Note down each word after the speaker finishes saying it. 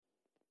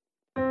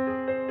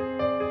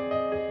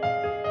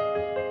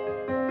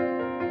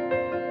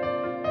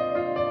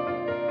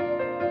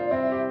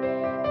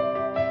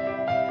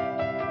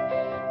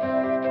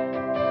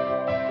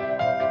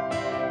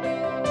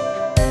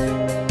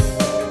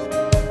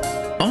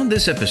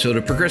this episode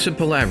of Progressive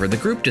Palaver, the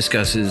group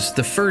discusses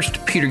the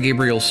first Peter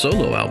Gabriel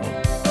solo album.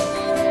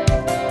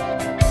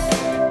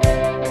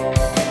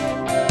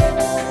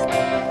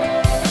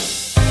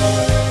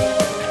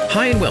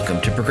 Hi and welcome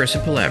to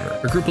Progressive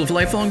Palaver, a group of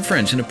lifelong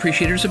friends and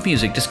appreciators of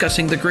music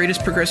discussing the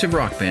greatest progressive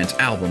rock bands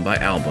album by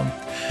album.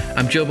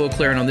 I'm Joe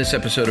Beauclair, and on this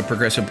episode of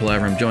Progressive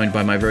Palaver, I'm joined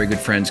by my very good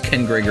friends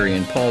Ken Gregory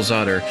and Paul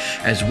Zotter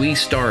as we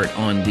start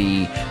on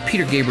the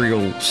Peter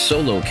Gabriel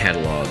solo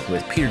catalog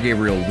with Peter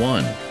Gabriel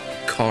 1,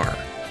 Car.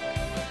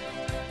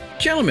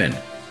 Gentlemen,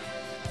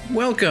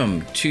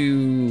 welcome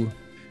to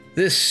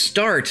this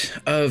start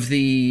of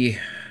the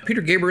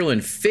Peter Gabriel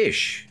and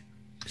Fish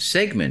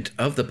segment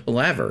of the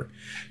Palaver.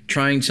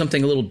 Trying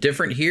something a little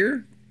different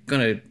here.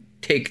 Going to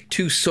take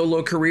two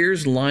solo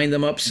careers, line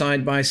them up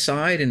side by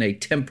side in a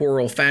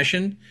temporal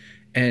fashion,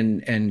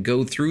 and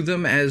go through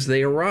them as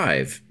they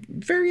arrive.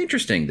 Very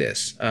interesting,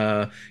 this.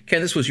 Ken,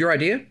 this was your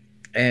idea,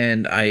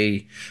 and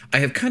I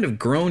have kind of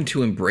grown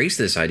to embrace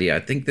this idea.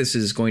 I think this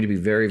is going to be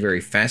very, very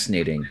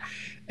fascinating,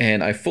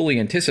 and I fully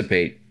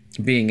anticipate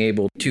being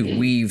able to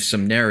weave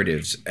some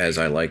narratives, as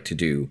I like to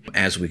do,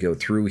 as we go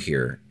through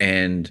here.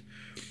 And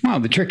well,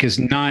 the trick is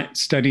not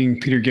studying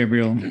Peter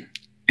Gabriel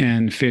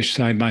and Fish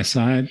side by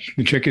side.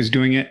 The trick is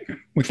doing it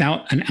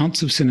without an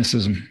ounce of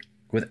cynicism.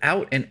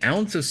 Without an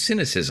ounce of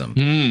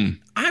cynicism.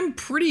 I'm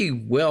pretty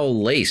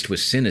well laced with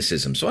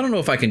cynicism, so I don't know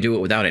if I can do it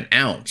without an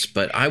ounce,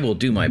 but I will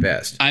do my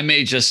best. I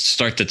may just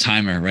start the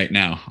timer right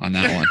now on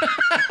that one.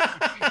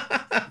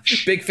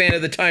 Big fan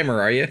of the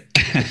timer, are you?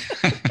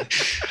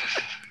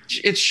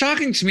 It's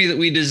shocking to me that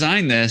we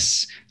designed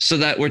this so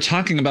that we're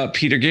talking about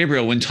Peter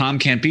Gabriel when Tom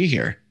can't be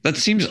here. That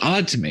seems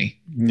odd to me.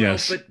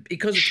 Yes. Well, but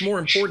because it's more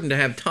important to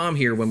have Tom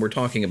here when we're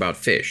talking about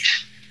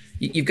Fish.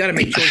 You've got to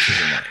make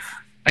choices in life.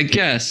 I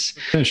guess.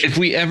 Fish. If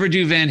we ever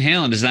do Van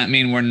Halen, does that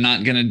mean we're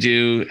not going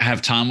to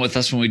have Tom with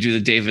us when we do the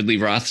David Lee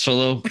Roth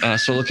solo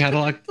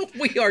catalog?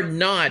 We are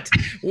not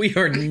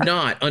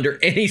under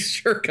any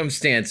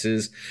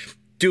circumstances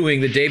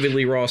doing the David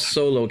Lee Roth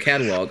solo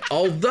catalog.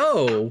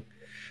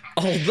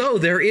 Although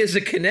there is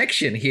a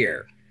connection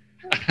here.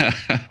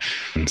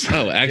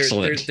 Oh,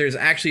 excellent. There's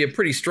actually a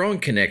pretty strong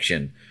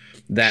connection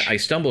that I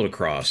stumbled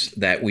across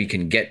that we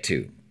can get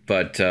to.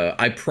 But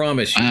I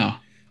promise you,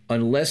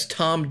 unless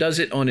Tom does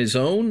it on his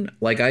own,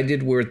 like I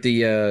did with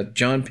the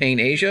John Payne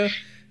Asia,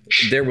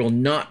 there will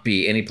not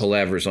be any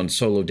palavers on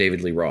solo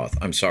David Lee Roth.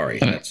 I'm sorry.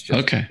 That's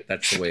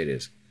the way it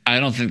is. I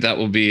don't think that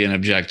will be an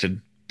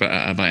objection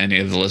by any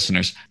of the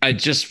listeners. I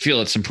just feel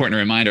it's important to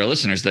remind our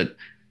listeners that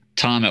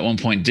Tom at one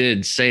point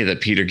did say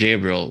that Peter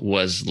Gabriel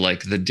was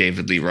like the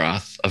David Lee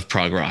Roth of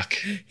prog rock.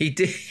 He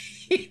did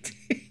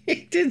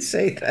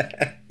say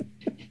that.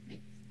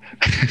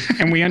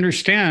 And we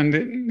understand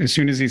it as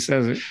soon as he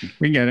says it.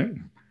 We get it.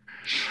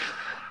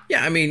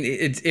 Yeah, I mean,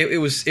 it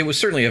was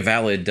certainly a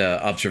valid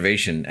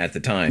observation at the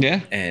time.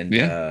 Yeah. And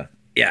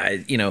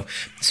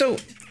so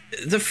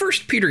the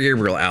first Peter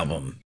Gabriel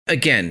album,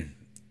 again,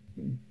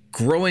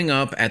 growing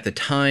up at the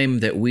time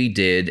that we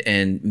did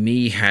and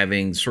me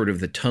having sort of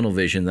the tunnel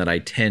vision that I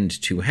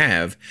tend to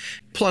have,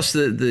 plus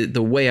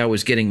the way I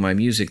was getting my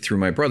music through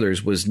my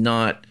brothers was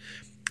not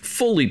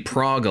fully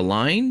prog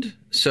aligned.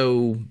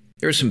 So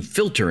there's some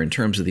filter in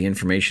terms of the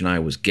information I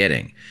was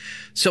getting.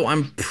 So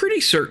I'm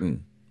pretty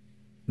certain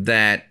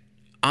that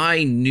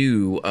I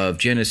knew of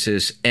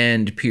Genesis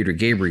and Peter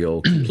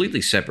Gabriel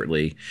completely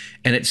separately.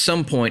 And at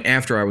some point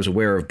after I was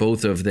aware of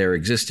both of their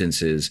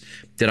existences,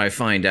 did I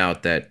find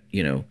out that,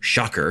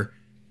 shocker,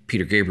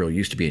 Peter Gabriel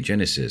used to be in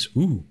Genesis.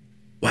 Ooh,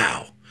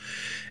 wow.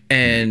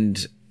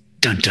 And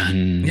dun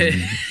dun.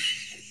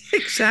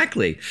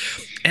 Exactly.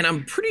 And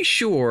I'm pretty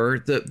sure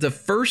the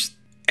first,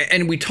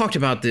 and we talked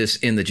about this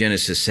in the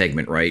Genesis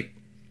segment, right?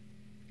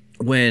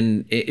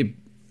 When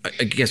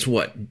guess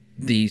what?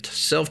 The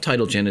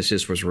self-titled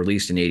Genesis was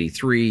released in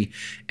 83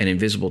 and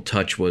Invisible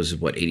Touch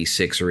was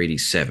 86 or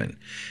 87.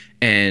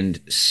 And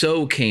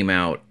So came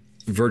out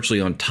virtually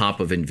on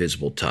top of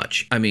Invisible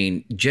Touch. I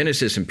mean,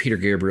 Genesis and Peter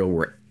Gabriel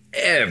were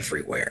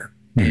everywhere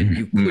and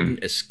you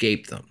couldn't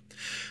escape them.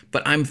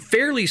 But I'm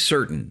fairly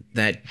certain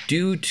that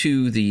due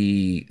to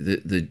the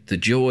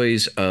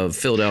joys of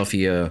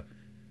Philadelphia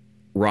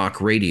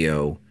rock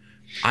radio,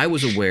 I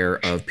was aware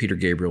of Peter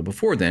Gabriel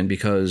before then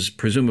because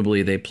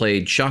presumably they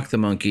played Shock the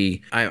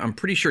Monkey. I'm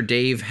pretty sure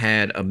Dave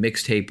had a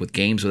mixtape with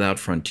Games Without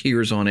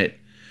Frontiers on it.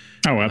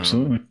 Oh,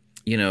 absolutely.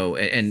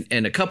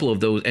 And a couple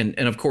of those, and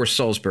of course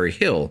Salisbury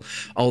Hill.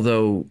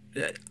 Although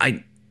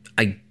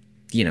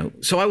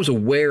so I was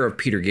aware of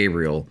Peter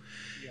Gabriel.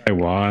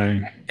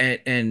 Why?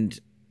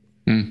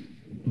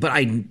 But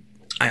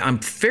I'm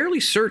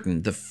fairly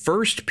certain the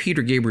first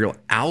Peter Gabriel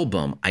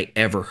album I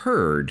ever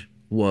heard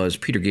was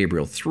Peter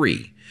Gabriel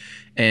 3.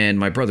 And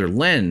my brother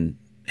Len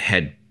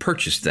had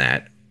purchased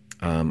that,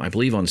 I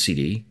believe on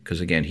CD, because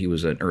again, he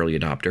was an early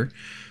adopter.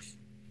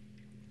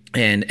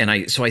 And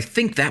I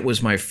think that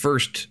was my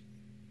first,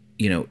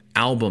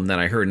 album that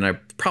I heard. And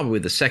probably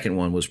the second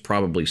one was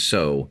probably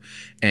So.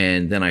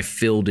 And then I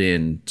filled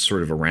in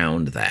sort of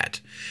around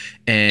that.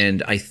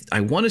 And I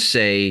want to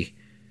say,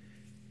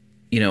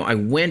 I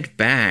went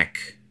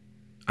back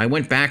I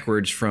went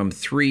backwards from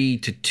 3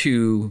 to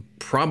 2,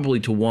 probably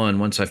to 1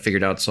 once I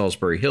figured out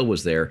Salisbury Hill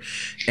was there.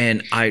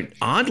 And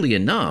oddly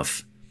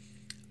enough,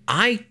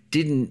 I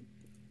didn't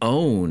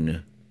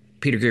own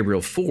Peter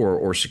Gabriel 4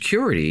 or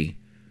Security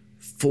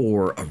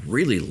for a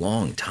really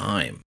long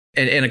time.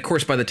 And of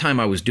course, by the time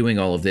I was doing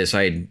all of this,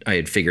 I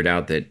had figured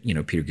out that, you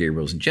know, Peter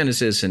Gabriel's in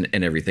Genesis and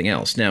everything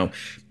else. Now,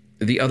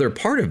 the other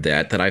part of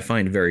that I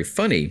find very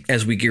funny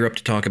as we gear up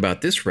to talk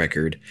about this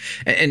record,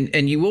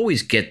 and you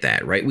always get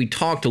that, right? We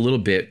talked a little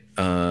bit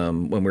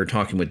when we were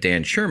talking with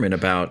Dan Sherman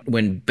about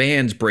when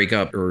bands break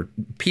up or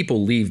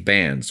people leave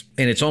bands,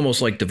 and it's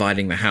almost like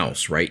dividing the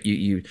house, right?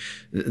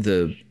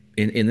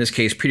 In this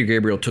case, Peter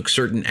Gabriel took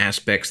certain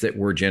aspects that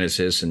were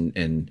Genesis,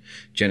 and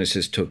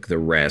Genesis took the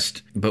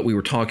rest. But we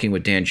were talking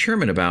with Dan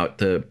Sherman about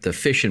the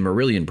Fish and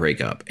Marillion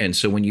breakup. And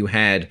so when you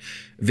had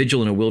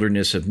Vigil in a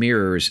Wilderness of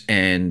Mirrors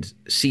and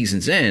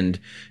Season's End,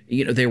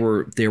 you know, there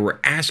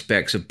were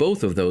aspects of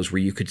both of those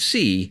where you could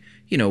see,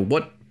 you know,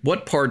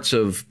 what parts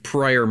of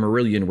prior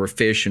Marillion were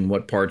Fish and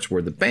what parts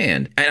were the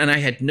band. And I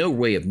had no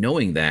way of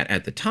knowing that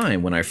at the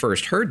time when I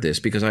first heard this,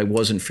 because I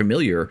wasn't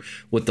familiar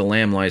with The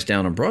Lamb Lies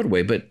Down on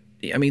Broadway. But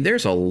I mean,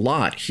 there's a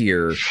lot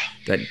here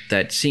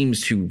that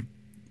seems to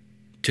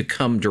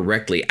come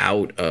directly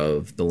out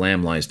of The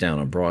Lamb Lies Down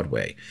on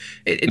Broadway.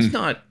 It's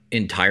not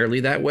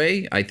entirely that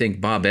way. I think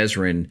Bob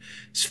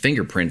Ezrin's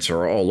fingerprints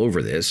are all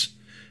over this,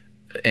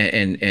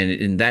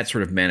 and that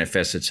sort of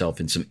manifests itself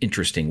in some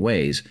interesting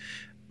ways.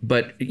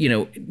 But, you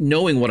know,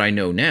 knowing what I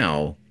know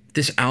now,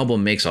 this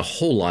album makes a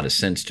whole lot of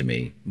sense to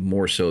me,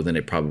 more so than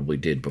it probably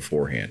did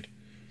beforehand.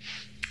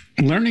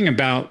 Learning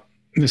about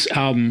this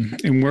album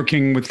and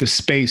working with the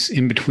space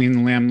in between The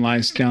Lamb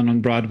Lies Down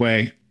on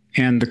Broadway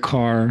and the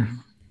Carr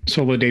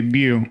solo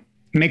debut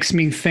makes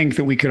me think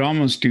that we could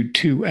almost do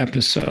 2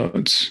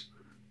 episodes,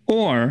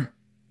 or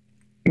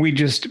we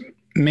just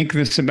make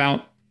this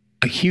about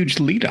a huge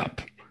lead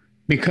up,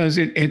 because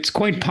it's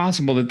quite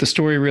possible that the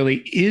story really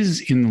is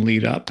in the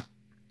lead up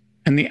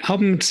and the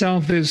album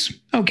itself is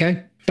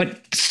okay.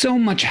 But so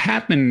much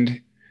happened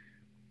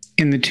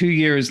in the 2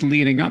 years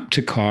leading up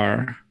to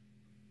Carr.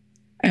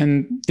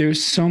 And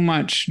there's so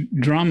much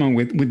drama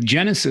with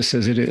Genesis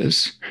as it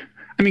is.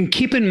 I mean,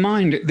 keep in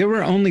mind, there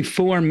were only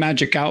 4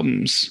 Magic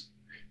albums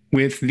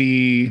with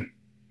the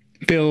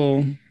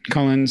Bill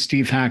Collins,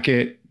 Steve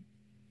Hackett,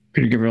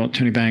 Peter Gabriel,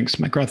 Tony Banks,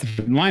 Mike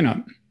Rutherford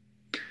lineup.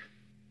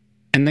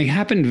 And they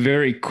happened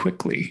very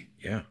quickly.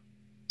 Yeah.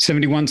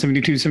 71,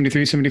 72,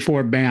 73,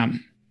 74,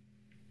 bam.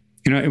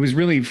 You know, it was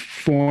really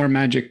 4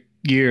 Magic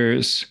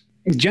years.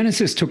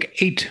 Genesis took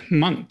 8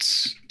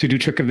 months to do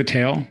Trick of the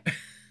Tail.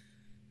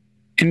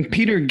 And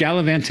Peter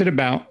gallivanted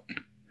about,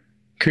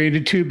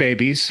 created 2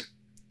 babies,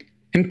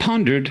 and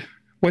pondered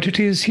what it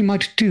is he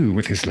might do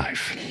with his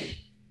life.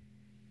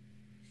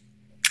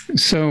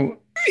 So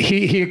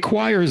he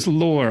acquires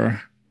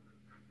lore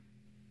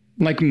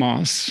like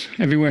moss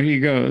everywhere he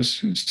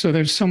goes. So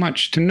there's so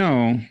much to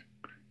know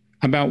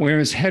about where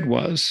his head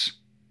was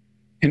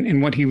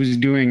and what he was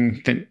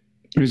doing that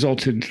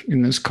resulted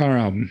in this Carr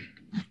album.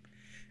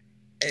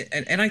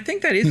 And I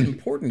think that is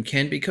important,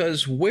 Ken,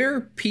 because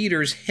where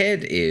Peter's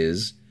head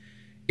is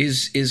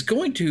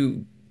going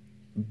to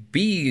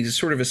be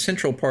sort of a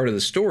central part of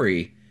the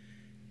story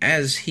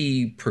as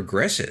he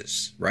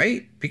progresses,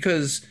 right?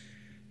 Because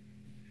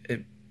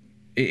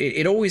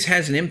it always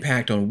has an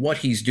impact on what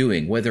he's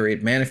doing, whether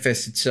it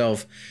manifests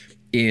itself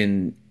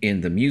in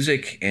the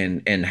music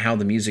and how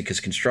the music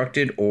is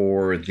constructed,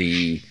 or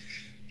the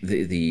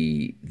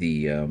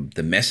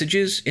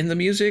messages in the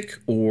music,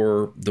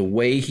 or the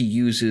way he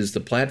uses the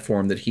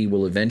platform that he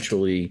will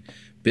eventually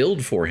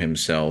build for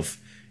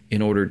himself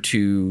in order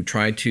to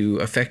try to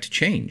affect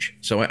change.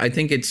 So I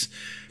think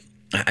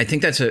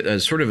that's a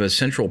sort of a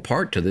central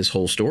part to this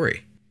whole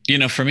story. You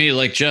know, for me,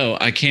 like Joe,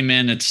 I came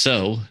in at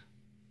So,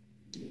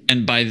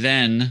 and by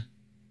then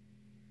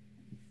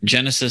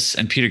Genesis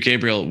and Peter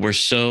Gabriel were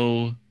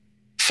so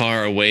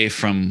far away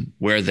from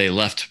where they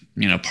left,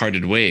 you know,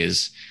 parted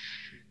ways.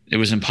 It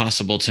was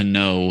impossible to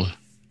know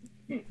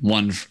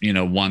one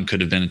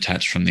could have been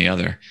attached from the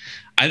other.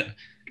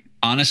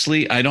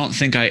 Honestly, I don't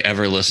think I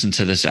ever listened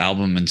to this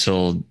album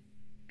until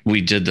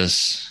we did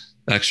this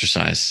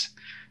exercise.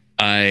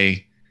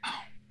 I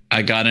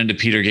got into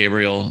Peter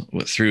Gabriel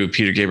through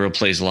Peter Gabriel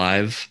Plays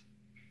Live,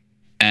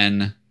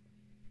 and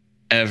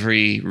I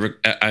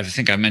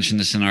think I mentioned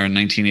this in our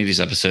 1980s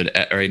episode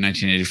or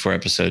 1984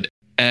 episode.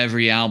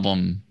 Every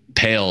album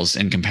pales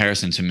in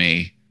comparison to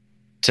me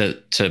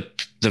to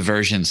the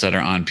versions that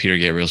are on Peter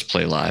Gabriel's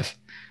Play Live.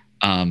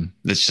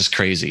 That's just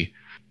crazy.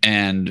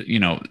 And, you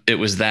know, it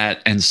was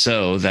that and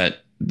So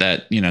that,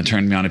 you know,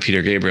 turned me on to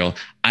Peter Gabriel.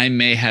 I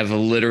may have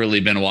literally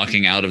been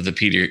walking out of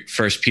the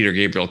first Peter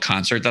Gabriel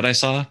concert that I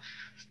saw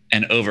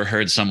and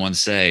overheard someone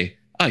say,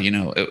 oh, you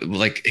know,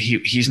 like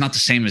he's not the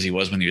same as he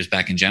was when he was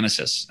back in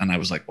Genesis. And I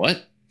was like,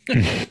 what?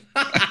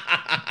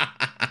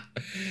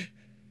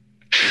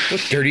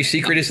 What dirty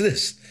secret is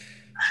this?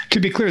 To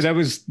be clear, that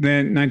was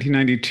the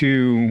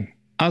 1992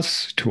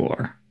 Us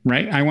tour,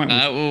 right? I went.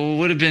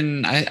 Would have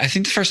been. I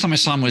think the first time I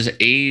saw him was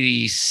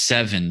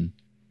 87,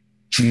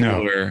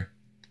 for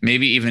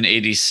maybe even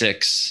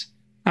 86.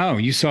 Oh,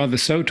 you saw the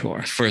So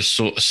tour.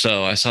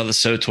 So I saw the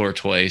So tour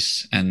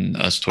twice and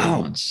Us tour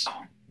once.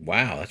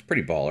 Wow, that's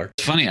pretty baller.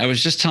 It's funny. I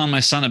was just telling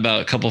my son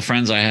about a couple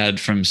friends I had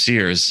from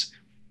Sears,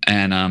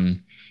 and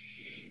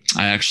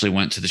I actually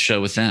went to the show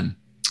with them.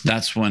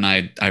 That's when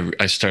I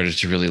started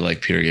to really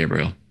like Peter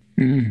Gabriel.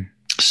 Mm.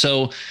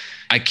 So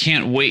I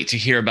can't wait to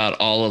hear about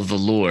all of the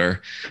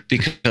lore,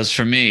 because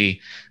for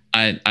me,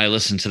 I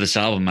listened to this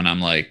album and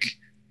I'm like,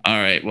 all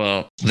right,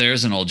 well,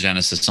 there's an old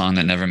Genesis song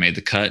that never made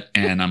the cut.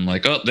 And I'm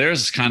like, oh,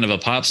 there's kind of a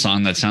pop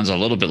song that sounds a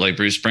little bit like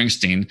Bruce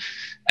Springsteen.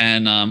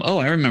 And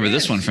I remember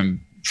this one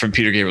from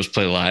Peter Gabriel's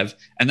Play Live.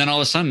 And then all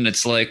of a sudden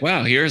it's like,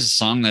 wow, here's a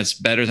song that's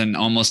better than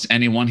almost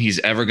anyone he's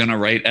ever going to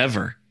write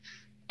ever.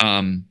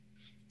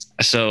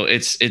 So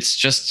it's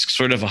just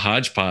sort of a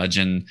hodgepodge.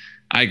 And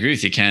I agree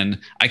with you, Ken.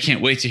 I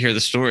can't wait to hear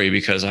the story,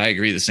 because I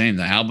agree the same.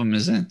 The album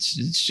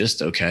it's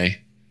just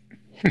okay.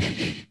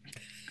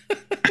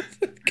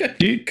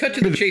 Cut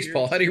to the chase,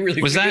 Paul. How do you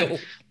really feel?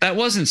 That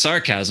wasn't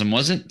sarcasm,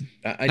 was it?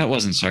 That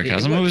wasn't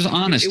sarcasm. It was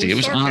honesty. It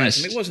was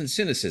honest. It wasn't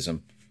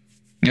cynicism.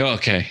 Oh,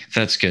 okay.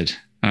 That's good.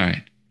 All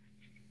right.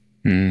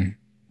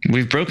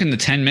 We've broken the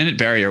 10-minute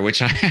barrier,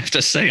 which I have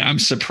to say I'm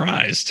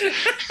surprised.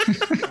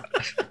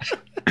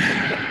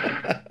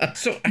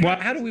 So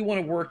how do we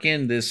want to work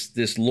in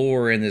this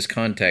lore in this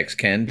context,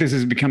 Ken? This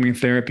is becoming a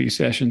therapy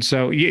session.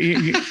 So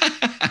you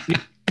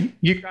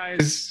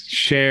guys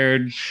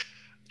shared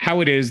how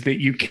it is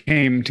that you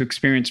came to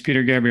experience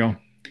Peter Gabriel.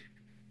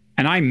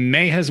 And I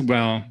may as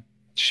well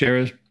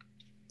share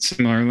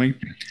similarly.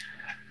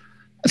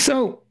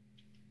 So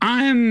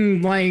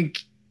I'm like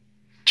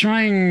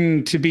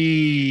trying to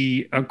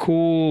be a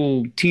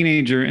cool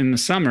teenager in the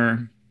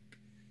summer,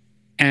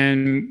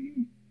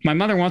 and my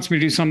mother wants me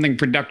to do something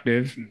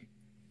productive,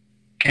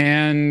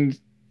 and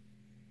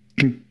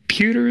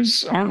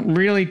computers aren't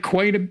really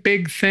quite a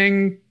big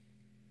thing,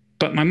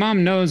 but my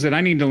mom knows that I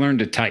need to learn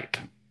to type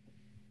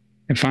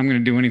if I'm going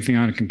to do anything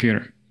on a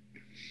computer.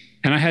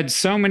 And I had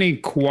so many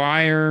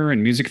choir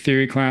and music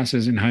theory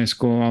classes in high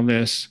school,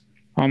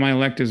 all my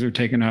electives were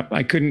taken up.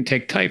 I couldn't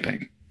take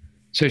typing.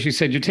 So she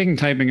said, you're taking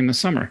typing in the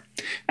summer.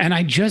 And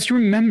I just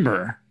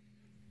remember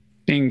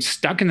being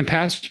stuck in the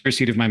passenger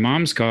seat of my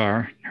mom's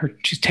car.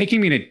 She's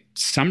taking me to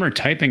summer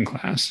typing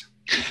class,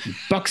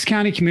 Bucks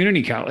County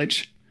Community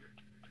College.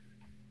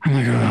 I'm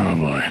like, oh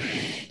boy.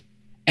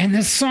 And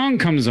this song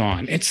comes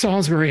on. It's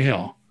Salisbury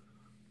Hill.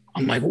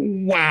 I'm like,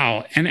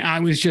 wow. And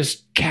I was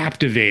just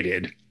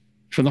captivated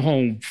for the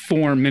whole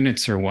 4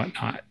 minutes or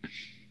whatnot.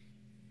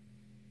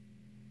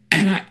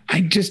 And I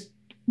just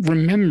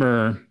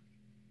remember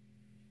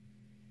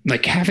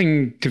like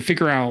having to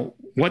figure out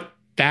what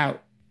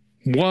that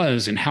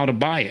was and how to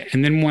buy it.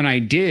 And then when I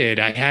did,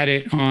 I had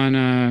it on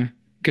a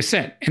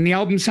cassette, and the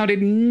album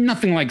sounded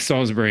nothing like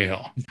Salisbury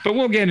Hill. But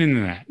we'll get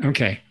into that.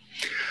 Okay.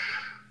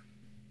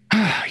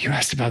 You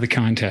asked about the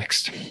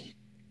context.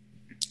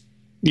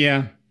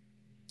 Yeah.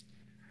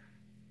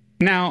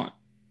 Now,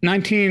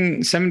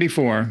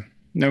 1974,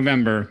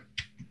 November,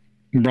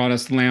 brought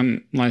us The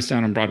Lamb Lies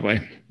Down on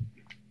Broadway.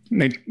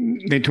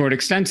 They toured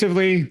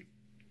extensively.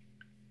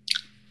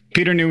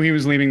 Peter knew he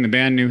was leaving. The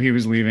band knew he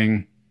was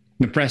leaving.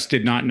 The press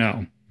did not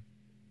know.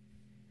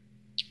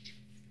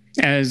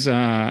 As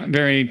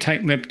very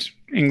tight-lipped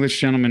English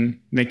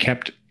gentlemen, they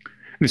kept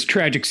this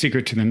tragic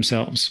secret to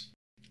themselves.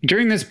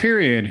 During this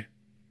period,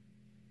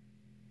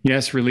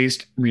 Yes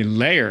released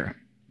Relayer.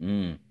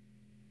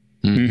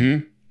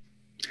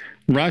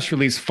 Rush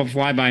released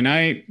Fly By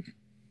Night.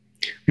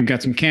 We've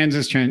got some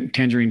Kansas,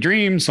 Tangerine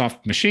Dream,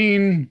 Soft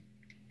Machine.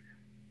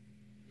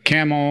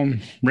 Camel.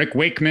 Rick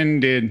Wakeman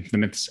did The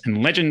Myths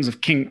and Legends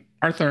of King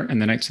Arthur and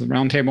the Knights of the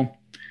Round Table.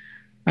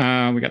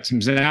 We got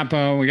some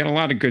Zappa. We got a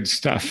lot of good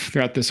stuff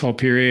throughout this whole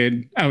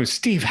period. Oh,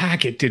 Steve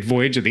Hackett did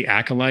Voyage of the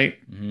Acolyte.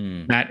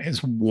 That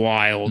is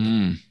wild.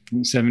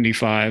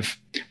 75.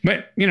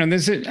 But, you know,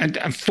 there's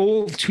a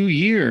full 2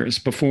 years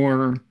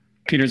before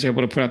Peter's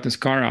able to put out this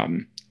Car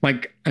album.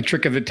 Like A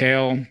Trick of the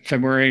Tail,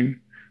 February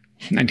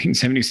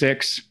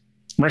 1976.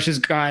 Rush has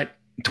got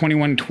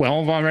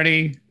 2112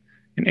 already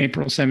in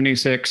April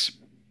 76.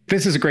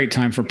 This is a great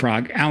time for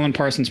prog. Alan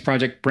Parsons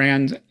Project,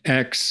 Brand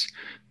X.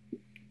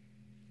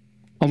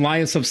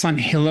 Elias of Sun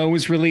Hillo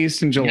was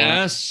released in July.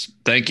 Yes,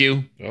 thank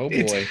you. Oh,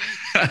 boy.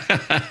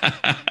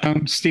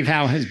 Steve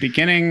Howe has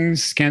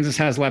Beginnings. Kansas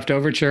Has Left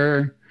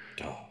Overture.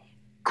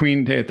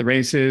 Queen Day at the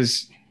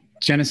Races.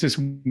 Genesis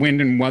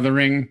Wind and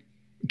Wuthering.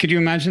 Could you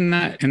imagine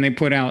that? And they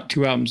put out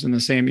 2 albums in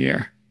the same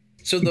year.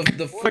 So the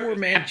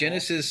 4-man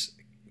Genesis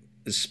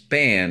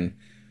span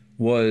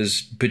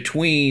was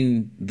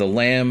between The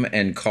Lamb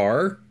and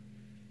Car.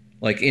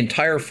 Like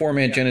entire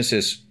 4-man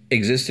Genesis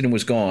existed and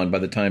was gone by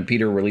the time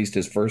Peter released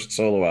his first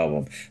solo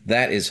album.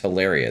 That is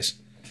hilarious.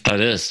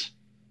 That is.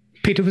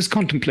 Peter was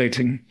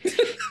contemplating.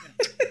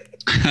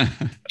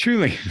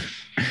 Truly.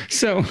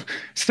 So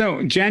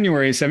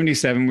January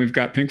 77, we've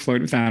got Pink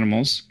Floyd with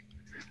Animals.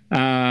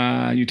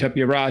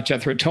 Utopia Raw,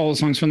 Jethro Tull,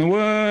 Songs from the Wood.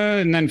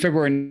 And then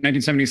February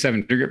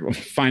 1977, Peter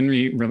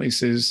finally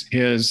releases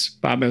his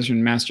Bob Ezrin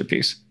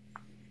masterpiece.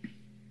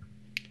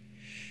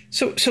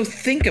 So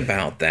think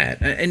about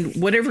that, and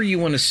whatever you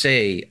want to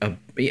say,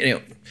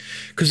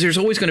 because there's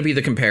always going to be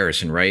the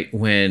comparison, right?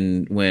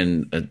 When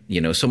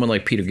someone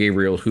like Peter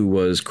Gabriel, who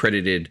was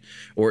credited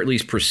or at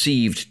least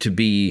perceived to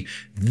be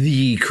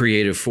the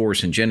creative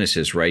force in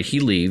Genesis, right?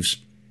 He leaves,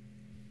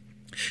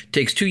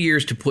 takes 2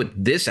 years to put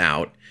this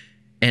out,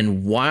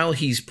 and while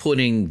he's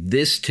putting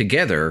this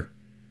together,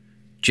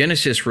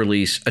 Genesis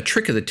release A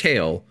Trick of the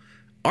Tail,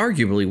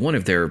 arguably one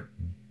of their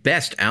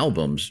best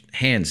albums,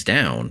 hands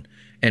down.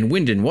 And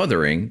Wind and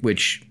Wuthering,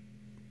 which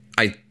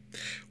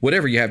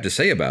whatever you have to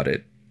say about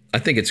it, I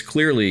think it's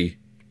clearly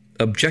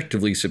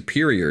objectively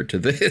superior to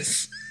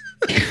this.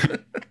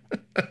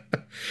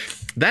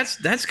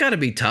 That's got to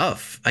be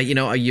tough.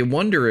 You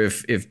wonder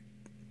if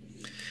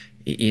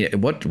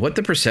what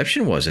the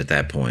perception was at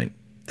that point.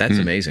 That's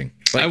amazing.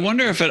 But I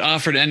wonder if it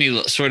offered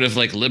any sort of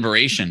like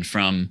liberation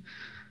from,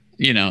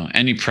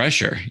 any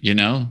pressure,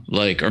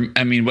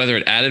 whether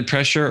it added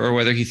pressure or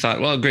whether he thought,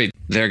 well, great,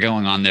 they're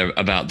going on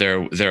about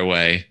their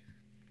way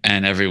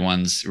and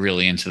everyone's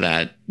really into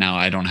that. Now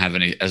I don't have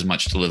as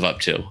much to live up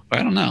to.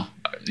 I don't know.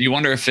 You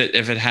wonder if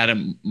it had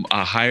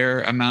a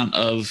higher amount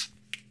of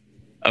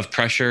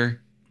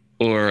pressure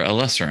or a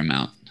lesser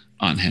amount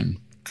on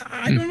him.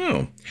 I don't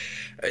know.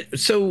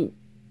 So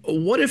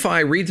what if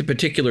I read the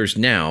particulars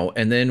now,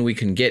 and then we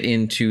can get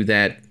into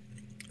that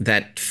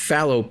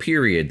fallow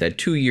period, that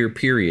 2-year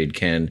period,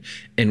 Ken,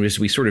 and as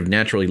we sort of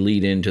naturally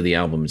lead into the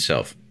album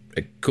itself.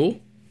 Cool?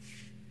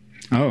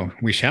 Oh,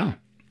 we shall.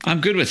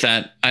 I'm good with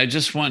that. I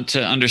just want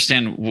to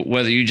understand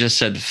whether you just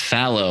said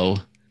fallow.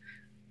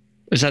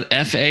 Is that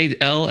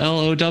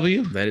Fallow?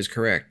 That is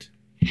correct.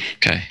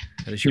 Okay.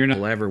 That is your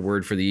palaver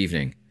word for the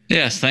evening.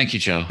 Yes, thank you,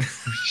 Joe.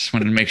 Just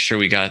wanted to make sure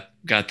we got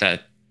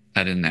that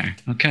in there.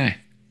 Okay.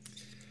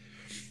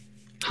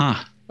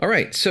 Huh. All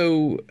right.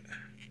 So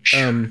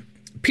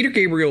Peter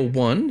Gabriel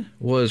 1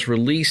 was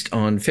released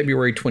on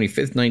February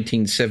 25th,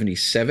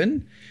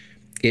 1977.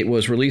 It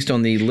was released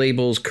on the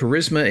labels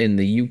Charisma in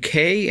the UK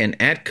and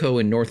Atco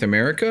in North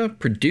America,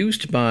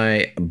 produced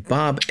by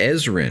Bob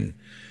Ezrin.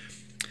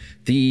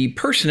 The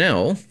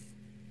personnel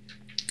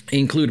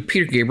include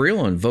Peter Gabriel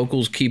on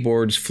vocals,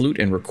 keyboards, flute,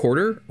 and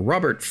recorder,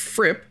 Robert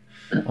Fripp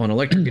on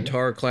electric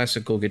guitar,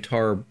 classical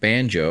guitar,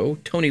 banjo,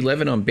 Tony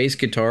Levin on bass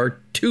guitar,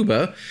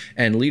 tuba,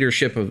 and leader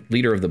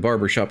of the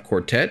Barbershop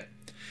Quartet,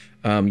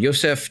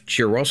 Josef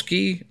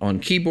Chirowski on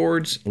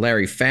keyboards,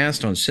 Larry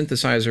Fast on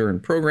synthesizer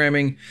and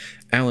programming,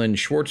 Alan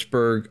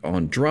Schwartzberg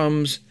on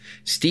drums,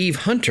 Steve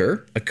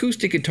Hunter,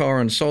 acoustic guitar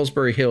on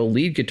Salisbury Hill,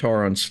 lead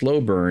guitar on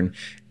Slow Burn,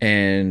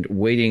 and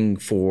waiting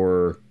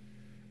for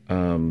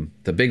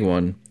the big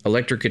one,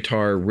 electric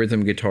guitar,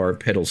 rhythm guitar,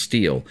 pedal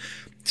steel.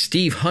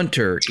 Steve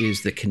Hunter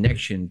is the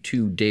connection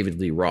to David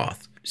Lee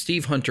Roth.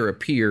 Steve Hunter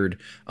appeared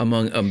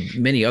among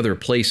many other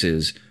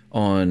places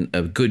on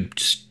a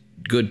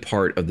good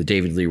part of the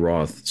David Lee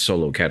Roth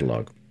solo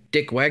catalog.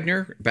 Dick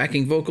Wagner,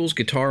 backing vocals,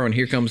 guitar on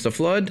Here Comes the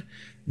Flood.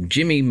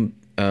 Jimmy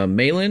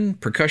Malin,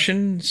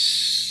 percussion,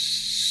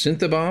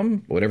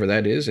 synthabomb, whatever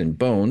that is, and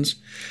Bones.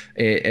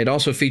 It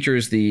also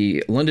features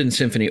the London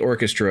Symphony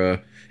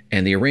Orchestra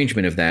and the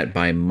arrangement of that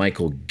by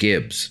Michael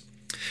Gibbs.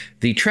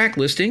 The track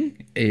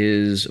listing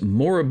is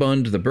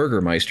Moribund the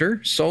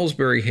Burgermeister,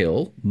 Salisbury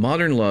Hill,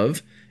 Modern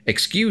Love,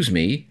 Excuse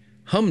Me,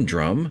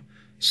 Humdrum,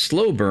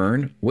 Slow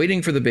Burn,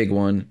 Waiting for the Big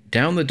One,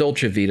 Down the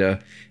Dolce Vita,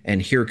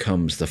 and Here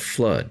Comes the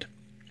Flood.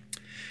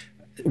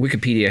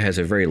 Wikipedia has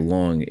a very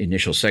long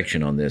initial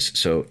section on this,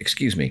 so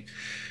excuse me.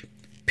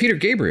 Peter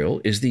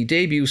Gabriel is the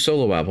debut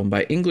solo album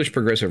by English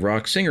progressive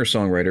rock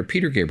singer-songwriter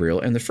Peter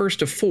Gabriel, and the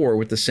first of 4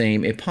 with the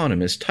same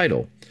eponymous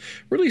title.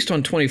 Released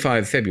on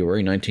 25 February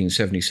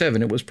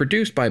 1977, it was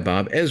produced by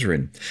Bob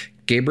Ezrin.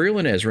 Gabriel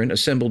and Ezrin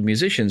assembled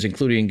musicians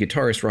including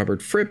guitarist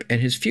Robert Fripp and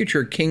his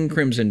future King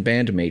Crimson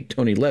bandmate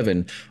Tony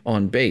Levin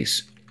on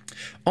bass.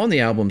 On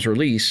the album's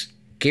release,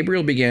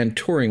 Gabriel began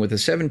touring with a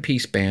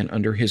 7-piece band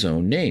under his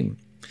own name.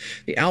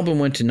 The album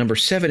went to number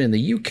 7 in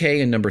the UK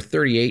and number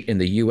 38 in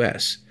the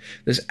US.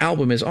 This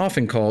album is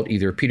often called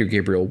either Peter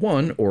Gabriel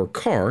 1 or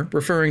Car,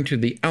 referring to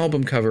the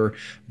album cover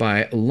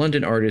by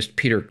London artist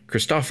Peter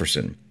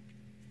Christopherson.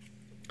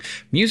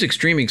 Music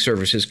streaming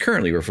services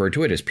currently refer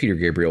to it as Peter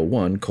Gabriel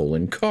 1: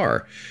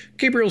 Car.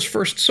 Gabriel's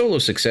first solo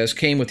success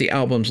came with the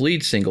album's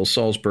lead single,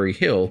 Salisbury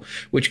Hill,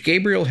 which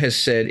Gabriel has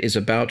said is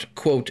about,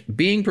 quote,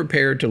 being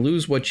prepared to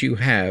lose what you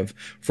have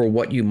for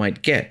what you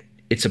might get.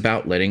 It's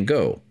about letting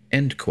go,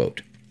 end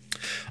quote.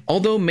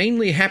 Although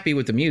mainly happy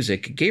with the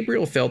music,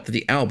 Gabriel felt that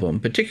the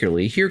album,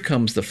 particularly Here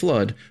Comes the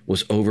Flood,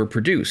 was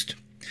overproduced.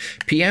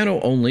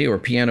 Piano-only or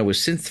piano with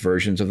synth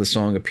versions of the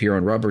song appear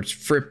on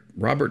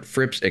Robert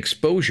Fripp's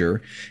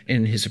Exposure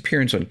in his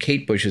appearance on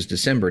Kate Bush's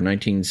December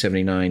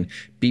 1979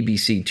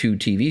 BBC Two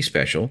TV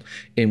special,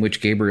 in which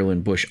Gabriel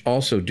and Bush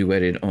also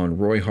duetted on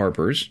Roy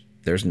Harper's,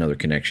 there's another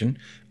connection,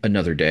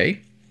 Another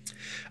Day.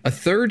 A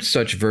third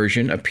such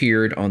version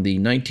appeared on the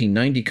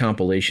 1990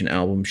 compilation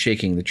album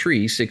Shaking the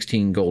Tree,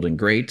 16 Golden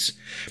Greats.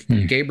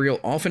 Gabriel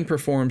often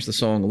performs the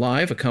song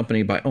live,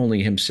 accompanied by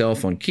only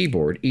himself on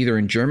keyboard, either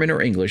in German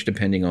or English,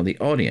 depending on the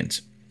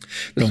audience.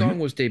 The song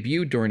was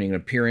debuted during an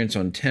appearance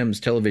on Thames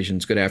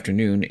Television's Good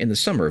Afternoon in the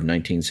summer of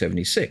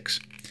 1976.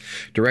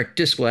 Direct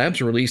Disc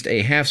Labs released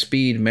a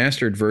half-speed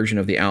mastered version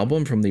of the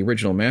album from the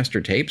original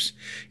master tapes.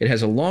 It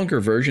has a longer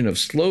version of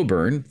Slow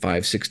Burn,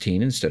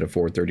 5/16 instead of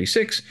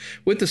 4/36,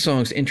 with the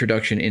song's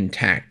introduction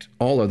intact.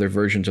 All other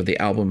versions of the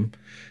album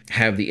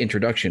have the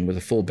introduction with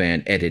a full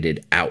band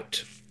edited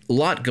out. A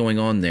lot going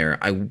on there.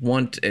 I'll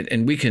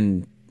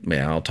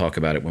talk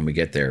about it when we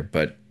get there,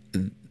 but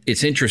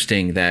it's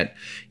interesting that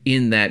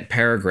in that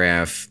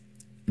paragraph,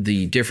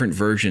 the different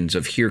versions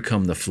of Here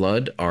Come the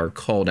Flood are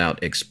called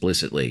out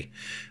explicitly,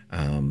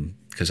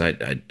 because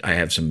I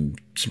have some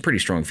pretty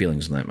strong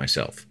feelings on that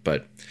myself.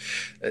 But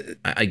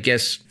I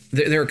guess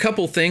there are a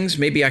couple things.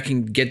 Maybe I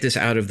can get this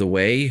out of the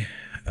way.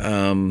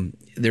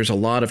 There's a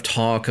lot of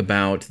talk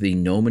about the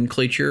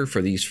nomenclature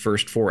for these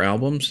first 4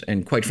 albums.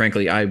 And quite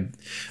frankly,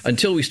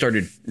 until we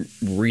started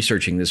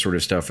researching this sort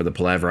of stuff for the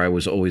Palaver, I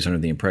was always under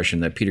the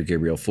impression that Peter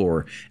Gabriel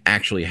 4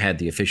 actually had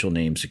the official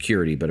name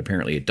Security, but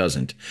apparently it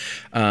doesn't.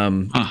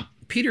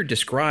 Peter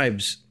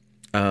describes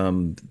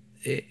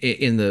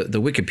in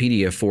the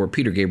Wikipedia for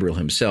Peter Gabriel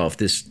himself,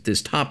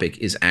 this topic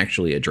is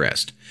actually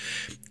addressed.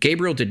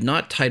 Gabriel did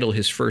not title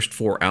his first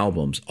 4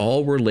 albums.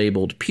 All were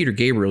labeled Peter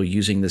Gabriel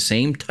using the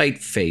same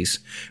typeface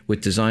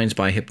with designs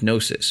by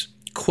Hipgnosis.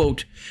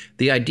 Quote,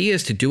 "The idea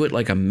is to do it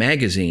like a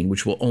magazine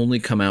which will only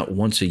come out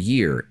once a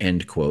year,"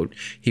 end quote,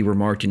 he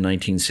remarked in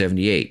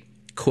 1978.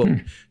 Quote,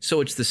 "So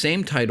it's the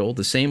same title,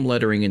 the same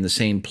lettering in the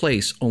same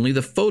place, only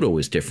the photo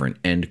is different,"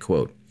 end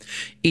quote.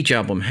 Each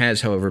album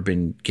has, however,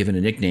 been given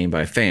a nickname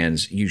by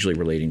fans, usually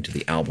relating to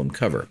the album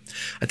cover.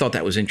 I thought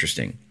that was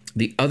interesting.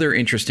 The other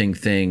interesting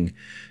thing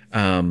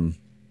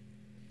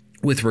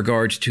with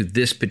regards to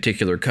this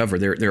particular cover,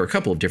 there are a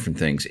couple of different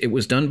things. It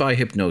was done by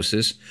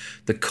Hipgnosis.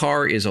 The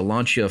car is a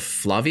Lancia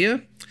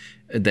Flavia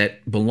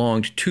that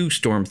belonged to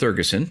Storm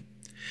Thurgeson.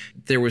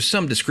 There was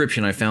some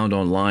description I found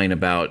online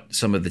about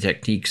some of the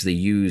techniques they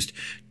used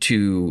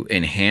to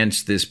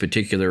enhance this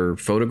particular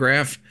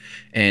photograph,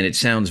 and it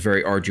sounds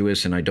very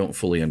arduous, and I don't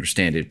fully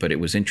understand it, but it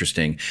was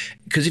interesting.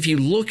 Because if you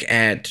look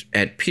at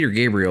Peter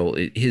Gabriel,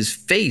 his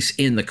face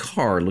in the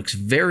car looks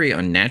very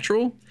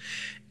unnatural,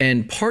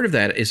 and part of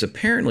that is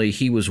apparently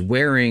he was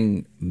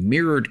wearing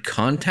mirrored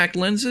contact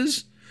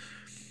lenses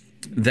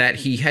that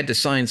he had to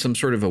sign some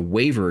sort of a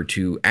waiver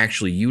to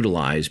actually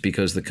utilize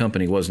because the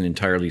company wasn't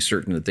entirely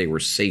certain that they were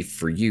safe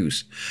for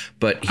use.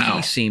 But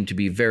he seemed to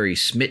be very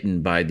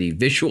smitten by the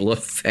visual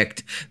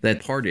effect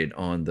that parted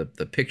on the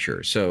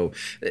picture. So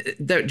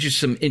that just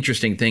some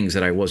interesting things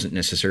that I wasn't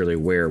necessarily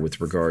aware with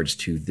regards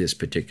to this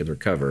particular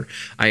cover.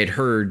 I had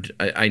heard,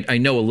 I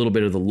know a little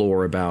bit of the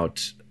lore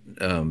about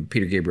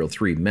Peter Gabriel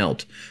 3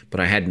 Melt, but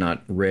I had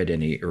not read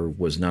any or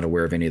was not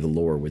aware of any of the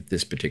lore with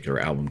this particular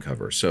album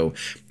cover. So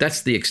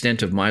that's the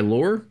extent of my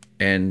lore.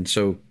 And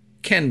so,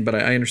 Ken, but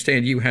I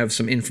understand you have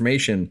some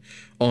information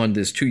on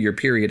this 2-year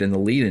period and the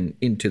lead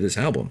into this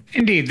album.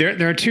 Indeed.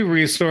 There are 2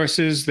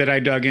 resources that I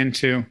dug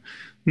into.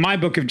 My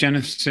Book of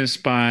Genesis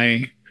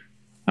by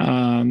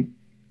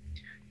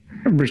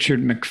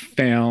Richard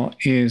MacPhail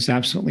is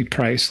absolutely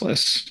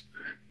priceless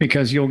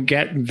because you'll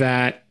get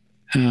that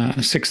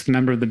 6th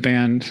member of the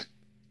band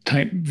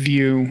type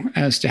view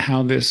as to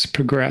how this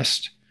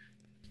progressed.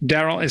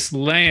 Daryl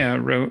Islaya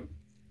wrote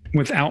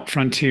Without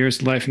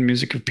Frontiers, Life and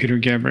Music of Peter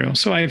Gabriel.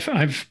 So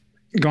I've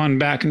gone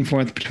back and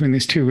forth between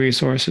these 2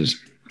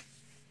 resources.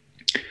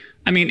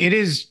 I mean, it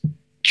is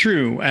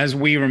true, as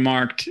we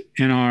remarked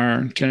in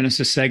our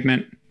Genesis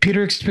segment,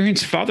 Peter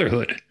experienced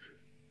fatherhood,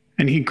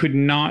 and he could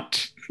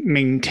not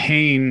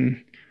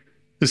maintain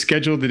the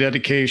schedule, the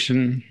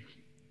dedication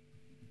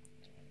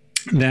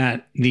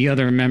that the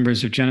other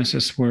members of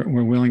Genesis were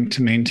willing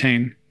to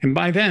maintain. And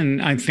by then,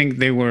 I think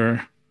they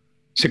were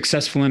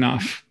successful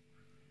enough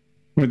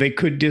where they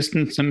could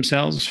distance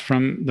themselves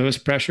from those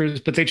pressures,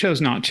 but they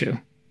chose not to,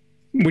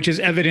 which is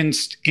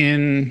evidenced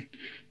in,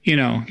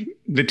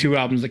 the 2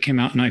 albums that came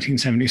out in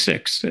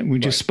 1976 that we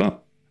just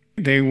spoke.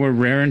 They were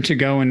raring to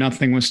go and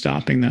nothing was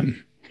stopping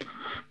them.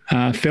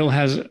 Phil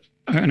has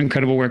an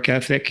incredible work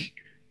ethic.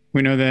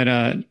 We know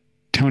that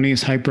Tony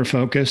is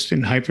hyper-focused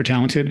and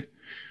hyper-talented.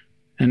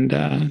 And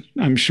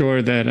I'm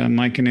sure that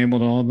Mike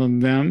enabled all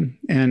of them,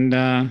 and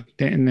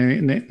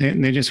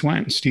they just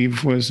went.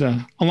 Steve was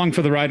along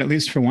for the ride, at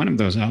least for one of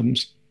those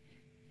albums.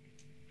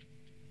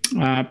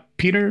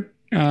 Peter,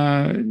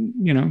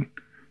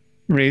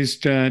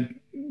 raised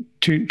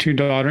two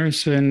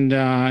daughters,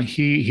 and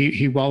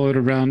he wallowed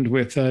around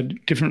with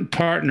different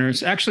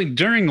partners. Actually,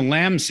 during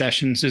Lamb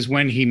sessions is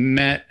when he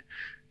met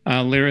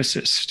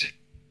lyricist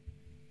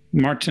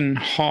Martin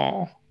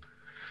Hall.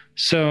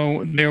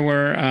 So there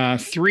were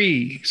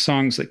 3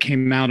 songs that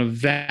came out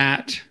of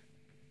that,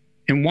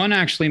 and one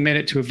actually made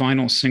it to a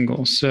vinyl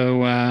single. So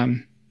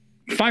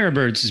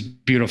Firebirds is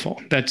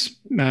beautiful. That's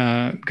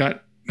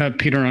got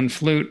Peter on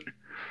flute.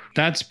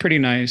 That's pretty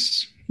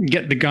nice.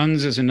 Get the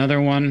Guns is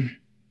another one.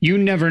 You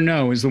Never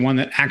Know is the one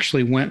that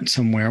actually went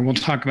somewhere. We'll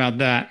talk about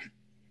that.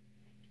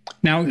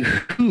 Now,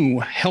 who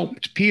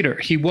helped Peter?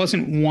 He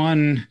wasn't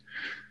one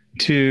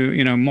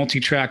to,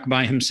 multi-track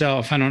by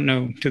himself. I don't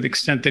know to the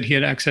extent that he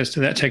had access to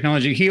that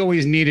technology. He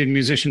always needed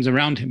musicians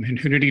around him. And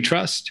who did he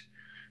trust?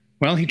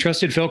 Well, he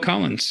trusted Phil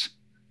Collins.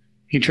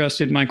 He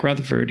trusted Mike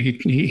Rutherford.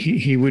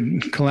 He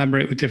would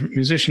collaborate with different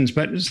musicians,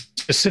 but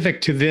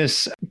specific to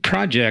this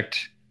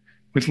project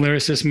with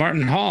lyricist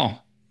Martin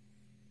Hall,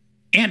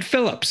 Ant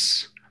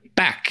Phillips,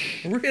 back.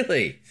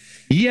 Really?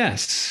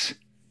 Yes.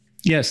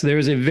 Yes, there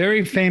is a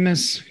very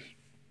famous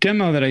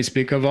demo that I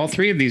speak of, all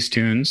three of these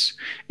tunes.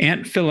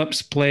 Ant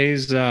Phillips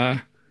plays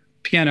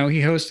piano.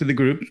 He hosted the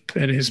group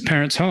at his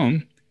parents'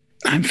 home.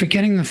 I'm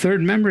forgetting the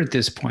third member at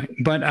this point,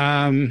 but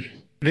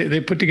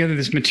they put together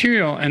this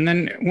material. And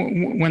then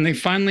when they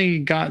finally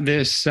got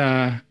this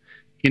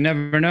You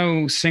Never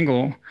Know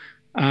single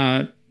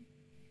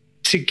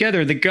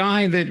together, the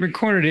guy that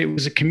recorded it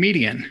was a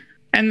comedian.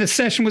 And the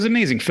session was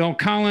amazing. Phil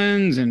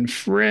Collins and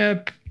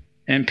Fripp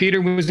and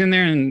Peter was in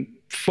there, and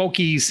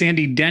folky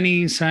Sandy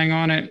Denny sang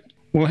on it.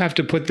 We'll have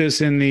to put this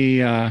in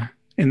the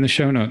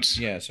show notes.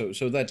 Yeah, so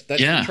that's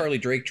the Charlie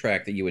Drake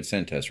track that you had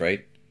sent us,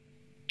 right?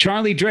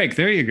 Charlie Drake,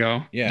 there you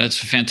go. Yeah, that's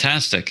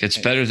fantastic. It's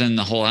better than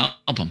the whole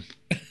album.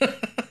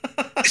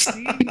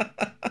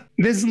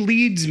 This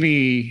leads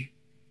me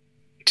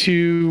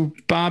to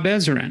Bob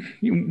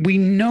Ezrin. We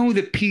know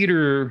that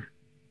Peter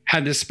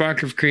had this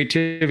spark of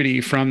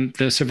creativity from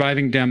the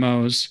surviving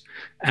demos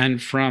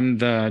and from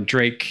the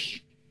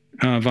Drake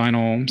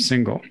vinyl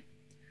single.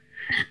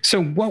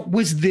 So what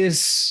was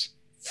this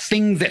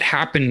thing that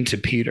happened to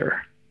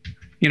Peter?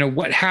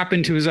 What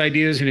happened to his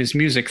ideas and his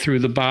music through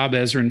the Bob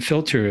Ezrin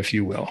filter, if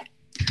you will?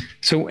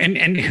 So,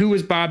 and who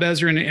was Bob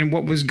Ezrin and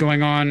what was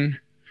going on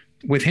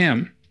with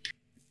him?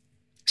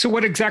 So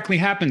what exactly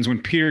happens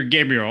when Peter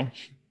Gabriel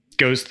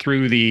goes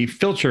through the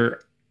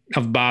filter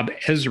of Bob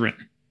Ezrin?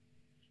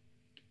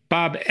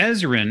 Bob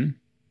Ezrin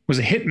was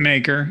a hit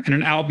maker and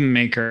an album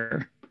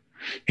maker.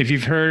 If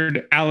you've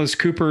heard Alice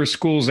Cooper,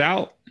 School's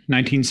Out,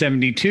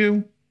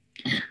 1972.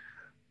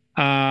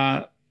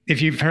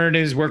 If you've heard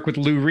his work with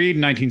Lou Reed,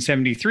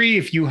 1973.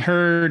 If you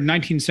heard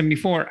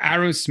 1974,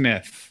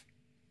 Aerosmith.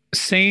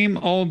 Same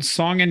Old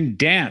Song and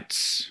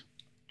Dance.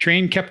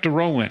 Train Kept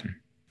A-Rollin'.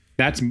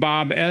 That's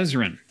Bob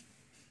Ezrin.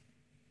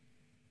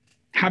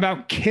 How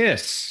about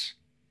Kiss?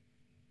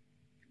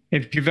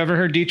 If you've ever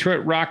heard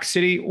Detroit Rock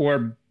City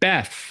or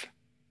Beth,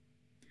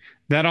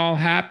 that all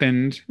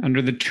happened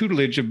under the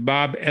tutelage of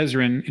Bob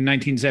Ezrin in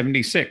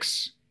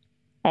 1976.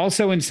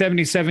 Also in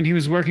 77, he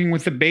was working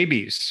with the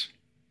Babies.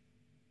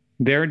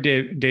 Their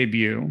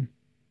debut,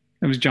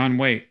 it was John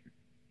Waite.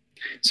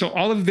 So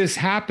all of this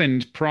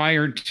happened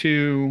prior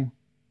to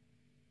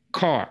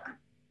Car.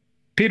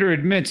 Peter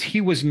admits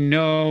he was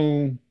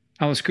no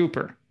Alice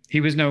Cooper.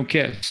 He was no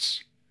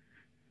Kiss.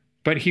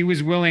 But he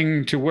was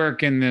willing to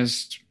work in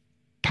this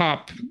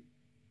pop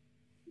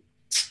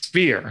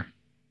sphere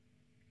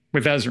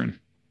with Ezrin.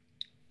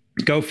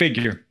 Go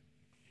figure.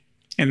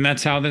 And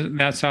that's how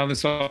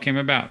this all came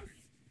about.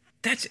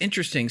 That's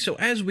interesting. So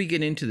as we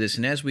get into this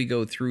and as we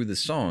go through the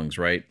songs,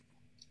 right,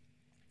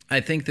 I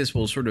think this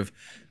will sort of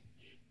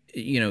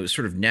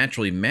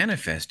naturally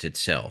manifest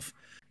itself.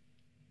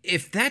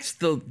 If that's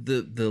the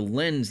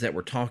lens that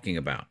we're talking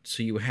about,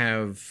 so you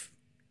have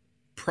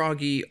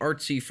proggy,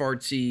 artsy,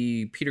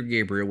 fartsy Peter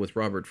Gabriel with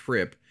Robert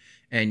Fripp,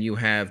 and you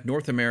have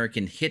North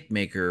American hit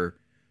maker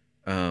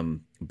Bob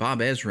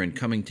Ezrin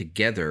coming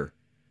together,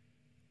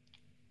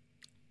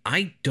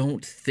 I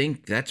don't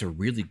think that's a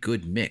really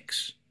good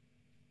mix.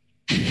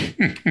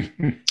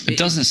 It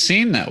doesn't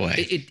seem that way.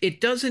 It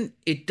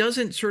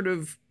doesn't sort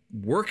of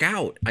work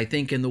out, I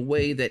think, in the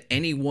way that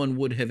anyone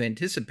would have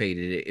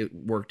anticipated it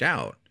worked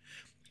out.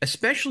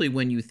 Especially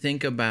when you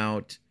think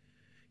about,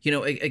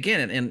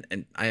 again,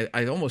 and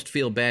I almost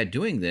feel bad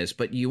doing this,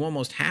 but you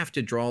almost have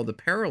to draw the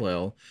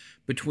parallel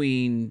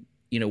between,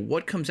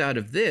 what comes out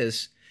of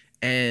this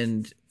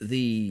and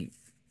the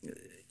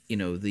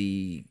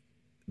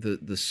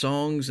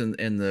songs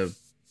and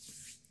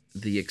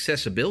the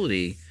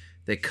accessibility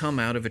that come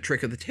out of A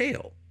Trick of the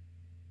Tail.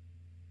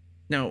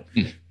 Now,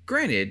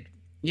 granted,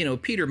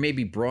 Peter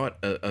maybe brought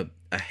a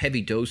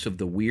heavy dose of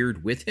the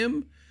weird with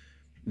him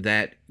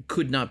that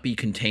could not be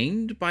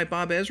contained by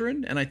Bob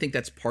Ezrin, and I think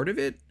that's part of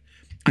it.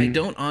 I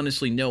don't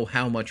honestly know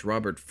how much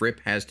Robert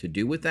Fripp has to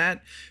do with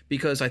that,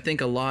 because I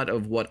think a lot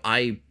of what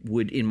I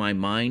would, in my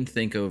mind,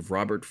 think of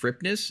Robert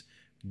Frippness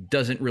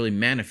doesn't really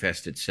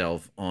manifest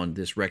itself on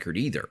this record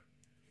either.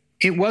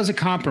 It was a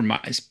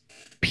compromise.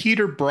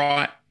 Peter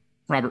brought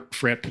Robert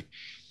Fripp,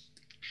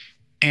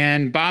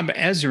 and Bob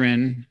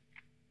Ezrin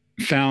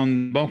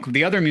found the bulk of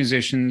the other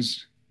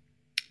musicians,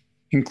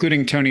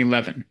 including Tony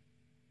Levin.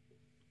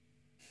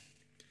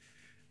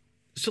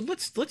 So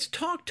let's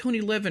talk Tony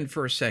Levin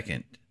for a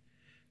second.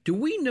 Do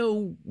we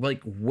know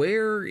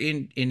where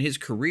in his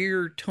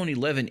career Tony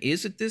Levin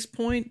is at this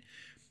point?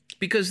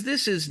 Because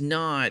this is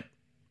not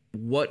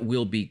what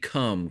will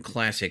become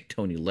classic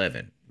Tony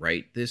Levin,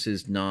 right? This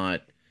is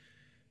not,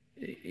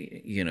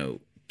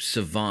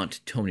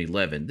 savant Tony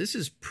Levin. This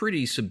is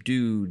pretty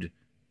subdued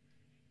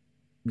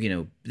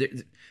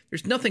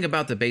there's nothing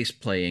about the bass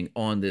playing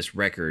on this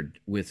record,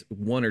 with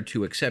one or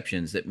two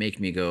exceptions, that make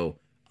me go,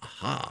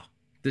 aha,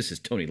 this is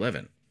Tony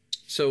Levin.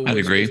 So I'd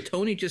agree. Was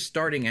Tony just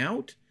starting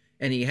out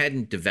and he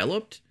hadn't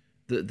developed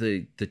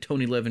the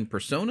Tony Levin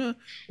persona?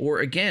 Or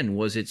again,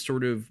 was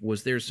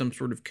there some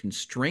sort of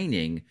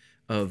constraining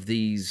of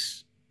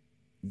these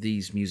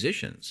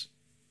musicians?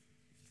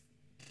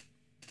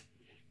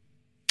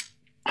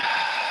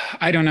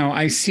 I don't know.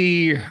 I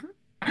see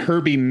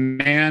Herbie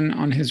Mann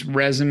on his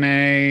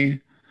resume.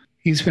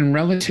 He's been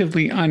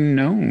relatively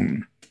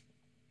unknown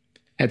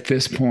at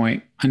this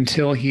point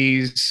until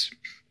he's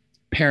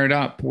paired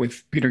up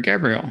with Peter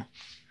Gabriel.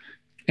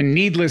 And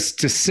needless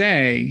to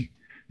say,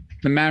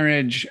 the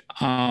marriage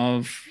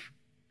of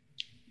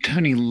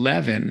Tony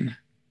Levin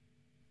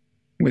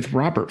with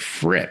Robert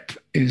Fripp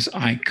is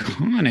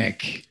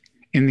iconic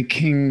in the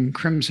King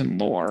Crimson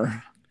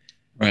lore.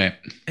 Right.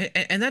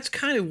 And that's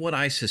kind of what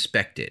I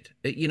suspected.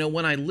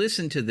 When I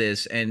listened to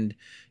this and,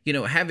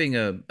 having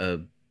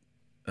a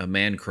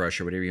man crush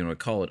or whatever you want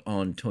to call it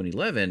on Tony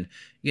Levin,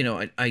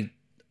 I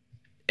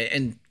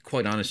and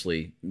quite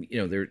honestly,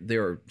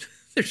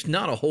 there's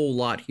not a whole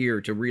lot here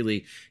to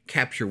really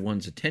capture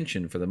one's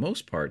attention for the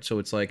most part. So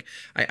it's like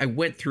I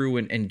went through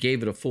and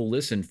gave it a full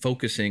listen,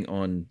 focusing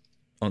on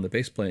the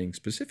bass playing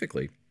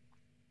specifically.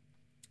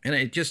 And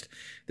it just,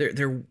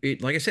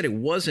 like I said, it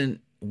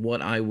wasn't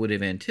what I would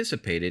have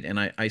anticipated. And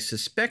I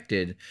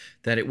suspected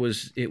that it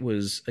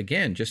was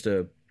again, just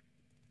a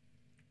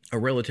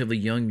relatively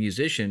young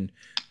musician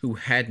who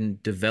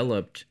hadn't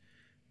developed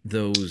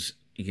those,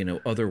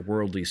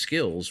 otherworldly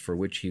skills for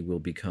which he will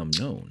become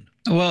known.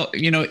 Well,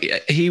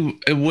 he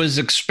was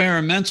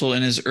experimental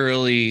in his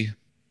early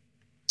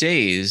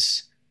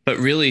days, but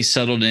really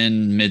settled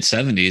in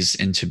mid-70s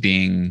into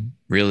being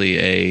really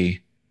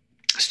a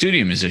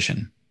studio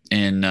musician.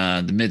 In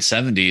the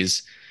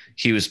mid-70s,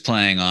 he was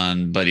playing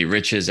on Buddy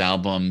Rich's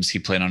albums. He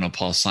played on a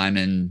Paul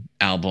Simon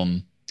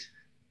album.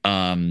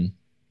 Andy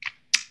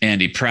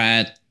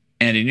Pratt,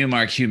 Andy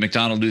Newmark, Hugh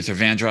McDonald, Luther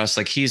Vandross.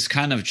 Like, he's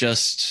kind of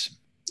just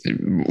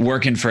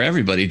working for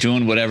everybody,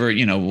 doing whatever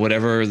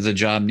the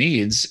job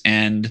needs.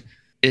 And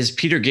is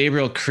Peter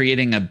Gabriel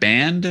creating a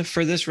band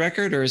for this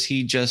record, or is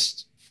he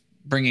just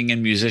bringing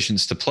in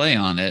musicians to play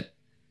on it?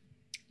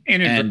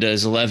 And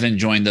does Levin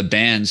join the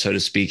band, so to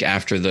speak,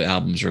 after the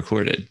album's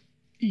recorded?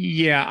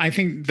 Yeah, I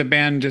think the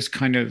band just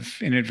kind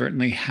of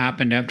inadvertently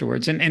happened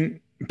afterwards.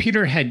 And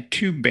Peter had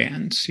two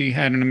bands. He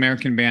had an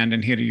American band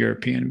and he had a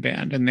European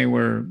band, and they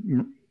were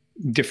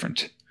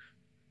different.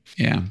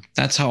 Yeah,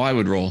 that's how I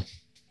would roll.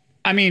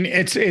 I mean,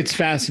 it's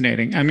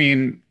fascinating. I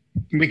mean,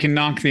 we can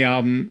knock the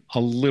album a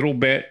little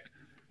bit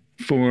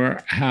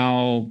for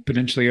how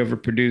potentially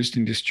overproduced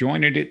and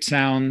disjointed it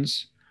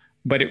sounds,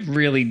 but it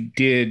really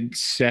did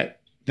set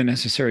the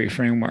necessary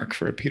framework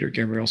for a Peter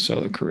Gabriel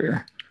solo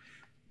career.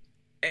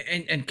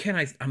 And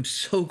Ken, I'm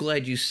so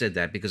glad you said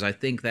that, because I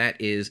think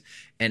that is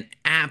an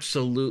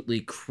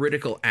absolutely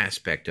critical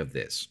aspect of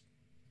this.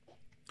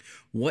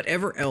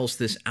 Whatever else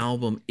this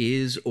album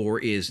is or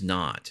is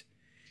not,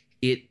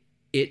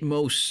 it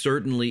most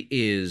certainly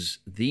is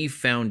the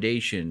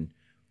foundation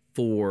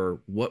for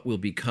what will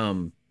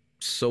become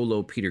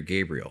solo Peter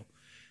Gabriel.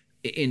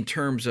 In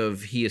terms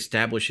of, he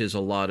establishes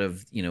a lot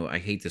of, I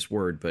hate this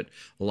word, but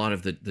a lot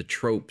of the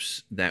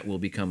tropes that will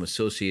become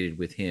associated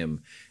with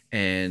him,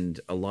 and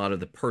a lot of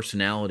the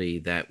personality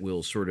that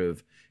will sort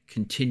of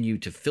continue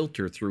to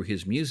filter through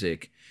his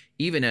music,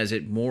 even as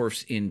it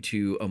morphs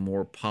into a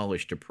more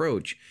polished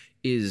approach,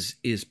 is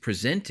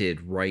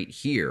presented right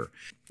here.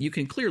 You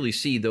can clearly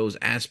see those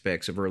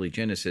aspects of early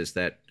Genesis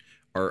that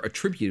are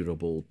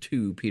attributable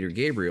to Peter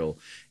Gabriel.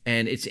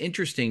 And it's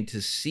interesting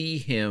to see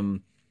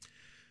him,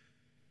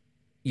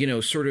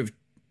 sort of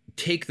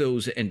take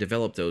those and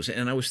develop those.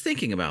 And I was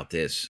thinking about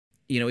this,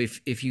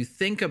 if you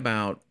think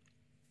about,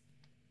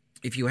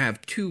 if you have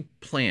two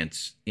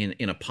plants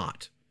in a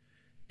pot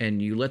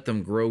and you let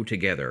them grow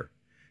together,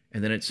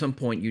 and then at some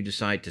point you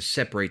decide to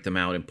separate them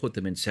out and put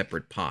them in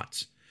separate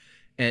pots,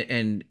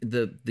 and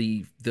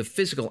the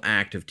physical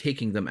act of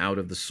taking them out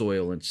of the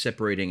soil and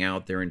separating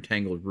out their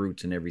entangled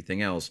roots and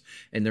everything else,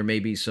 and there may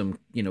be some,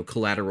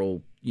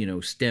 collateral,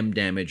 stem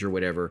damage or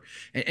whatever,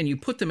 and you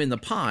put them in the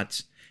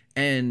pots,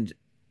 and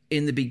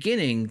in the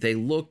beginning they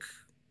look,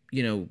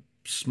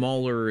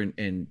 smaller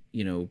and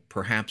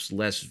perhaps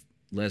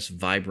less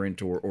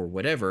vibrant or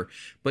whatever,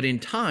 but in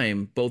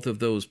time both of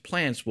those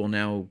plants will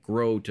now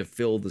grow to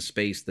fill the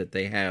space that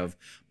they have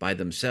by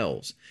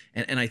themselves.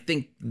 And I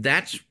think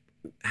that's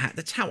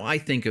how I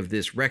think of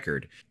this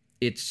record.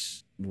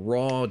 It's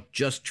raw,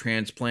 just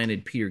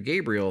transplanted Peter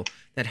Gabriel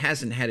that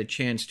hasn't had a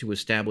chance to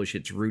establish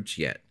its roots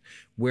yet.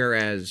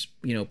 Whereas,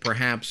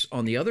 perhaps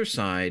on the other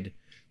side,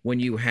 when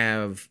you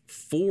have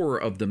four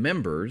of the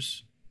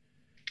members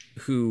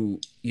who,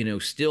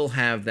 still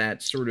have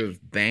that sort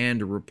of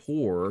band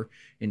rapport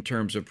in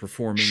terms of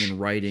performing and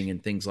writing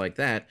and things like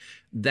that,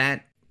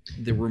 that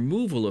the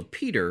removal of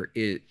Peter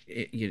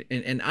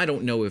and I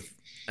don't know if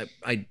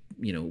I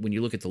when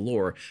you look at the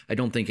lore, I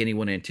don't think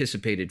anyone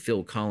anticipated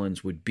Phil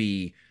Collins would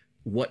be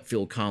what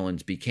Phil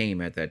Collins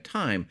became at that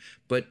time,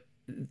 but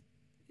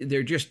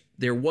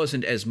there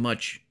wasn't as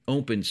much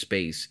open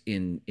space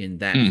in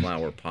that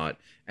flower pot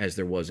as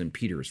there was in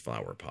Peter's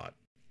flower pot.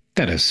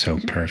 That is so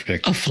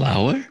perfect. A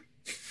flower?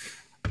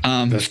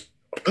 The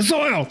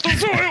soil.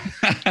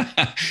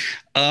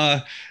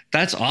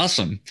 That's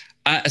awesome.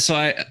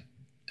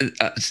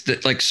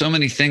 Like so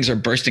many things are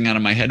bursting out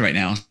of my head right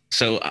now.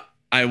 So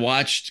I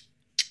watched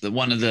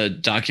one of the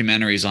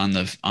documentaries on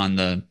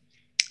the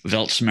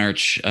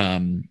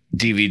Weltschmerz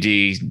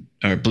DVD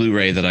or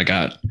Blu-ray that I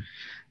got,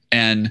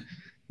 and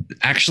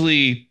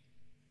actually,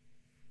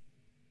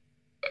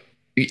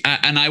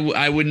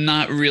 I would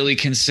not really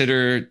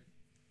consider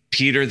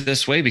Peter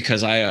this way,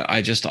 because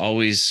I just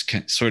always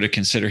sort of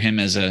consider him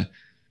as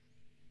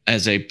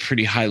a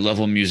pretty high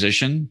level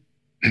musician.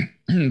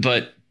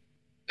 But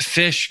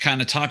Fish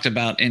kind of talked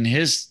about in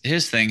his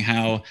thing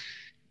how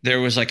there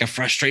was like a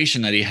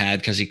frustration that he had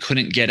because he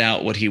couldn't get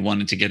out what he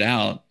wanted to get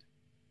out,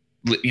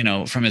 you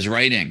know, from his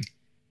writing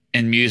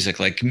and music.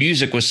 Like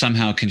music was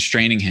somehow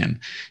constraining him.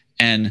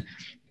 And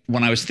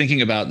when I was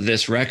thinking about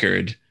this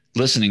record,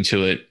 listening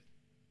to it,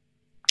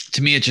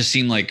 to me, it just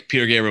seemed like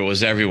Peter Gabriel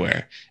was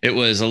everywhere. It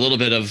was a little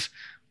bit of,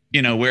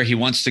 you know, where he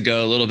wants to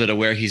go, a little bit of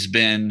where he's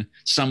been,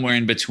 somewhere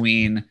in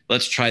between.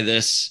 Let's try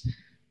this.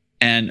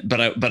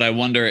 But I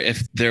wonder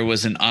if there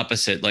was an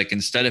opposite, like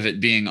instead of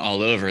it being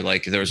all over,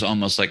 like there's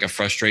almost like a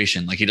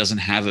frustration, like he doesn't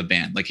have a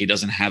band, like he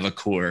doesn't have a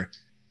core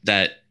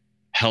that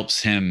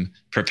helps him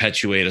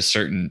perpetuate a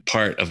certain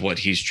part of what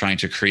he's trying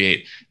to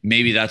create.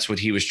 Maybe that's what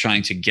he was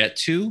trying to get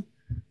to,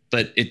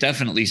 but it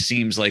definitely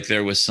seems like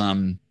there was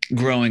some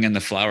growing in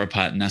the flower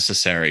pot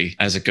necessary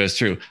as it goes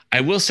through.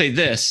 I will say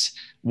this,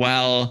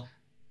 while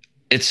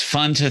it's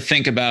fun to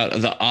think about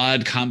the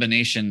odd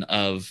combination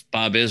of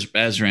Bob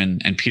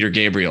Ezrin and Peter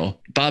Gabriel.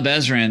 Bob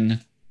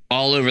Ezrin,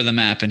 all over the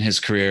map in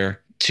his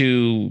career,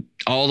 to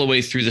all the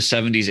way through the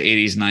 70s,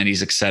 80s,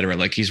 90s, etc.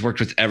 Like he's worked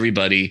with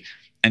everybody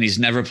and he's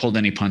never pulled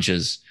any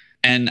punches.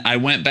 And I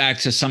went back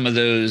to some of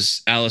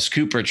those Alice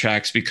Cooper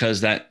tracks because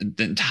the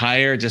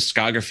entire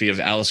discography of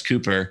Alice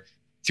Cooper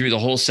through the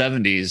whole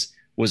 70s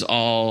was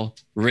all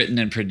written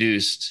and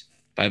produced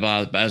by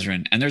Bob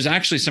Ezrin. And there's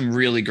actually some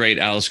really great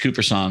Alice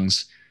Cooper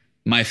songs.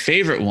 My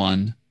favorite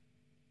one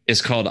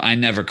is called I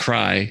Never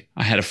Cry.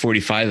 I had a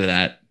 45 of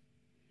that.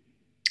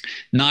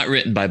 Not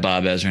written by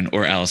Bob Ezrin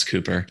or Alice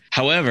Cooper.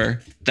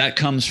 However, that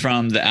comes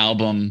from the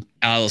album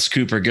Alice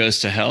Cooper Goes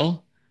to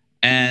Hell,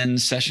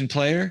 and Session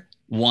Player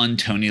won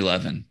Tony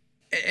Levin.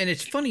 And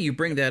it's funny you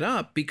bring that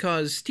up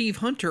because Steve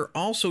Hunter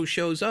also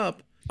shows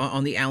up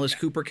on the Alice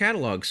Cooper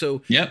catalog.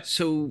 So,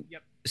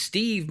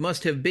 Steve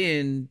must have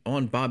been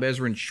on Bob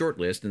Ezrin's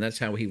shortlist, and that's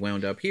how he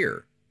wound up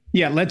here.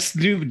 Yeah, let's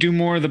do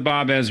more of the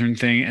Bob Ezrin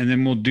thing, and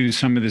then we'll do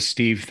some of the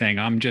Steve thing.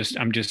 I'm just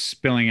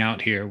spilling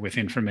out here with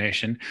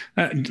information.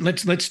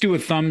 Let's do a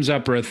thumbs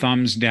up or a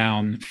thumbs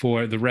down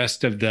for the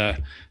rest of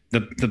the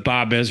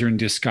Bob Ezrin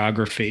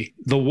discography.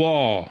 The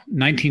Wall,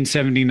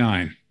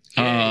 1979.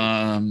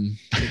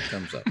 Big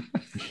thumbs up.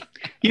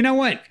 You know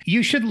what?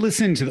 You should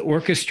listen to the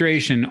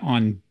orchestration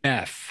on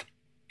Beth,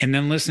 and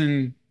then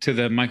listen to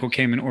the Michael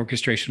Kamen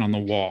orchestration on The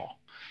Wall.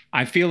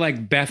 I feel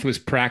like Beth was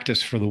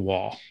practice for The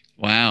Wall.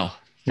 Wow.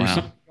 There's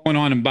something going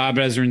on in Bob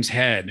Ezrin's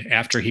head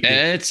after he.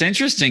 It's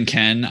interesting,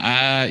 Ken.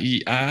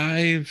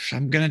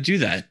 I'm gonna do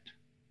that.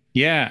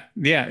 Yeah.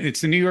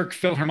 It's the New York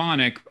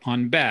Philharmonic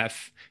on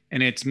Beth,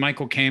 and it's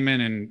Michael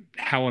Kamen and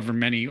however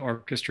many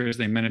orchestras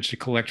they managed to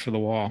collect for The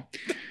Wall.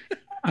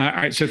 All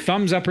right, so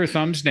thumbs up or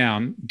thumbs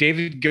down.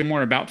 David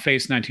Gilmour, About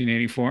Face,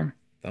 1984.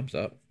 Thumbs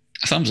up.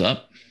 Thumbs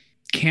up.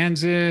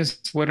 Kansas.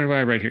 What do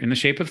I write here? In the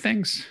Shape of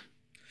Things.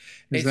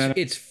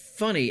 It's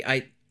funny.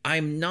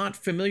 I'm not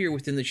familiar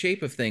with In the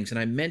Shape of Things, and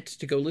I meant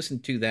to go listen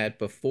to that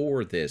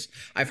before this.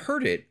 I've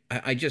heard it.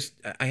 I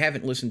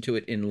haven't listened to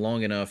it in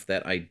long enough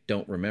that I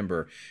don't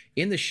remember.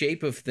 In the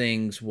Shape of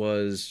Things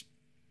was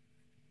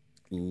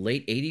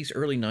late 80s,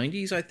 early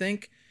 90s, I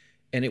think.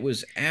 And it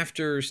was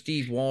after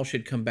Steve Walsh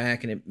had come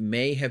back, and it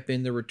may have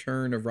been the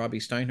return of Robbie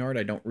Steinhardt.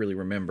 I don't really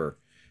remember.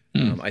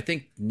 I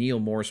think Neil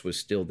Morse was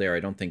still there. I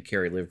don't think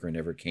Kerry Livgren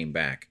ever came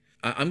back.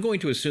 I'm going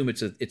to assume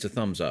it's a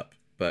thumbs up,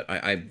 but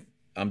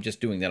I'm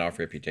just doing that off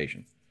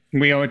reputation.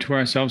 We owe it to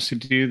ourselves to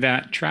do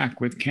that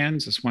track with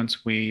Kansas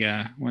once we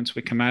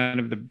come out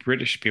of the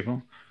British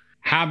people.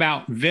 How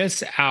about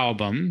this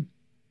album,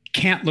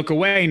 Can't Look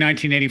Away,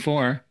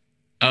 1984?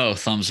 Oh,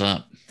 thumbs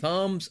up.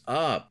 Thumbs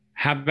up.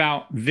 How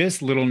about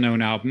this little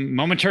known album,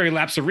 Momentary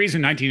Lapse of Reason,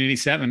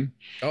 1987?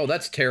 Oh,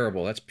 that's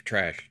terrible. That's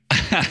trash.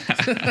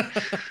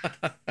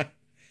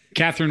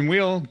 Catherine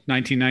Wheel,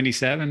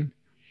 1997.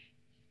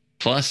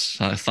 Plus,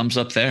 thumbs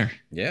up there.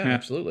 Yeah,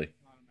 absolutely.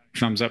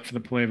 Thumbs up for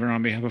the flavor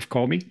on behalf of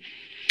Colby.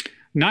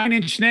 Nine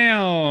Inch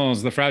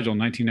Nails, The Fragile,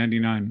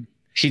 1999.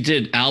 He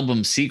did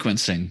album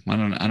sequencing.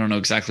 I don't know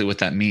exactly what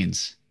that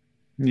means.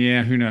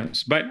 Yeah, who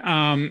knows? But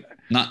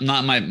not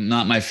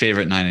my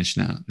favorite Nine Inch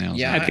Nails.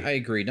 Yeah, I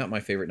agree. Not my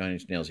favorite Nine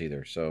Inch Nails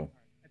either. So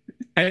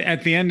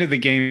at the end of the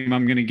game,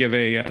 I'm going to give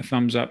a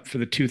thumbs up for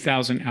the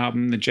 2000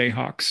 album, the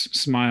Jayhawks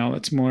Smile.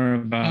 It's more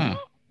of a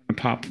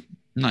pop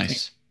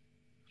Nice.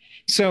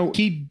 So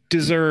he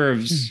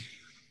deserves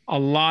a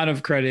lot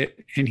of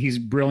credit, and he's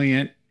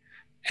brilliant.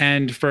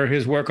 And for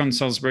his work on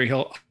Salisbury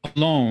Hill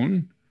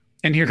alone,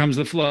 and Here Comes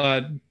the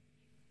Flood,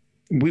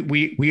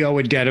 we owe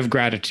a debt of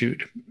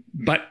gratitude.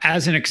 But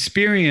as an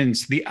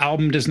experience, the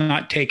album does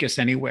not take us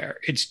anywhere.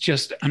 It's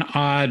just an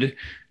odd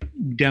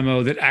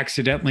demo that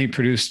accidentally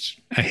produced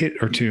a hit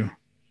or two.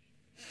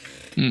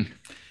 And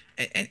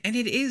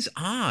it is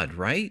odd,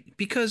 right?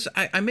 Because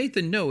I made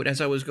the note as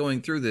I was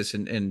going through this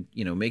and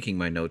making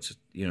my notes,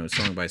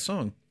 song by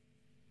song.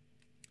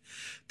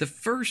 The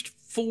first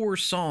 4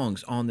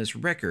 songs on this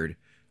record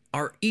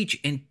are each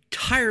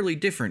entirely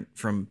different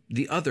from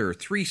the other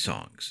 3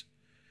 songs.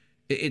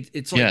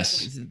 It's like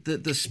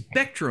the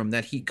spectrum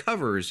that he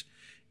covers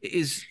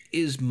is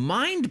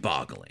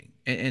mind-boggling.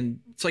 And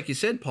it's like you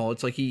said, Paul,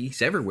 it's like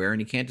he's everywhere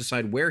and he can't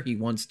decide where he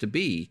wants to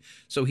be.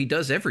 So he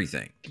does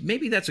everything.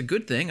 Maybe that's a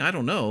good thing. I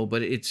don't know,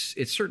 but it's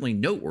certainly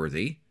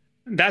noteworthy.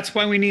 That's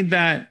why we need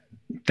that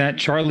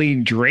Charlie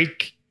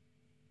Drake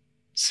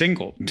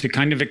single to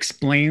kind of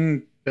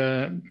explain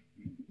the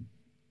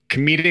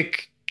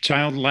comedic,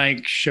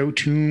 childlike show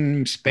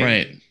tune space,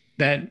 right?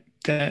 That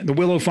the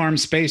Willow Farm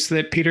space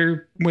that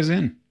Peter was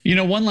in.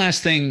 One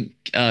last thing,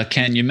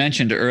 Ken, you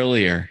mentioned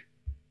earlier,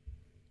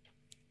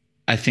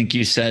 I think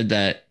you said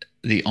that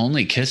the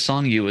only Kiss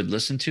song you would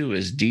listen to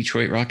is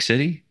Detroit Rock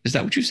City. Is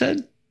that what you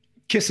said?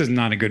 Kiss is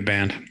not a good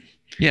band.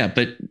 Yeah,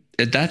 but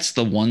that's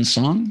the one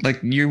song. Like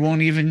you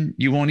won't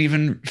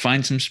even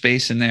find some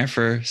space in there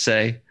for,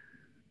 say,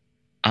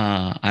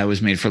 I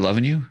Was Made for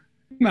Loving You.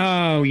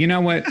 Oh, you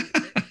know what?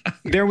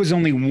 There was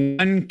only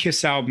one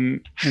Kiss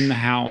album in the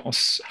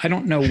house. I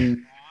don't know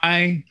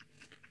why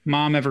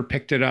Mom ever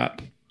picked it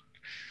up.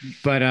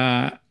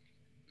 But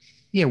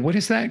yeah, what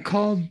is that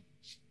called?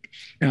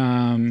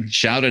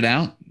 Shout It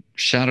Out.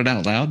 Shout It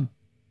Out Loud.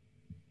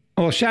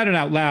 Well, Shout It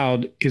Out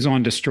Loud is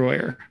on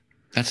Destroyer.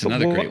 That's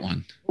another great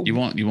one. You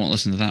won't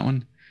listen to that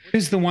one? What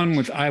is the one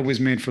with I Was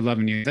Made for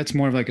Loving You? That's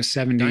more of like a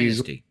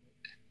 70s.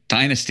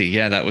 Dynasty.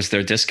 Yeah, that was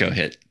their disco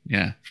hit.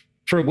 Yeah.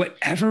 For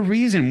whatever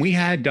reason, we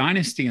had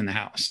Dynasty in the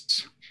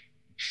house.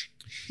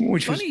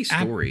 Which funny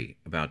story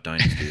about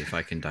Dynasty, if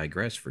I can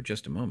digress for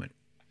just a moment.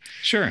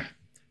 Sure.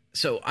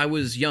 So I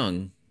was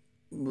young.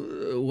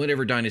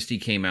 Whenever Dynasty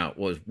came out,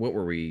 what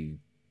were we,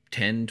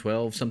 10,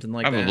 12, something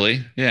like that?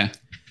 Probably, yeah.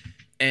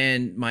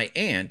 And my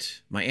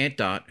aunt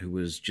Dot, who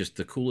was just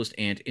the coolest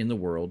aunt in the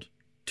world,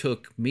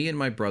 took me and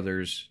my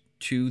brothers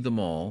to the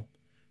mall.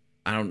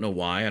 I don't know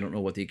why. I don't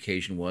know what the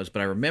occasion was,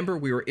 but I remember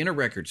we were in a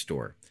record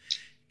store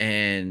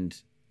and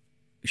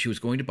she was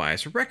going to buy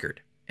us a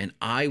record. And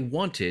I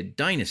wanted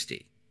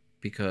Dynasty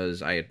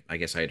because I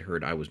guess I had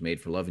heard I Was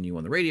Made for Loving You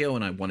on the radio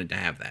and I wanted to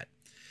have that.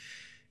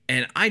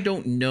 And I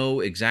don't know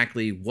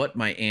exactly what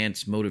my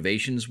aunt's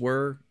motivations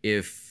were.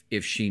 If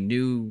she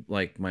knew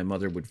like my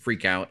mother would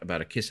freak out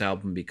about a Kiss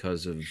album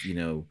because of,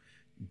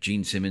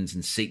 Gene Simmons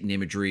and Satan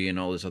imagery and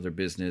all this other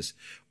business,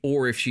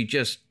 or if she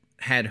just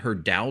had her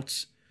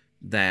doubts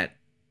that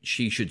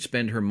she should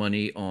spend her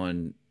money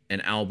on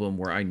an album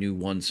where I knew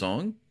one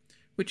song,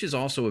 which is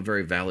also a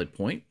very valid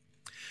point.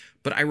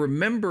 But I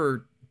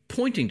remember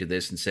pointing to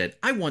this and said,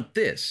 I want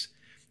this.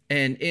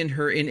 And in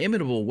her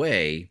inimitable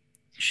way,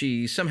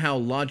 she somehow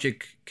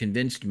logic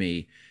convinced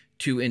me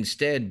to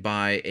instead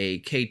buy a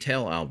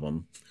K-Tel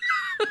album.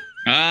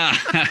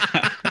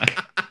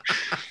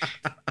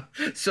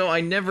 So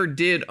I never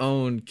did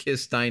own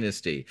Kiss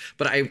Dynasty,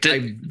 but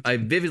I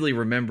vividly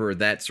remember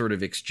that sort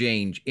of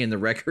exchange in the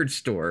record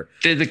store.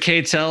 Did the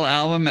K-Tel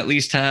album at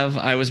least have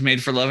I Was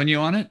Made for Loving You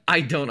on it?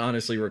 I don't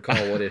honestly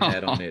recall what it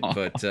had on it,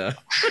 but...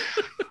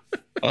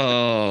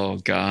 Oh,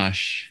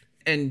 gosh.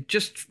 And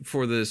just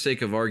for the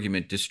sake of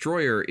argument,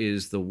 Destroyer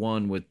is the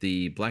one with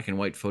the black and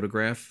white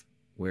photograph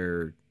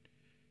where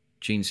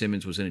Gene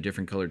Simmons was in a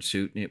different colored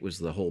suit and it was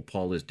the whole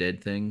Paul is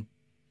dead thing.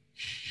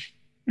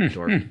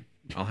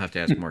 I'll have to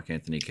ask Mark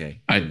Anthony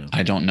K.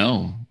 I don't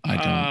know.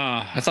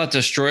 I thought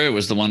Destroyer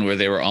was the one where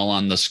they were all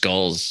on the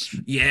skulls.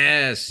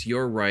 Yes,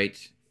 you're right.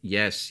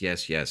 Yes.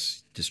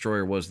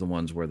 Destroyer was the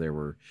ones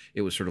where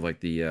it was sort of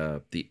like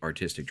the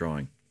artistic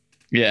drawing.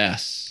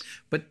 Yes.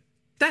 But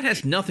that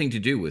has nothing to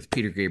do with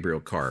Peter Gabriel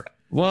Carr.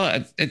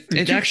 Well,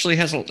 it actually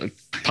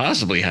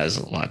possibly has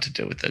a lot to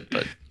do with it,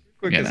 but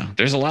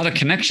there's a lot of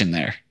connection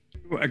there.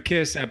 A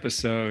Kiss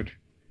episode.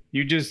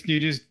 You just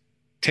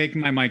take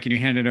my mic and you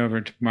hand it over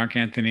to Mark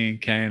Anthony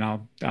K, and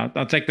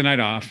I'll take the night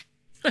off.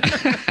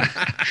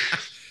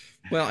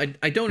 Well,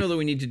 I don't know that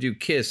we need to do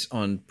Kiss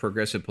on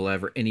Progressive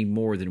Palaver any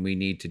more than we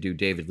need to do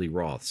David Lee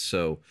Roth.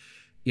 So,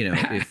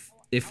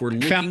 if we're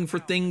looking for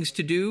things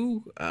to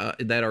do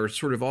that are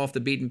sort of off the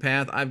beaten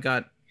path, I've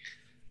got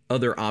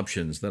other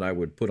options that I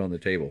would put on the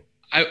table.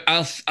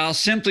 I'll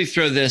simply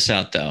throw this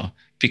out though,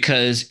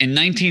 because in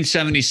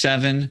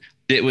 1977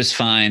 it was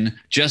fine,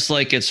 just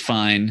like it's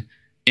fine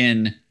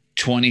in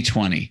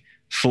 2020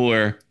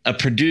 for a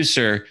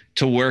producer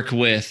to work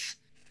with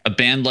a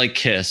band like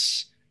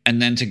Kiss and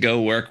then to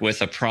go work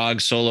with a prog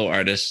solo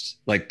artist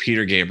like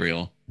Peter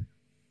Gabriel.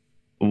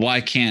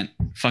 Why can't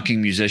fucking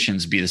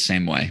musicians be the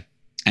same way?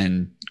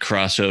 and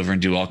cross over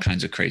and do all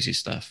kinds of crazy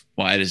stuff?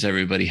 Why does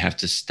everybody have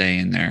to stay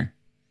in their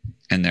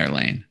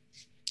lane?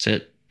 That's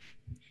it.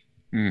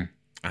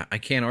 I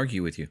can't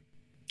argue with you.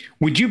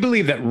 Would you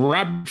believe that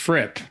Rob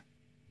Fripp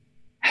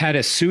had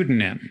a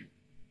pseudonym?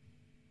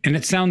 And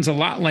it sounds a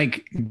lot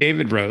like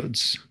David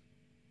Rhodes,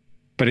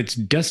 but it's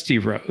Dusty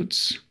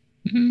Rhodes.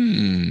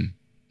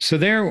 So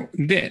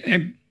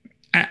during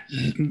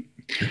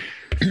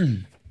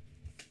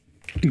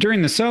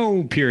the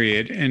So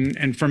period,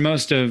 and for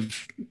most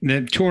of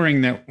the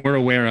touring that we're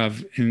aware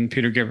of in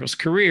Peter Gabriel's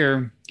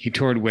career, he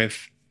toured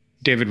with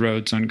David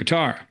Rhodes on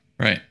guitar.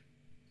 Right.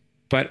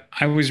 But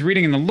I was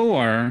reading in the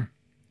lore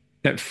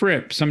that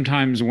Fripp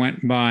sometimes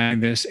went by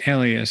this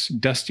alias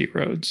Dusty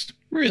Rhodes.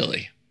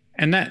 Really?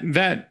 And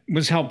that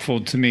was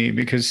helpful to me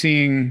because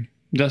seeing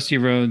Dusty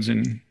Rhodes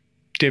and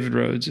David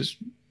Rhodes is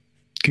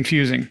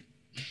confusing.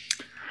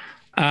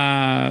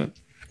 But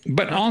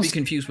Not also to be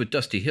confused with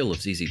Dusty Hill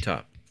of ZZ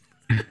Top.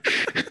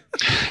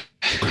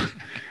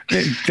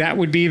 that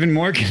would be even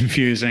more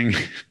confusing.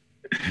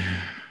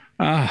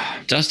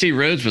 Dusty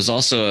Rhodes was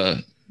also a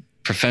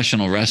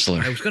professional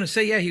wrestler. I was going to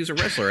say, yeah, he was a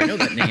wrestler. I know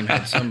that name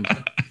had some.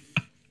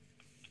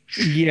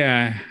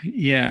 Yeah,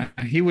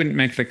 he wouldn't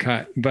make the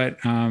cut, but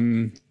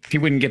he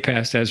wouldn't get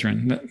past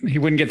Ezrin. He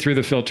wouldn't get through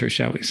the filter,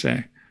 shall we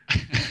say?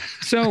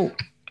 So,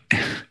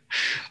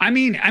 I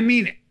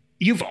mean,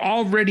 you've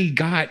already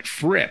got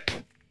Fripp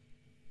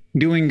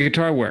doing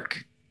guitar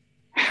work.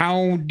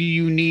 How do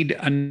you need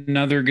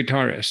another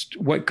guitarist?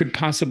 What could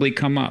possibly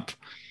come up?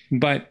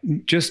 But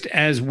just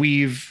as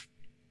we've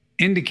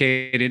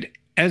indicated,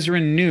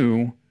 Ezrin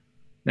knew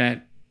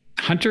that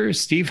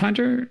Steve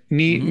Hunter,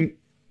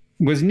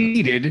 was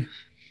needed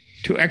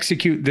to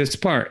execute this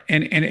part.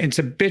 And it's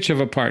a bitch of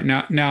a part.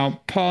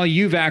 Now, Paul,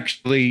 you've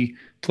actually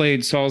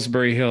played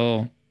Salisbury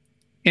Hill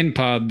in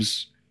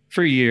pubs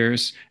for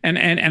years. And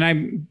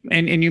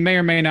you may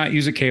or may not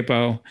use a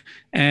capo.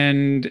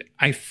 And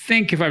I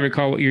think if I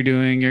recall what you're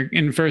doing, you're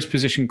in first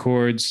position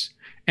chords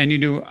and you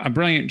do a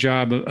brilliant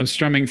job of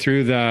strumming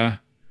through the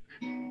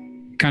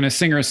kind of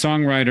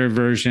singer-songwriter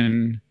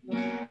version.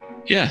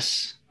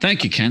 Yes.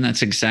 Thank you, Ken.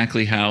 That's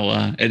exactly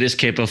how it is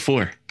Capo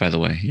 4, by the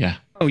way. Yeah.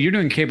 Oh, you're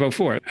doing Capo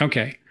 4.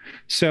 Okay.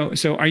 So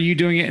are you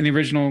doing it in the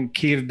original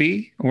key of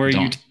B or are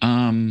you?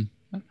 I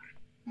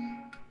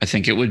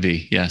think it would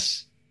be.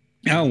 Yes.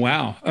 Oh,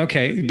 wow.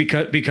 Okay.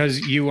 Because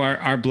you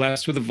are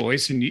blessed with a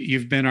voice and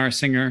you've been our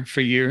singer for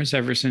years,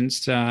 ever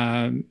since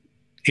 8th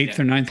or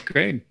 9th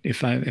grade,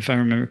 if I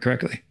remember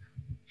correctly.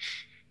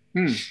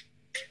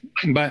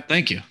 But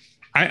thank you.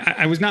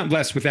 I was not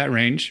blessed with that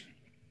range.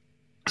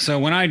 So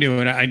when I do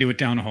it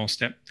down a whole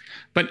step.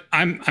 But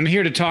I'm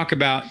here to talk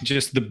about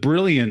just the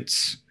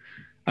brilliance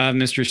of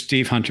Mr.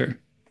 Steve Hunter.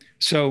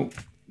 So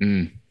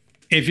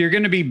if you're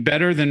going to be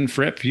better than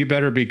Fripp, you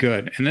better be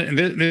good. And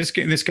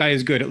this guy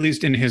is good, at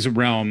least in his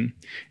realm,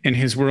 in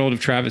his world of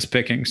Travis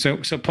picking. So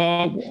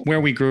Paul, where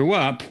we grew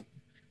up,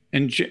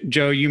 and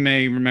Joe, you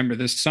may remember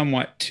this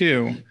somewhat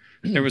too.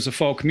 There was a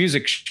folk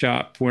music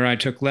shop where I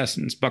took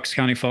lessons, Bucks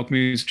County Folk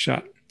Music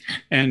Shop,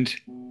 and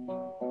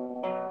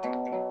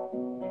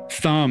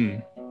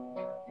thumb.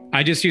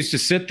 I just used to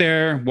sit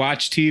there,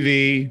 watch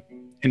TV,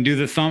 and do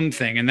the thumb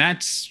thing, and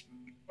that's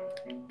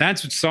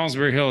what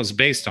Salisbury Hill is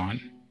based on.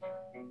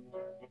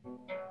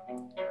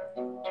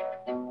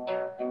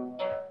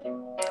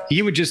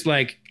 You would just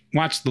like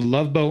watch The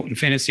Love Boat and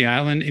Fantasy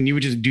Island, and you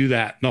would just do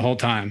that the whole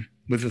time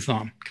with the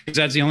thumb, because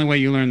that's the only way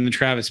you learn the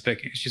Travis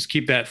picking. Is just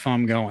keep that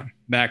thumb going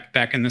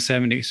back in the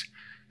 70s.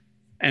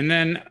 And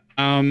then,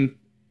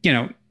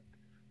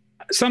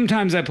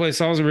 sometimes I play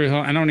Salisbury Hill.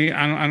 I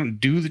don't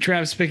do the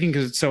Travis picking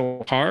because it's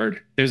so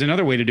hard. There's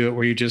another way to do it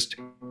where you just.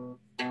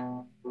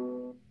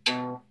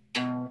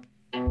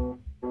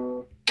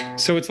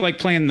 So it's like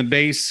playing the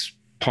bass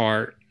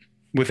part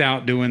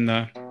without doing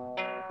the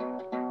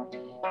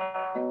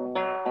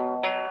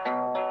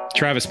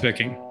Travis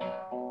picking.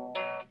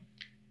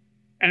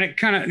 And it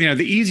kind of,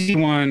 the easy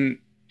one.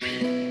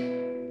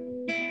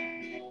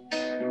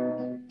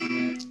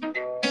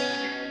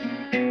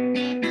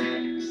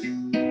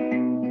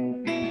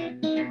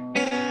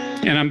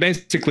 And I'm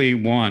basically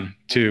 1,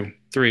 2,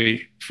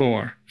 3,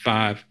 4,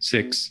 5,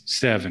 6,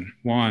 7.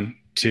 1,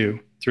 2,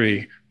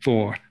 3,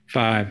 4,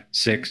 5,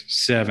 6,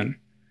 7.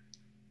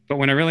 But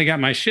when I really got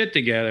my shit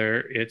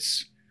together,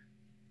 it's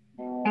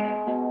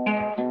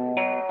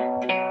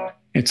a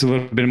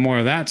little bit more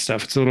of that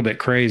stuff. It's a little bit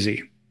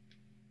crazy.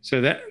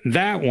 So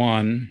that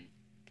one,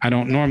 I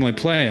don't normally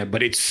play it,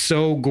 but it's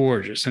so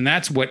gorgeous. And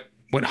that's what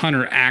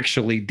Hunter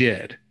actually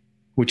did,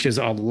 which is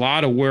a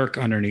lot of work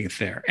underneath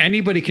there.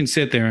 Anybody can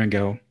sit there and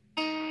go,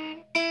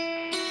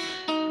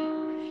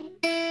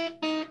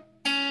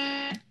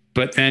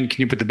 but then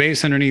can you put the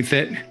bass underneath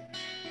it?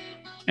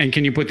 And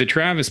can you put the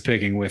Travis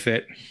picking with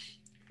it?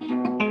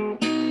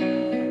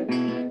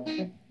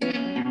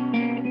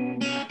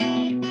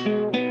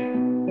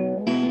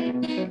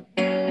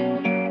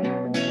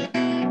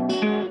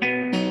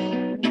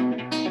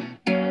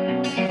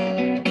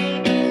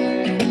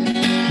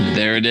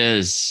 There it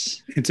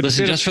is.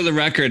 Listen, just for the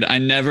record, I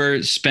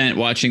never spent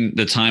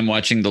the time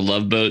watching The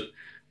Love Boat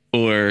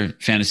or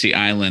Fantasy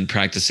Island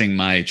practicing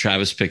my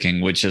Travis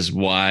picking, which is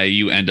why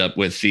you end up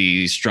with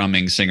the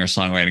strumming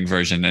singer-songwriting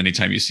version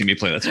anytime you see me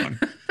play that song.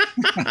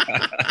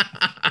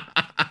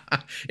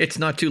 It's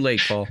not too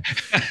late, Paul.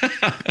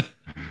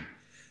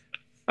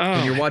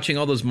 When you're watching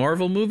all those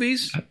Marvel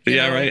movies,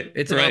 right.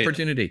 It's an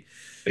opportunity.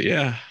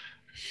 Yeah.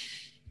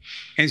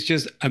 It's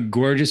just a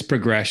gorgeous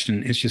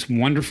progression. It's just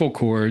wonderful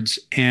chords.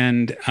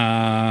 And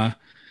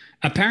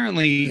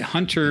apparently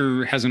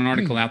Hunter has an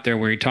article out there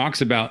where he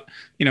talks about,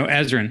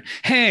 Ezrin.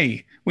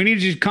 Hey, we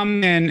need you to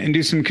come in and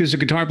do some acoustic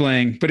guitar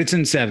playing, but it's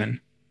in 7.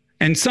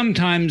 And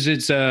sometimes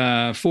it's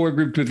a 4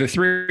 grouped with a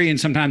 3, and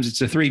sometimes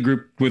it's a 3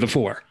 grouped with a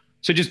 4.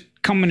 So just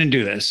come in and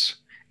do this.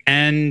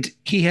 And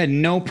he had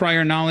no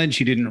prior knowledge.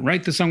 He didn't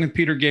write the song with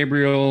Peter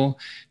Gabriel.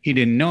 He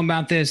didn't know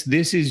about this.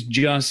 This is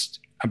just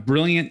a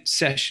brilliant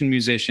session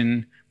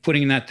musician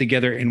putting that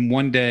together in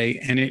one day.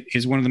 And it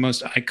is one of the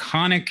most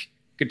iconic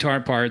guitar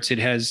parts. It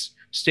has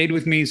stayed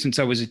with me since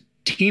I was a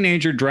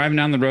teenager driving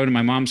down the road in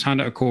my mom's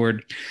Honda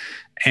Accord.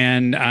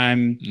 And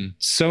I'm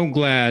so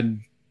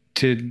glad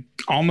to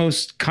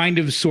almost kind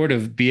of sort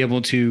of be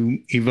able to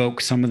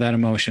evoke some of that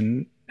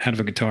emotion out of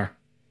a guitar.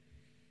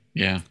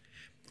 Yeah.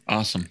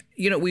 Awesome.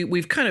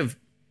 We've kind of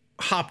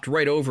hopped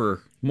right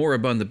over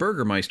Moribund the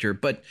Burgermeister,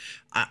 but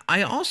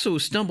I also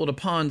stumbled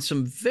upon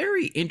some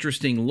very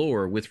interesting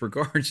lore with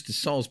regards to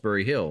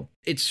Salisbury Hill.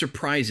 It's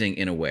surprising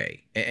in a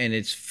way, and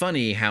it's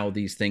funny how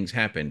these things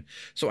happen.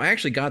 So I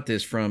actually got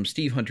this from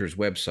Steve Hunter's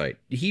website.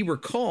 He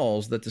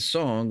recalls that the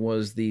song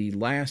was the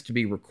last to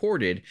be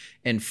recorded,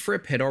 and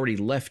Fripp had already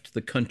left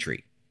the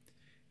country.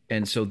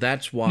 And so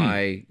that's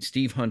why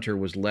Steve Hunter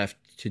was left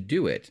to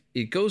do it.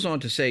 It goes on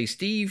to say,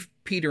 Steve,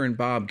 Peter, and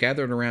Bob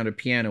gathered around a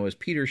piano as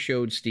Peter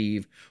showed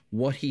Steve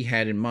what he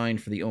had in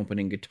mind for the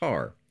opening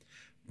guitar.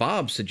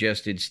 Bob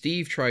suggested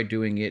Steve try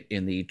doing it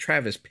in the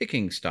Travis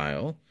picking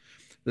style.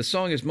 The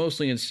song is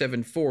mostly in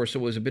 7/4, so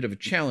it was a bit of a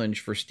challenge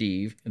for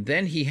Steve.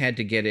 Then he had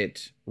to get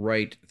it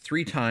right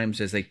 3 times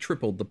as they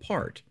tripled the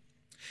part.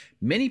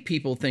 Many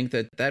people think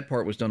that that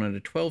part was done on a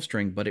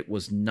 12-string, but it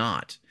was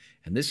not.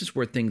 And this is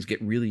where things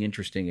get really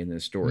interesting in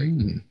this story.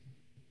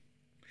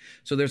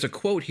 So there's a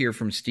quote here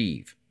from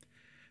Steve.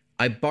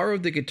 I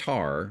borrowed the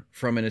guitar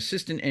from an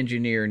assistant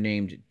engineer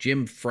named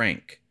Jim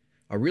Frank,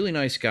 a really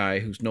nice guy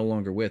who's no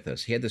longer with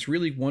us. He had this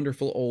really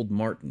wonderful old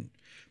Martin.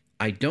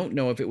 I don't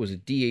know if it was a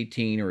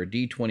D18 or a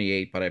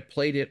D28, but I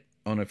played it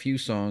on a few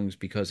songs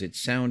because it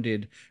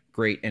sounded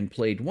great and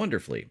played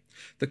wonderfully.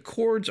 The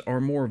chords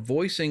are more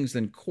voicings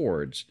than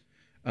chords.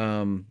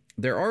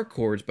 There are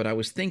chords, but I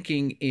was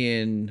thinking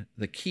in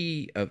the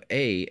key of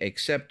A,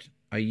 except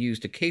I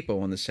used a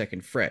capo on the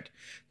 2nd fret.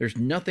 There's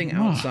nothing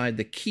outside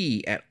the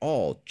key at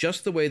all.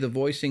 Just the way the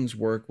voicings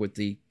work with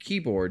the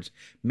keyboards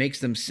makes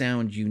them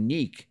sound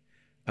unique.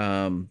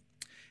 And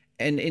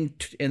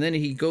then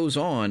he goes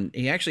on,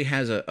 he actually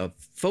has a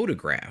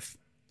photograph.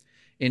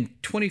 In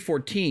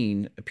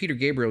 2014, Peter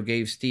Gabriel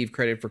gave Steve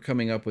credit for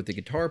coming up with the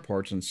guitar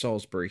parts on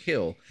Salisbury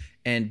Hill.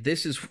 And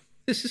this is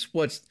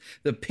what's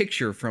the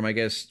picture from, I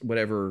guess,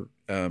 whatever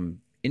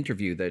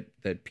interview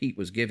that Pete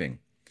was giving.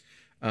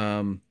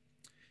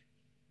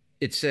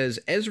 It says,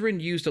 Ezrin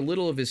used a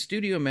little of his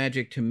studio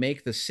magic to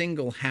make the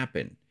single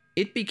happen.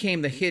 It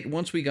became the hit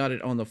once we got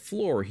it on the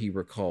floor, he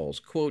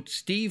recalls. Quote,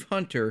 Steve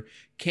Hunter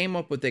came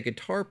up with a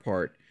guitar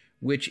part,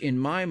 which in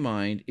my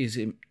mind is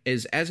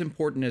as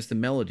important as the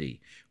melody.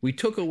 We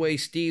took away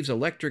Steve's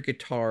electric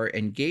guitar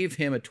and gave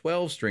him a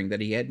 12-string that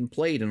he hadn't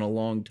played in a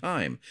long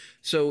time.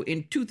 So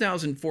in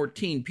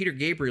 2014, Peter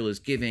Gabriel is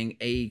giving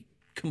a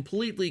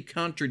completely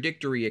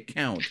contradictory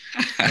account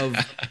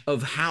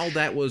of how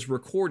that was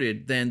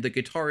recorded than the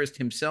guitarist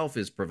himself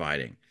is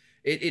providing.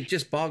 It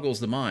just boggles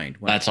the mind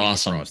when That's I come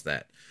awesome. across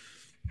that.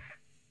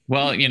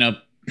 Well,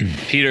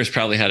 Peter's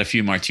probably had a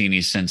few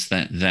martinis since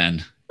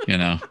then.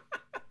 And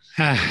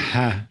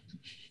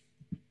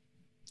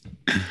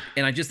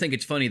I just think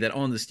it's funny that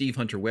on the Steve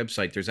Hunter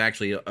website, there's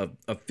actually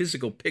a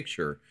physical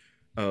picture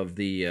of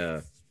the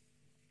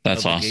That's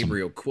of the awesome.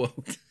 Gabriel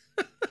quote.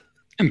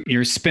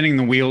 You're spinning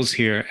the wheels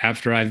here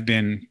after I've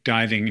been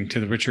diving into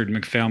the Richard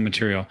McPhail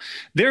material.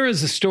 There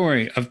is a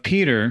story of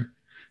Peter,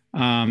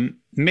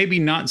 maybe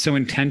not so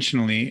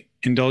intentionally,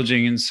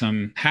 indulging in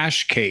some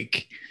hash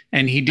cake.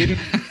 And he didn't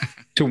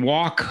to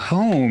walk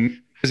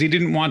home because he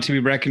didn't want to be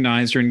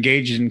recognized or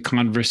engaged in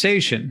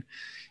conversation.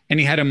 And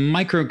he had a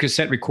micro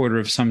cassette recorder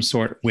of some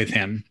sort with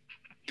him.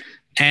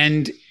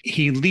 And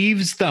he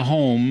leaves the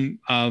home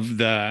of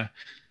the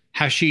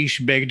hashish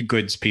baked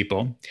goods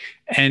people.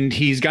 And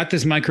he's got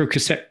this micro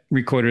cassette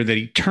recorder that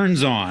he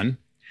turns on.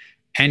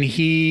 And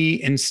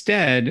he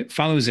instead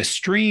follows a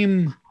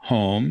stream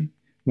home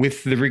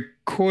with the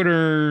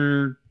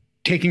recorder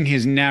taking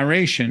his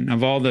narration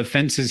of all the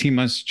fences he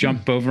must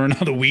jump over and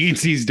all the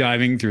weeds he's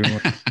diving through.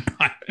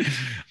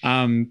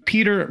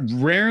 Peter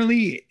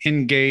rarely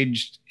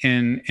engaged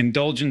in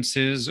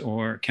indulgences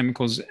or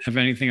chemicals of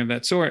anything of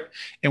that sort.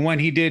 And when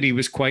he did, he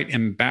was quite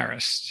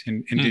embarrassed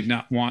and did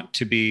not want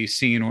to be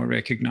seen or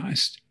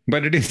recognized.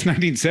 but it is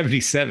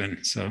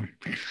 1977. So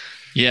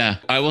Yeah,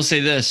 I will say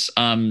this.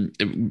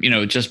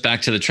 Just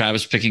back to the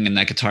Travis picking in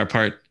that guitar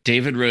part.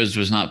 David Rhodes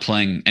was not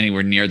playing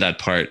anywhere near that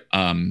part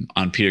on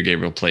Peter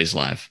Gabriel Plays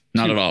Live,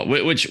 not at all.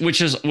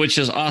 Which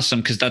is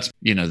awesome because that's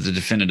the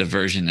definitive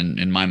version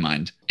in my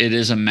mind. It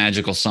is a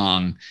magical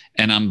song,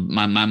 and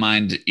my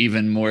mind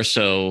even more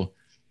so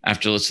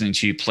after listening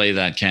to you play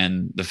that,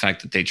 Ken. The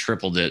fact that they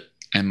tripled it,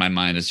 and my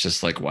mind is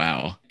just like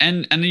wow.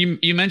 And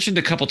you mentioned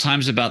a couple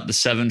times about the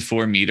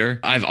 7/4 meter.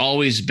 I've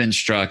always been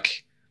struck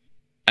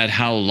at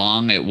how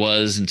long it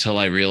was until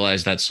I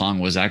realized that song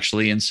was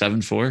actually in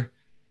 7/4.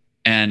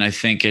 And I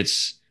think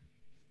it's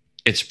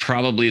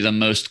probably the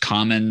most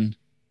common.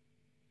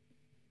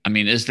 I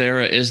mean, is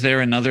there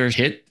another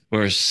hit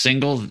or a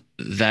single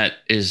that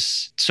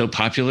is so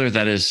popular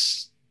that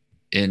is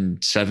in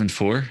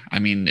 7/4? I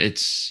mean,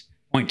 it's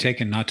point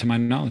taken, not to my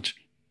knowledge.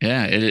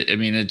 Yeah.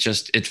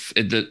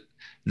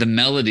 The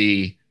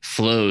melody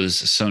flows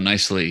so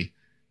nicely.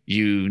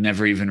 You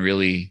never even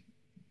really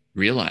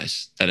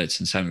realize that it's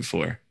in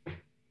 7/4.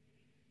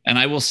 And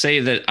I will say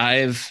that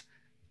I've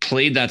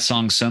played that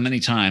song so many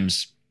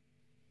times,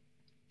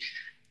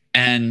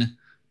 and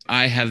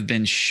I have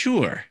been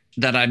sure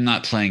that I'm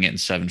not playing it in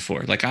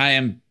 7/4. Like I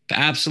am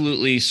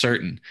absolutely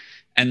certain.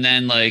 And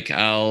then like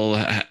I'll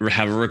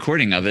have a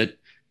recording of it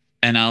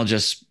and I'll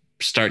just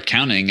start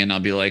counting and I'll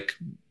be like,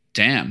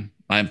 damn,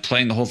 I'm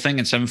playing the whole thing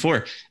in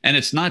 7/4. And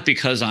it's not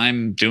because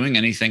I'm doing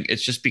anything.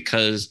 It's just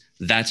because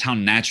that's how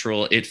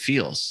natural it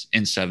feels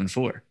in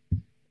 7/4.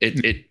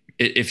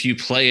 If you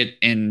play it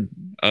in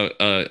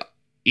a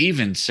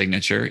even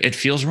signature, it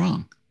feels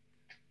wrong.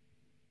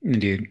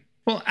 Indeed.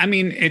 Well, I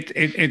mean,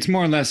 it's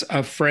more or less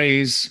a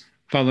phrase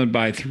followed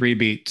by 3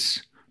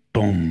 beats.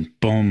 Boom,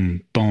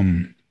 boom,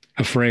 boom.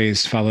 A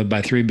phrase followed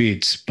by 3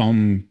 beats.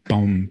 Boom,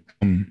 boom,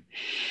 boom.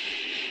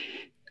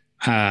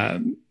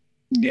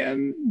 Yeah,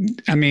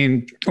 I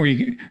mean, or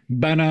you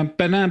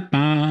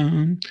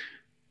ba-da-ba-da-bum.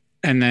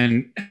 And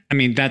then, I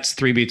mean, that's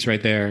 3 beats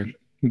right there.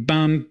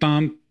 Bum,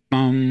 bum,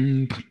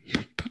 bum.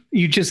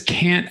 You just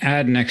can't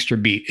add an extra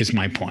beat is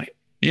my point.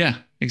 Yeah,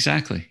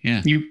 exactly.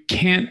 Yeah. You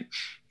can't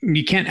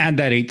add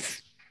that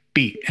 8th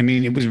beat. I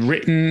mean, it was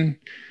written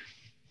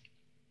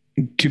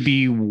to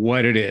be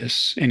what it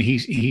is. And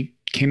he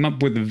came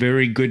up with a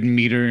very good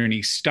meter and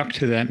he stuck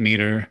to that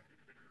meter.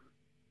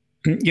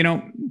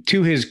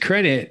 To his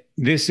credit,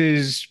 this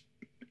is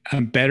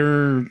a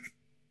better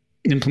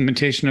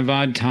implementation of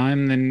Odd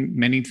Time than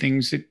many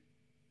things that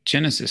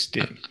Genesis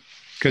did.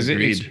 Because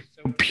it's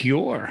so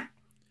pure.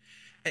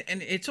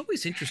 And it's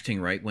always interesting,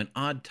 right, when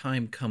Odd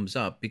Time comes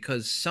up,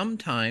 because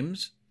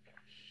sometimes,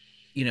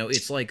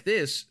 it's like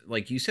this,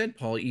 like you said,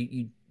 Paul,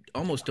 you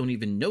almost don't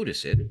even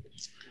notice it.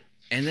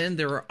 And then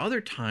there are other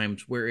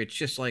times where it's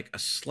just like a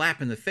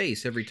slap in the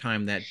face every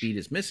time that beat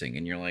is missing.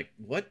 And you're like,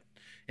 what?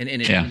 And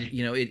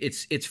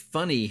it's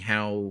funny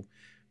how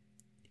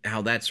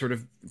that sort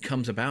of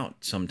comes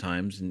about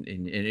sometimes. And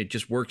it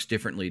just works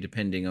differently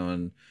depending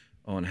on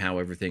how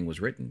everything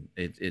was written.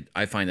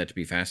 I find that to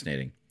be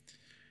fascinating.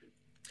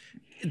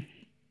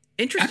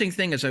 Interesting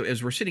thing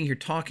as we're sitting here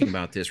talking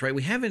about this, right?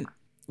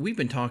 We've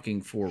been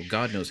talking for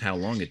God knows how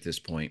long at this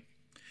point.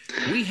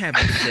 We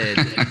haven't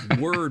said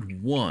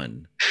word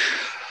one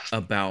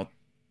about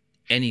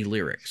any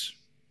lyrics.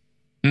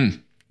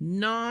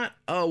 Not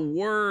a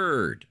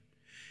word.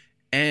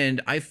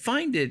 And I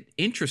find it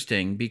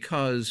interesting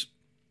because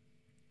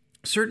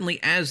certainly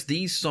as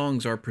these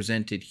songs are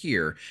presented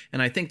here,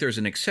 and I think there's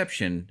an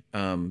exception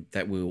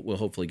that we'll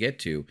hopefully get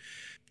to,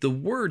 the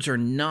words are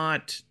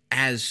not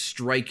as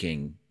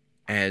striking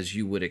as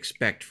you would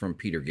expect from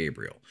Peter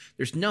Gabriel.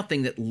 There's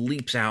nothing that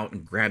leaps out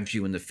and grabs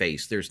you in the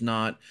face. There's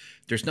not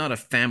a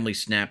family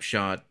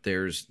snapshot.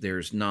 There's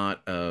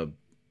not a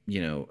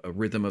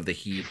rhythm of the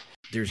heat.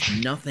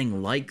 There's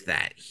nothing like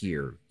that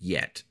here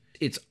yet.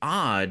 It's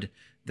odd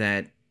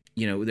that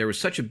there was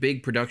such a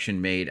big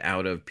production made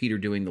out of Peter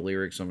doing the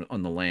lyrics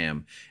on the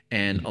Lamb,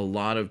 and a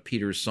lot of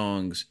Peter's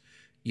songs,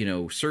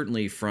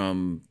 certainly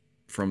from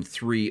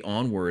 3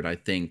 onward, I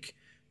think,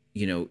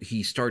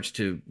 he starts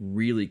to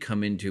really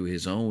come into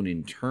his own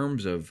in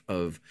terms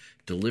of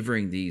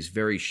delivering these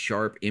very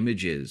sharp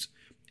images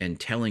and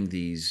telling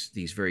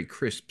these very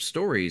crisp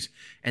stories.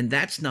 And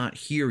that's not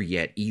here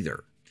yet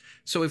either.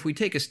 So if we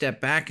take a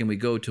step back and we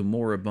go to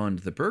Moribund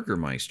the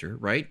Burgermeister,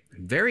 right?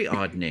 Very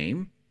odd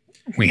name.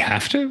 We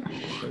have to?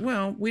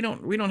 Well, we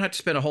don't have to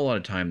spend a whole lot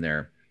of time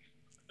there.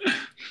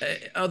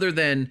 Other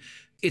than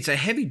it's a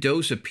heavy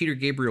dose of Peter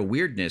Gabriel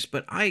weirdness,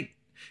 but I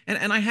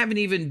haven't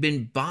even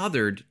been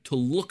bothered to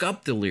look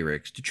up the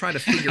lyrics to try to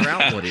figure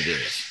out what it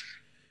is.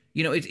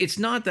 It's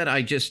not that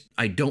I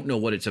don't know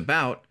what it's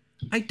about.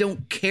 I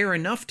don't care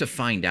enough to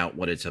find out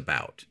what it's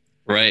about.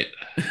 Right.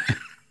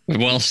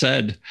 Well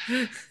said.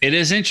 It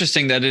is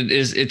interesting that it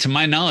is, to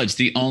my knowledge,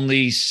 the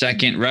only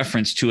second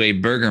reference to a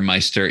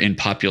Burgermeister in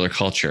popular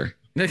culture.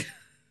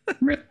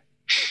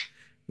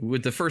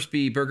 Would the first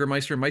be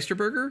Burgermeister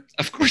Meisterburger?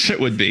 Of course it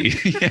would be.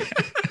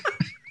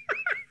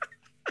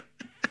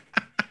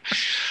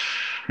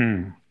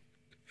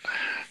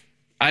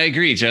 I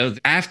agree, Joe.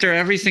 After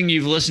everything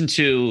you've listened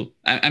to,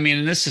 I mean,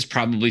 and this is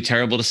probably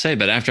terrible to say,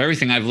 but after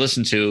everything I've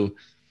listened to,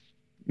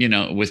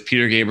 with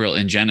Peter Gabriel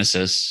in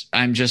Genesis,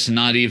 I'm just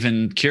not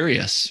even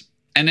curious.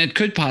 And it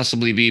could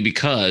possibly be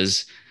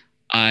because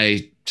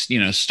I,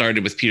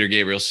 started with Peter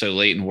Gabriel so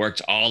late and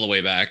worked all the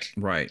way back.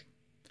 Right.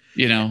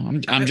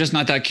 I'm just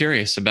not that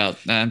curious about.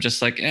 I'm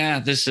just like,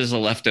 this is a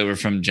leftover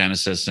from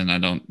Genesis, and I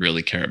don't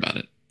really care about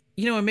it.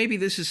 And maybe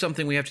this is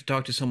something we have to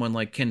talk to someone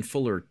like Ken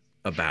Fuller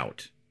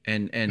about,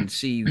 and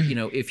see,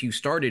 if you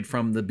started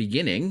from the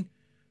beginning,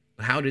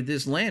 how did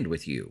this land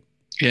with you?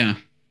 Yeah,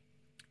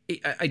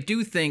 I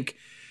do think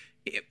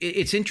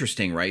it's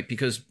interesting, right?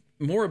 Because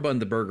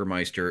Moribund the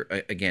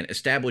Burgermeister, again,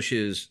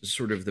 establishes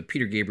sort of the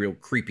Peter Gabriel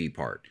creepy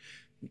part.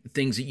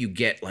 Things that you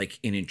get like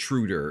in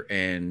Intruder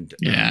and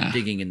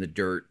digging in the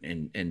dirt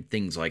and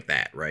things like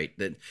that, right?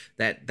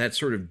 That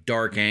sort of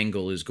dark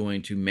angle is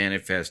going to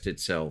manifest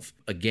itself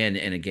again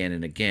and again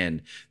and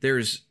again.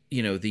 There's,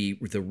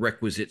 the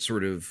requisite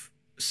sort of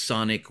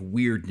sonic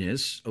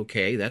weirdness.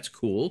 Okay, that's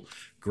cool.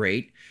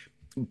 Great.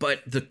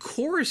 But the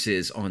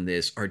choruses on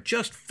this are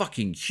just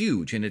fucking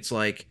huge. And it's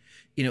like,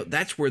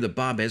 that's where the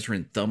Bob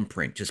Ezrin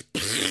thumbprint just...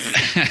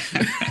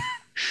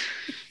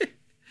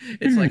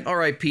 It's like, all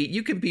right, Pete,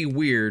 you can be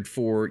weird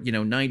for,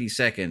 90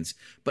 seconds,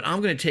 but I'm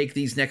going to take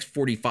these next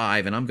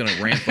 45 and I'm going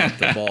to ramp up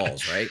the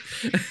balls, right?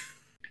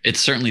 It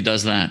certainly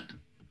does that.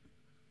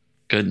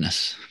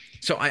 Goodness.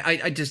 So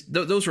I just,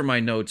 those were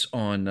my notes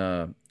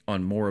on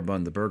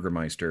Moribund the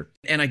Burgermeister.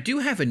 And I do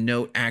have a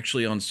note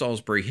actually on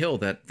Salisbury Hill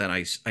that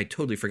I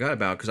totally forgot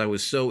about because I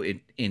was so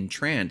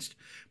entranced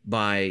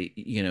by,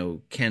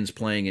 Ken's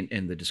playing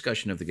and the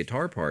discussion of the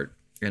guitar part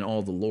and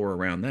all the lore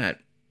around that.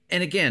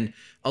 And again,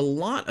 a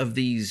lot of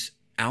these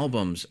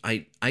albums,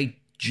 I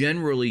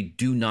generally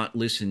do not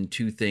listen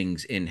to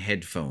things in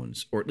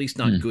headphones, or at least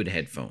not good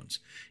headphones.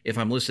 If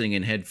I'm listening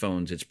in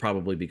headphones, it's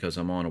probably because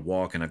I'm on a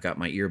walk and I've got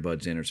my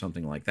earbuds in or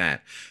something like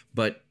that.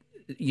 But,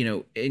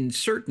 in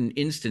certain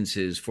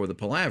instances for the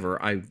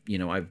Palaver,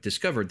 I've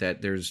discovered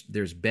that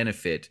there's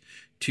benefit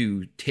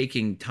to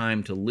taking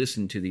time to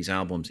listen to these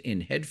albums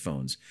in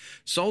headphones.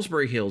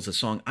 Salisbury Hill is a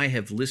song I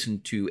have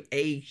listened to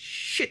a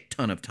shit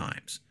ton of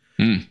times.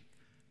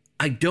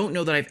 I don't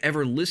know that I've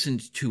ever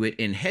listened to it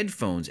in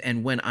headphones.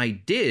 And when I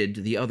did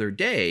the other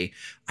day,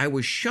 I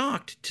was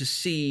shocked to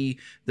see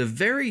the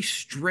very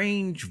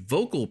strange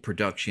vocal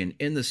production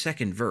in the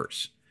second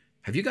verse.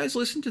 Have you guys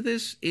listened to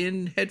this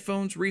in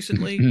headphones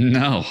recently?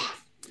 No,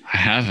 I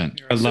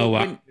haven't.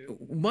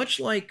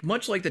 Much like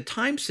the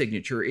time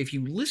signature, if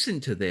you listen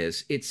to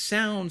this, it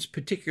sounds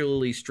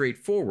particularly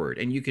straightforward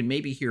and you can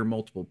maybe hear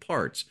multiple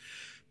parts.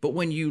 But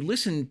when you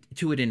listen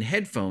to it in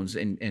headphones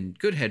and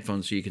good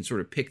headphones, so you can sort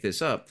of pick this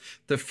up,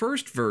 the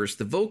first verse,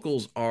 the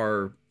vocals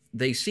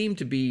they seem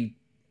to be,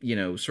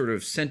 sort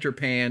of center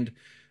panned,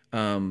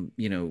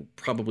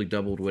 probably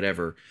doubled,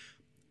 whatever.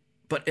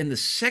 But in the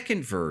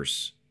second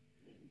verse,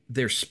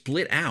 they're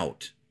split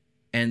out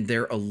and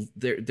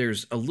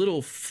there's a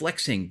little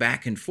flexing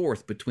back and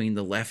forth between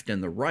the left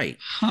and the right.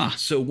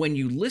 So when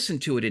you listen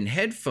to it in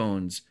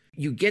headphones,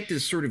 you get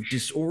this sort of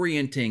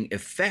disorienting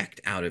effect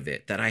out of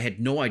it that I had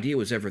no idea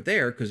was ever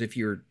there, because if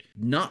you're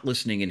not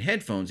listening in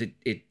headphones,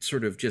 it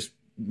sort of just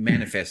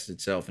manifests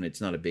itself and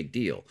it's not a big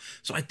deal.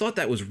 So I thought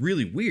that was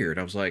really weird.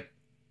 I was like,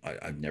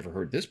 I've never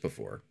heard this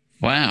before.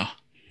 Wow.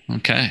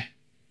 Okay.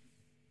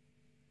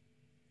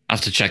 I'll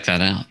have to check that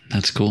out.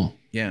 That's cool.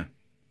 Yeah.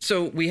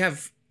 So we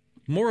have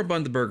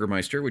Moribund the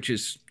Burgermeister, which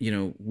is,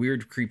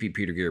 weird, creepy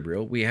Peter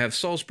Gabriel. We have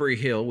Salisbury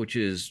Hill, which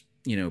is,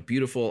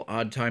 beautiful,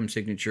 odd time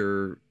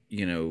signature,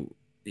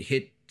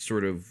 hit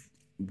sort of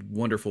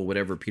wonderful,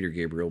 whatever Peter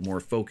Gabriel, more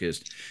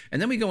focused.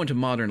 And then we go into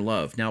Modern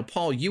Love. Now,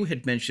 Paul, you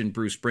had mentioned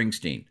Bruce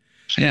Springsteen.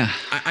 Yeah.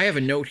 I have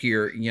a note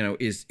here,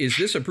 is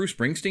this a Bruce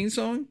Springsteen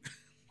song?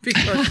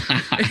 Because,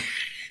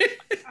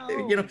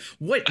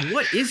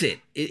 what is it?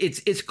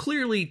 It's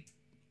clearly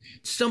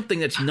something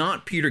that's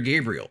not Peter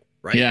Gabriel,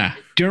 right? Yeah.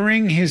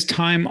 During his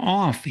time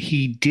off,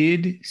 he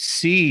did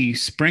see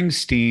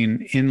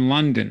Springsteen in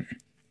London.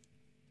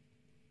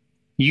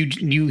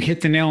 You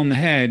hit the nail on the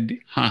head,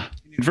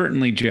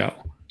 inadvertently, Joe.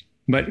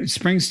 But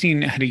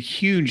Springsteen had a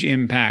huge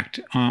impact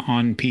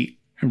on Pete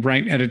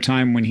right at a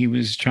time when he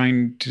was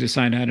trying to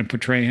decide how to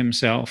portray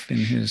himself in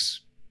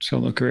his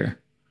solo career.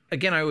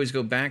 Again, I always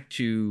go back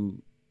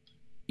to,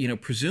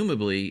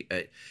 presumably,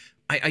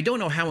 I don't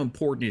know how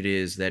important it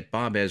is that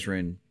Bob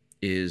Ezrin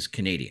is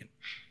Canadian,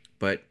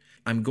 but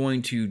I'm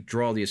going to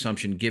draw the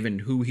assumption, given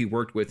who he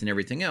worked with and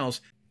everything else,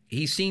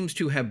 he seems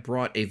to have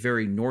brought a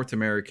very North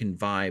American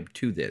vibe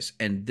to this.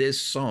 And this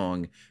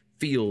song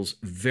feels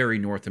very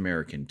North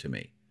American to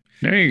me.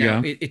 There you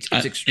go. It's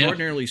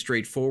extraordinarily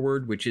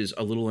straightforward, which is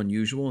a little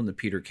unusual in the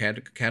Peter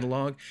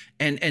catalog.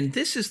 And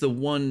this is the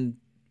one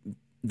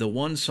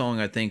song,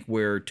 I think,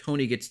 where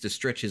Tony gets to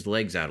stretch his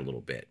legs out a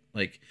little bit.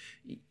 Like,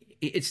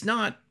 it's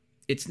not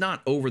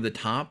over the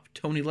top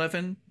Tony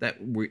Levin that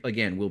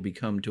we'll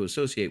become to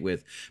associate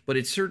with, but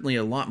it's certainly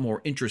a lot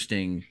more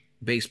interesting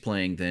bass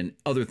playing than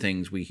other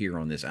things we hear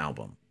on this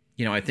album.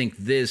 I think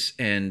this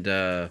and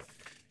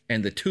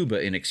and the tuba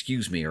in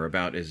Excuse Me are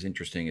about as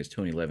interesting as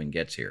Tony Levin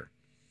gets here.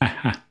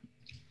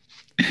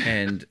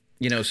 And,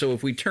 so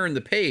if we turn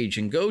the page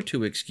and go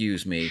to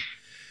Excuse Me,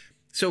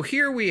 so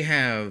here we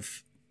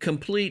have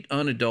complete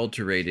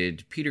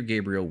unadulterated Peter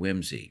Gabriel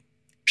whimsy.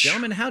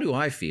 Gentlemen, how do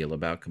I feel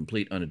about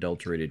complete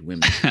unadulterated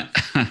whimsy?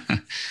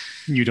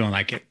 You don't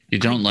like it. You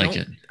don't like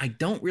it. I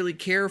don't really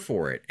care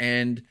for it.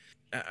 And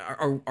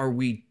are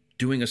we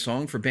doing a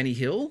song for Benny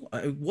Hill?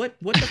 What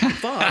the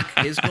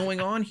fuck is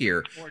going on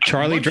here?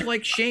 Charlie, much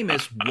like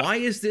Seamus, why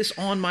is this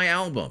on my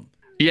album?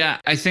 Yeah,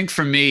 I think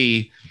for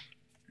me,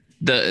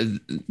 the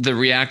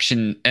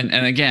reaction,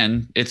 and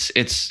again,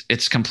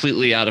 it's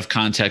completely out of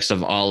context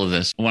of all of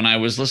this. When I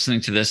was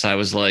listening to this, I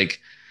was like,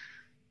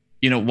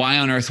 why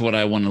on earth would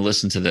I want to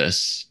listen to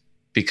this?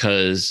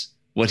 Because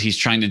what he's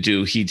trying to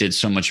do, he did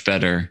so much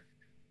better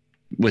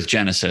with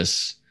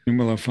Genesis.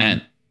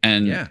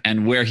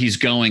 And where he's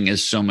going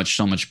is so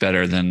much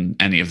better than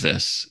any of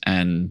this.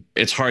 And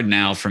it's hard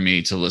now for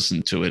me to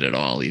listen to it at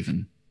all,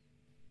 even.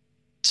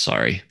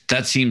 Sorry.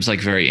 That seems like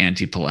very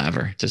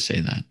anti-Palaver to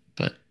say that,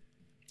 but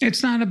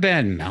it's not a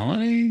bad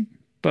melody,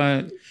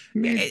 but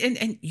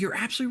and you're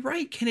absolutely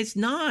right, Ken. It's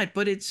not,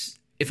 but it's,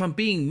 if I'm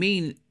being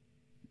mean,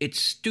 it's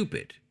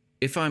stupid.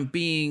 If I'm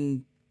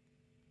being,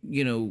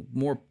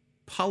 more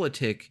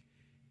politic,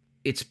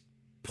 it's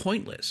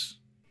pointless.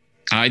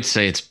 I'd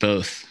say it's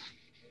both.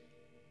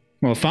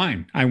 Well,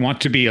 fine. I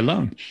want to be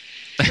alone.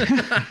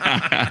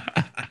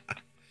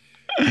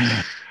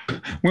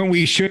 When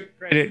we should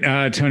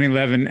credit Tony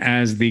Levin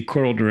as the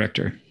choral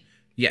director.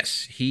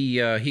 Yes, he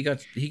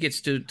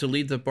gets to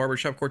lead the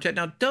barbershop quartet.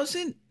 Now,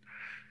 doesn't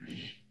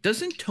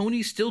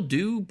Tony still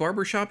do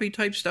barbershop-y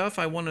type stuff?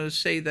 I want to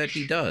say that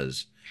he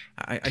does.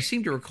 I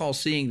seem to recall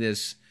seeing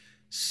this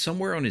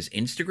somewhere on his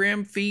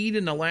Instagram feed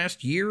in the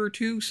last year or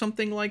two,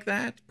 something like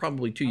that.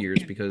 Probably 2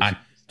 years, because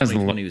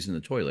when he was in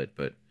the toilet.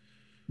 But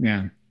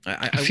yeah,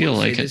 I feel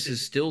like this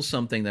is still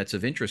something that's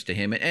of interest to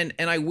him. And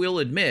I will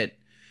admit,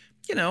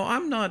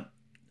 I'm not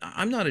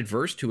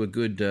adverse to a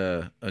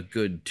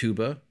good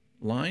tuba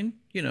line.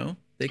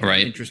 They can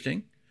be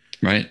interesting,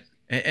 right?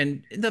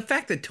 And the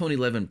fact that Tony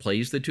Levin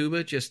plays the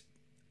tuba,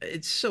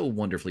 it's so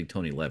wonderfully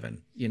Tony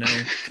Levin,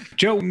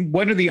 Joe,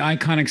 what are the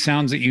iconic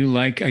sounds that you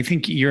like? I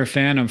think you're a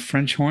fan of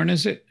French horn,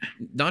 is it?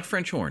 Not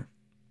French horn.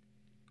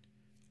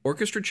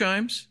 Orchestra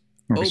chimes,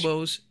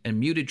 oboes, and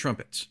muted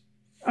trumpets.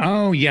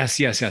 Oh, yes.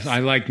 I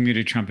like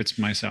muted trumpets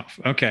myself.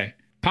 Okay.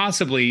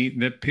 Possibly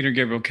the Peter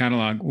Gabriel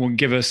catalog will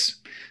give us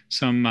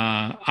some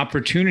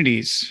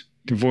opportunities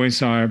to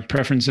voice our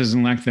preferences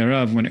and lack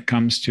thereof when it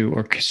comes to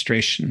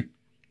orchestration.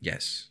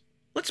 Yes.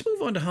 Let's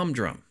move on to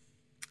humdrum.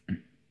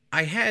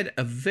 I had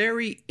a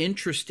very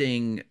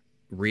interesting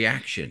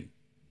reaction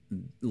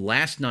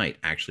last night,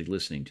 actually,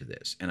 listening to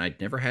this, and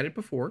I'd never had it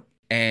before.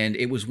 And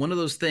it was one of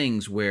those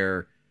things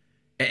where,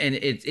 and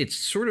it's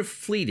sort of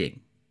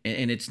fleeting,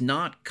 and it's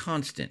not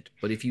constant.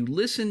 But if you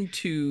listen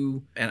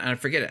to, and I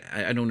forget,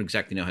 I don't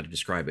exactly know how to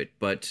describe it,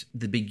 but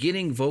the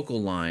beginning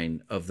vocal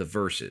line of the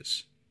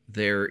verses,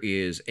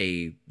 there's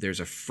a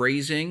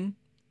phrasing,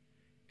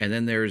 and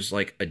then there's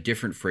like a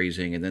different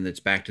phrasing, and then it's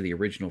back to the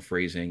original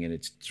phrasing, and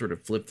it's sort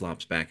of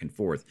flip-flops back and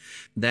forth.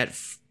 That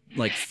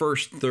like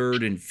first,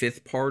 third, and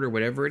fifth part or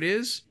whatever it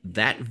is,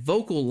 that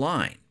vocal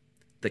line,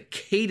 the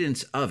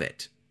cadence of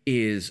it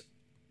is,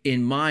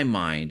 in my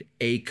mind,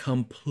 a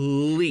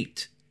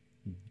complete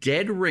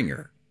dead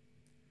ringer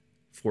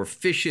for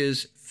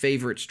Phish's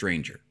Favorite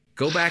Stranger.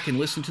 Go back and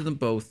listen to them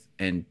both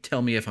and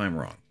tell me if I'm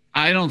wrong.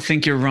 I don't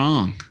think you're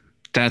wrong.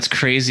 That's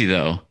crazy,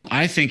 though.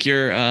 I think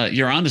you're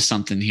onto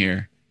something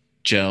here,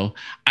 Joe.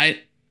 I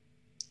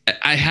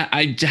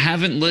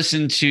haven't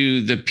listened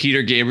to the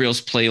Peter Gabriel's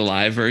Play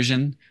Live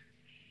version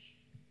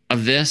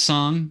of this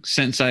song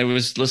since I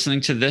was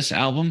listening to this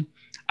album.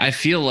 I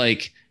feel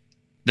like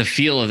the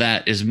feel of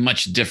that is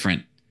much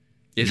different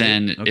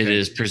than it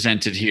is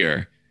presented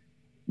here,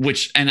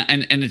 which and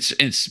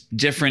it's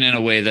different in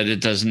a way that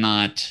it does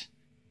not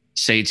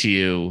say to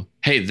you,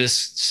 hey,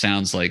 this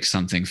sounds like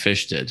something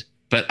Phish did.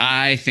 But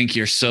I think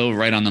you're so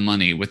right on the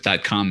money with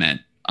that comment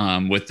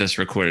with this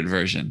recorded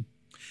version.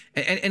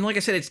 And like I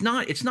said, it's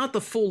not the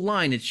full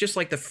line. It's just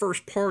like the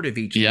first part of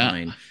each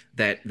line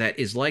that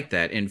is like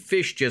that. And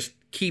Phish just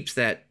keeps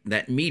that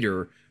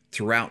meter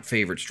throughout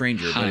Favorite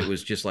Stranger. But it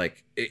was just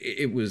like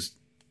it was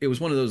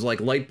one of those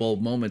like light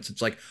bulb moments.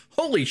 It's like,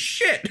 holy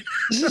shit.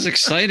 This is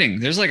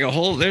exciting. There's like a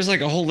whole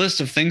list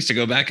of things to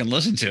go back and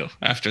listen to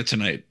after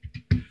tonight.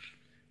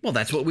 Well,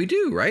 that's what we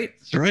do, right?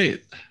 That's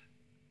right.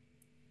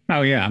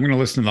 Oh yeah, I'm going to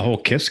listen to the whole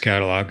Kiss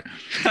catalog.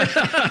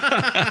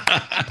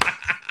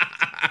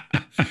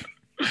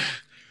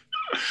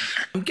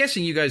 I'm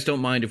guessing you guys don't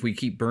mind if we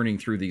keep burning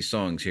through these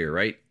songs here,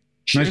 right?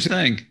 Sure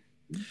thing.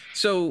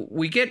 So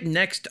we get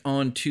next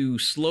on to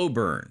Slow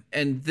Burn.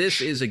 And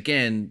this is,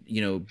 again,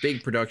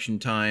 big production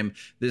time.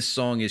 This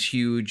song is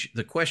huge.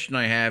 The question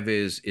I have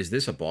is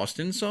this a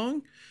Boston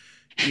song?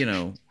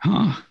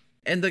 Huh.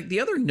 And the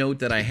other note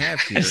that I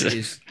have here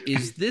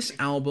is this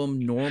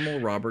album normal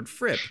Robert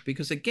Fripp?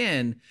 Because,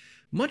 again,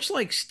 much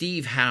like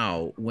Steve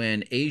Howe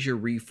when Asia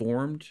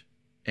reformed,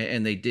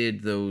 and they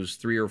did those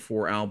 3 or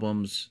 4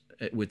 albums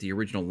with the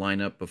original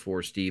lineup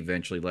before Steve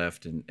eventually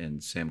left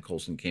and Sam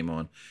Colson came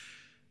on.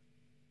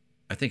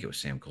 I think it was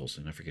Sam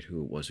Colson. I forget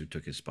who it was who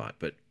took his spot,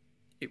 but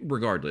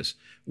regardless,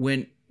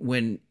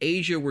 when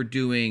Asia were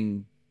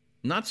doing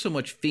not so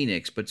much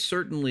Phoenix, but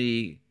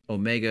certainly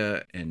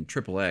Omega and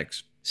Triple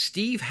X,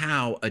 Steve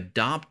Howe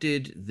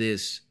adopted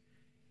this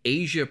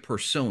Asia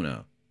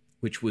persona,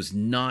 which was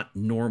not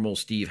normal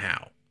Steve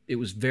Howe. It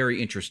was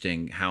very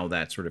interesting how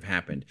that sort of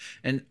happened.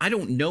 And I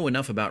don't know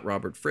enough about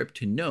Robert Fripp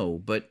to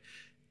know, but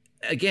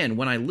again,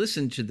 when I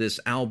listened to this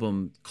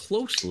album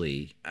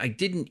closely, I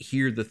didn't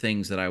hear the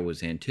things that I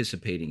was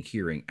anticipating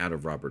hearing out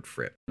of Robert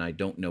Fripp. And I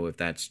don't know if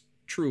that's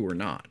true or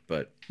not,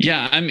 but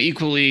yeah, I'm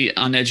equally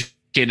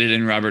uneducated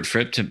in Robert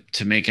Fripp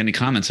to make any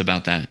comments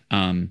about that.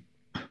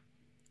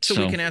 So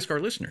we can ask our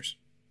listeners.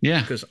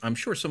 Yeah. Because I'm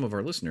sure some of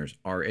our listeners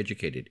are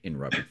educated in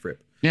Robert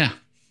Fripp. Yeah.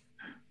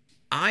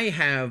 I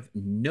have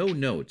no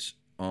notes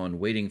on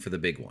Waiting for the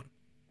Big One.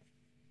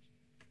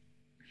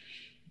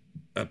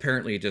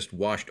 Apparently, it just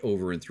washed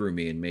over and through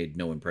me and made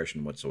no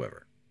impression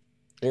whatsoever.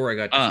 Or I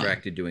got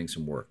distracted doing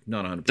some work.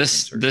 Not 100%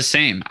 certain. The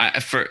same.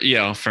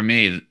 For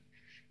me,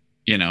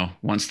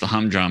 once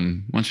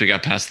we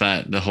got past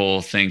that, the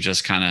whole thing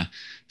just kind of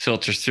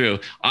filters through.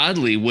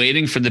 Oddly,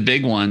 Waiting for the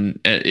Big One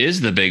is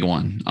the big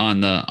one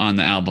on the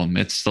album.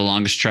 It's the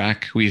longest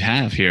track we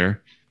have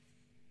here,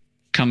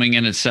 coming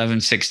in at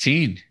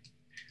 7:16.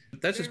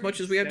 That's as much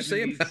as we have to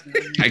say about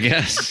it. I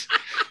guess.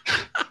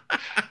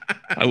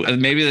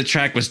 Maybe the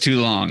track was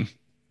too long.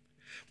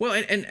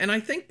 Well, and I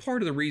think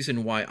part of the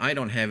reason why I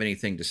don't have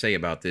anything to say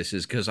about this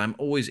is because I'm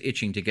always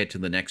itching to get to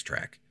the next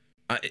track.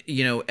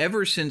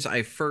 Ever since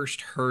I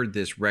first heard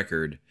this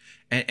record,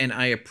 and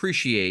I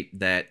appreciate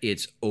that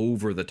it's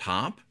over the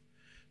top,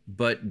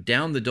 but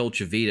Down the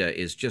Dolce Vita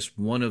is just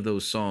one of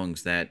those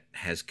songs that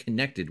has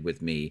connected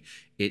with me.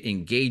 It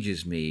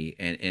engages me,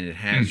 and it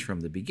has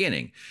from the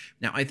beginning.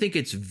 Now, I think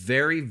it's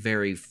very,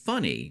 very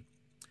funny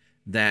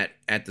that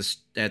at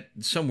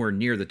somewhere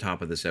near the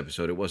top of this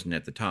episode, it wasn't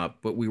at the top,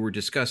 but we were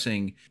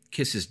discussing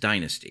Kiss's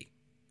Dynasty,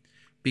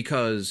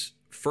 because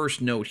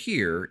first note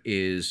here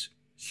is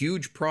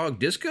huge prog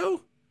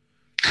disco.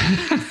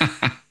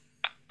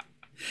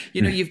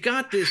 You've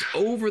got this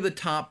over the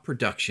top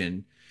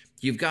production.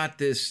 You've got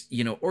this,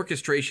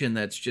 orchestration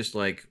that's just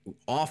like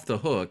off the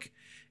hook,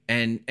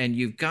 and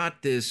you've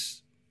got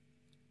this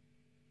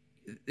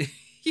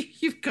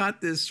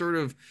sort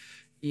of,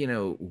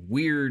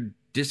 weird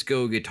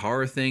disco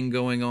guitar thing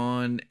going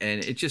on,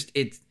 and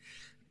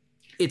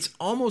it's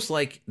almost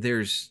like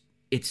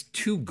it's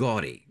too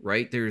gaudy,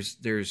 right? There's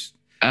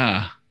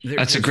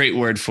that's a great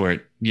word for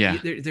it. Yeah.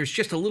 There's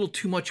just a little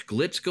too much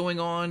glitz going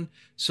on.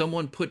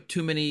 Someone put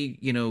too many,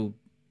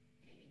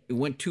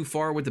 went too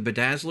far with the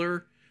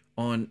bedazzler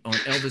on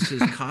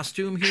Elvis's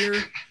costume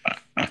here.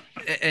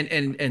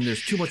 And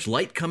there's too much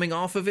light coming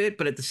off of it,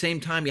 but at the same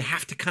time you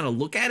have to kind of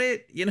look at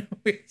it,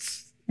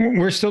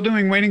 We're still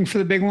doing Waiting for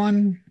the Big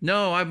One?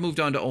 No, I've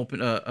moved on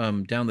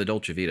to Down the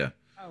Dolce Vita.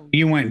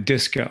 You went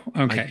disco.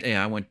 Okay.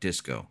 I went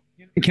disco.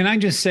 Can I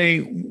just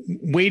say,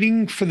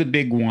 Waiting for the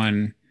Big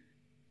One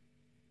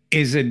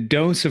is a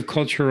dose of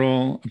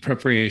cultural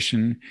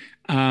appropriation.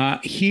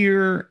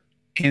 Here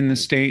in the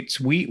States,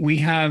 we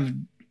have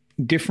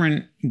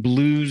different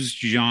blues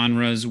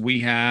genres. We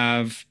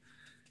have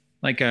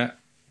like a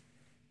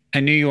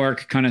New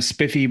York kind of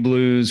spiffy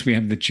blues. We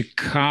have the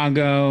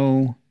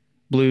Chicago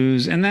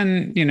blues. And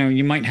then,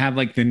 you might have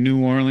like the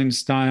New Orleans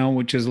style,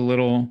 which is a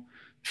little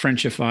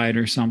Frenchified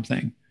or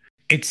something.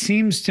 It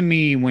seems to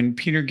me when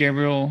Peter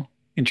Gabriel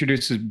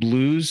introduces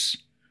blues,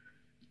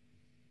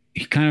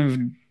 he kind of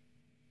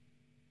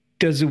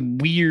does a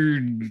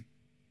weird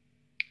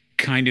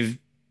kind of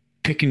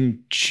pick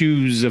and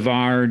choose of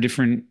our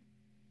different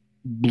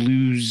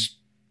blues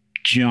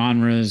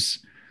genres.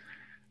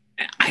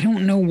 I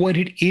don't know what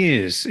it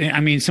is. I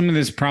mean, some of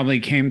this probably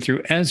came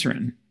through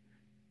Ezrin.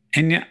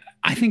 And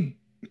I think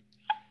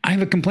I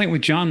have a complaint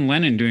with John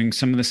Lennon doing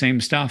some of the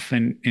same stuff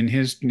in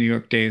his New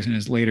York days and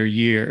his later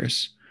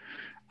years.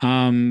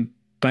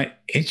 But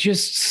it's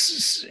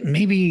just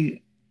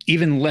maybe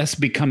even less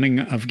becoming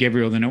of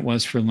Gabriel than it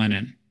was for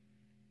Lennon.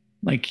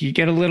 Like you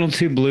get a little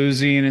too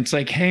bluesy and it's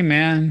like, hey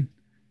man,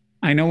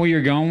 I know where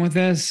you're going with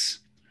this.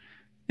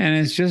 And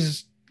it's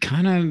just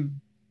kind of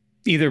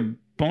either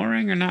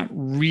boring or not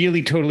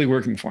really totally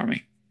working for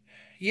me.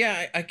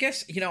 Yeah, I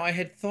guess, I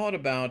had thought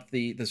about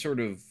the sort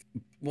of,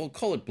 we'll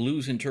call it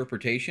blues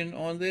interpretation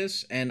on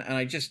this, and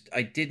I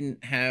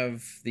didn't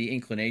have the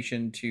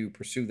inclination to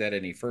pursue that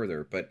any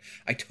further, but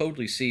I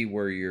totally see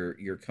where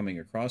you're coming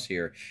across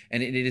here,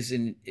 and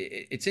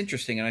it's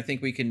interesting, and I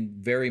think we can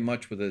very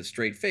much with a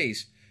straight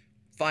face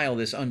file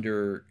this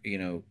under,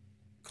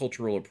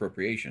 cultural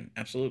appropriation.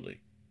 Absolutely.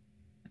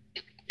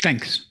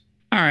 Thanks.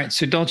 All right.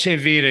 So Dolce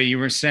Vita, you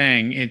were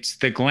saying it's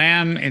the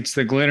glam, it's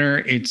the glitter,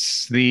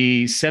 it's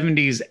the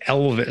 70s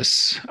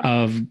Elvis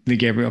of the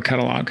Gabriel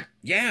catalog.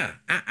 Yeah,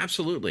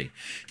 absolutely.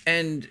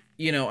 And,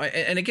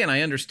 and again,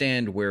 I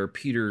understand where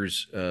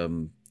Peter's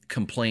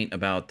complaint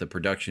about the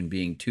production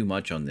being too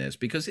much on this,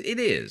 because it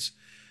is.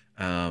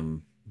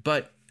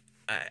 But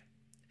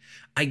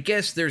I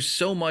guess there's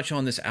so much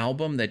on this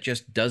album that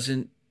just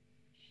doesn't,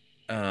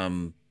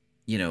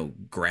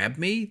 grab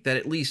me, that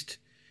at least,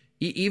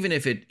 even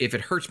if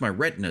it hurts my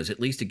retinas, at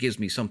least it gives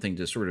me something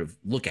to sort of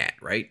look at,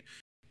 right?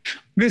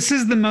 This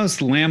is the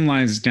most Lamb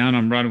Lies Down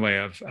on Broadway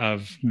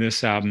of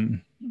this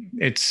album.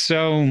 It's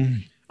so.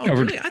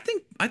 Really?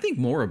 I think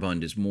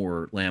Moribund is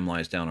more Lamb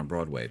Lies Down on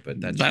Broadway, but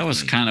that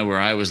was kind of where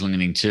I was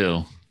leaning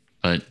too.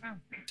 But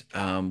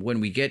when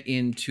we get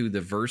into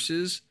the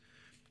verses,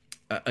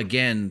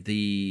 again,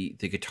 the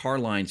guitar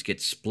lines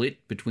get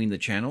split between the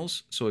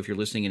channels. So if you're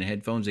listening in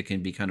headphones, it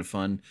can be kind of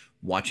fun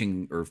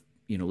watching or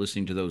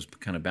listening to those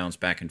kind of bounce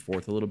back and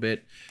forth a little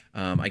bit.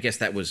 I guess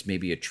that was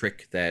maybe a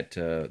trick that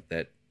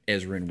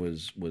Ezrin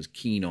was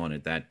keen on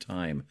at that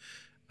time.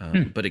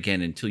 But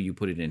again, until you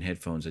put it in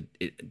headphones,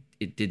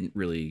 it didn't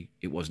really,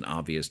 it wasn't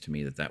obvious to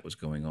me that was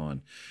going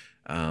on.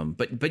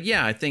 But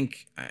yeah, I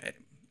think,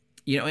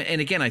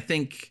 and again, I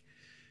think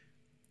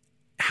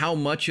how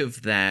much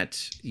of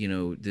that,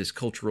 this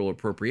cultural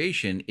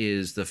appropriation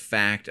is the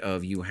fact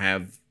of you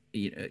have,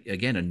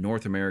 again, a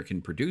North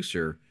American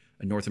producer,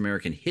 a North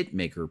American hit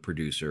maker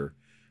producer,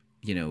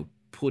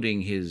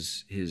 putting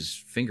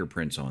his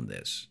fingerprints on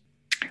this.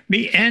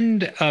 The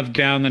end of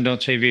Down the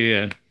Dolce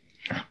Vita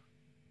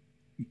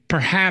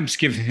perhaps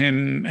give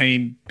him a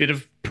bit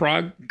of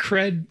prog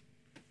cred,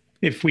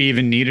 if we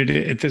even needed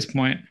it at this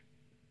point.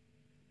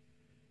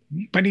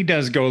 But he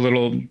does go a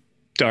little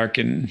dark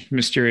and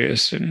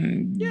mysterious,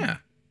 and yeah.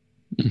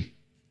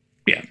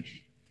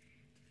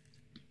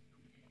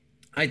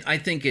 I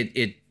think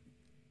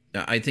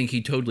I think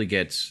he totally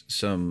gets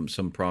some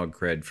prog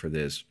cred for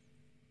this.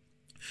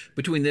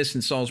 Between this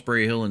and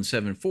Salisbury Hill and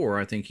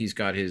 7/4, I think he's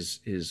got his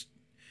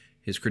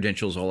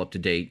credentials all up to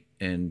date,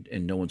 and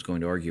no one's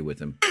going to argue with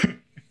him.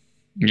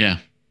 Yeah.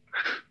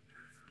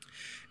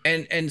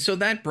 And so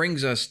that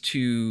brings us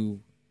to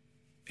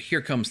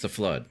Here Comes the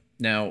Flood.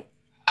 Now,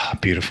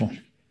 beautiful.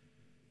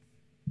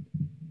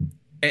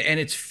 And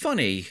it's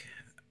funny.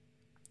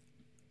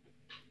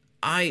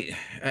 I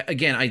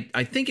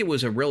think it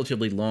was a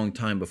relatively long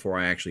time before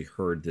I actually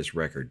heard this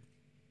record.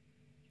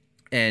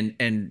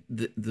 And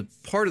the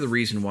part of the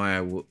reason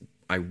why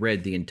I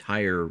read the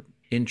entire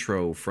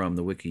intro from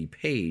the wiki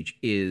page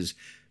is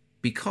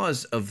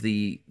because of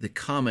the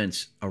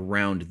comments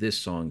around this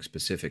song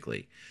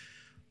specifically.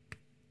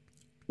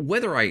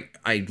 Whether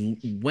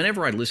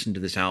whenever I listen to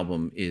this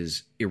album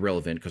is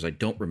irrelevant because I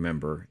don't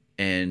remember,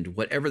 and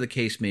whatever the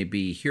case may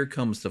be, Here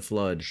Comes the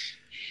Flood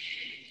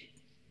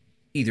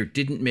either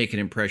didn't make an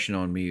impression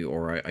on me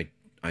or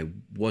I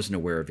wasn't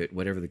aware of it,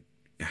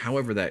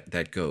 however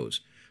that goes.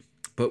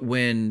 But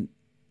when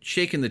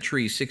Shakin' the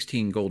Tree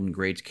 16 Golden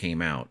Grades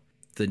came out,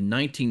 the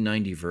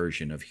 1990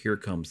 version of Here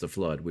Comes the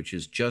Flood, which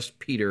is just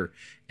Peter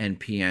and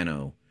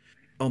piano,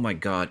 oh my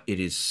God, it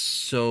is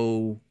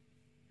so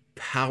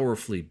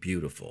powerfully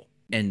beautiful.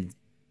 And,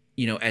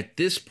 at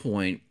this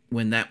point,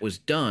 when that was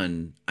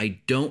done,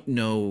 I don't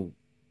know,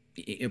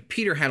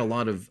 Peter had a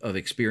lot of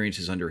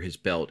experiences under his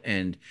belt,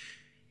 and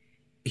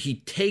he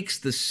takes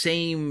the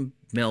same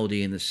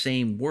melody and the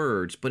same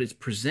words, but it's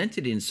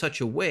presented in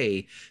such a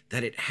way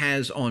that it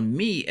has, on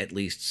me at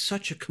least,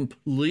 such a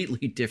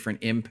completely different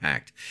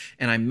impact.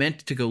 And I meant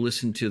to go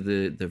listen to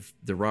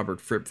the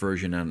Robert Fripp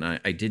version, and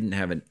I didn't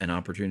have an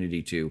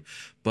opportunity to.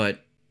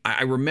 But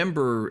I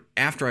remember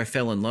after I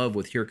fell in love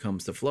with Here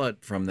Comes the Flood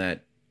from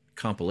that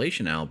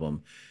compilation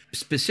album,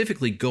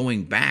 specifically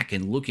going back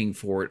and looking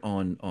for it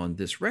on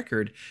this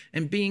record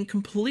and being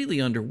completely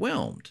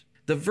underwhelmed.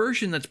 The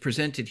version that's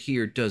presented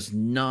here does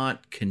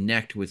not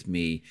connect with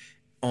me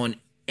on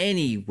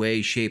any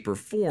way, shape, or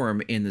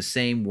form in the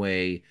same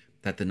way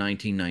that the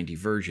 1990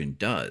 version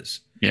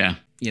does. Yeah.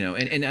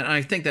 And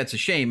I think that's a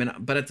shame.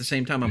 But at the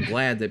same time, I'm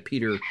glad that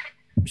Peter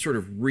sort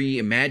of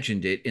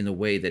reimagined it in the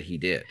way that he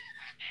did.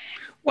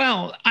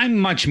 Well, I'm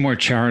much more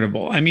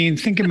charitable. I mean,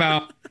 think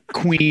about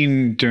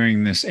Queen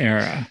during this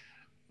era.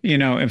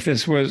 If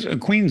this was a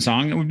Queen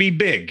song, it would be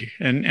big.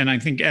 And I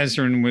think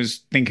Ezrin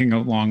was thinking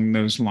along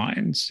those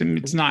lines. And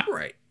it's not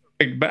right,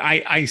 big, but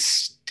I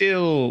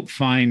still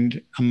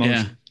find emotion.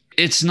 Yeah.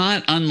 It's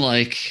not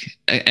unlike,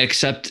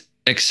 except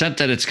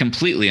that it's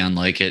completely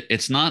unlike it.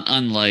 It's not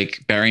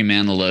unlike Barry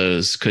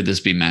Manilow's Could This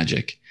Be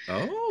Magic?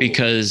 Oh.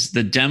 Because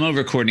the demo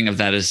recording of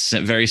that is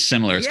very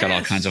similar. It's got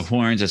all kinds of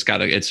horns.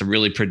 It's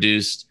really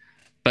produced.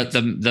 But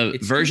the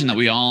version that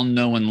we all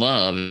know and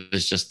love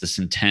is just this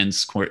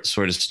intense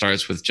sort of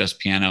starts with just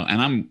piano. And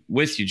I'm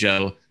with you,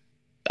 Joe.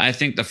 I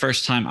think the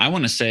first time, I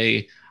want to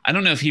say, I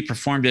don't know if he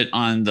performed it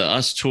on the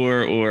Us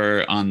tour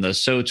or on the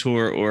So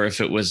tour, or if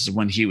it was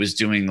when he was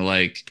doing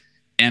like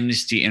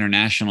Amnesty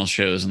International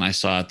shows and I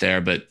saw it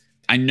there. But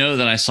I know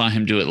that I saw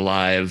him do it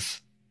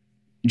live,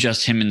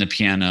 just him and the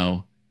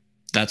piano.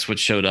 That's what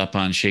showed up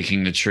on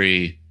Shaking the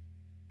Tree.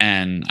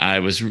 And I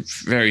was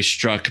very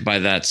struck by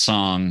that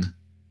song,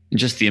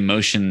 just the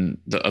emotion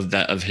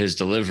of his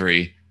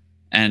delivery.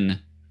 And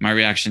my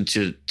reaction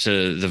to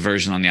the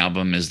version on the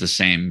album is the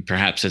same.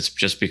 Perhaps it's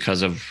just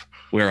because of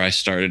where I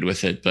started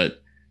with it,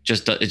 but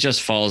it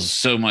just falls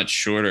so much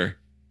shorter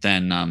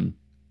than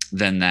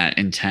that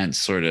intense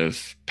sort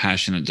of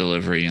passionate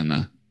delivery in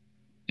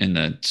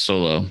the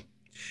solo.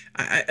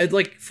 I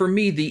like, for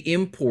me, the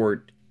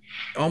import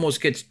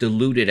almost gets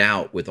diluted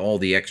out with all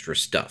the extra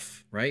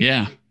stuff, right?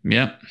 Yeah.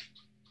 Yep.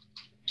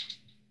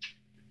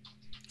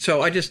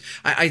 So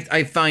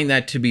I find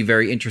that to be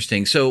very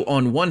interesting. So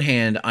on one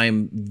hand,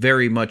 I'm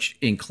very much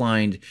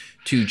inclined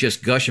to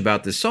just gush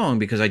about this song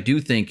because I do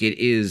think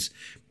it's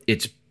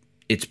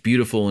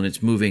beautiful and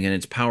it's moving and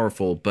it's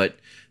powerful, but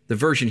the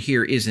version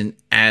here isn't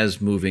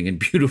as moving and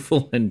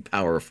beautiful and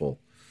powerful.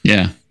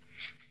 Yeah.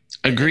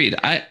 Agreed.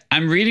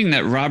 I'm reading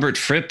that Robert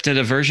Fripp did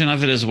a version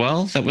of it as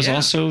well that was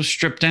also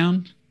stripped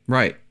down.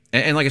 Right.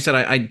 And like I said,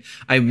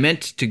 I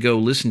meant to go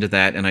listen to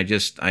that, and I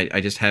just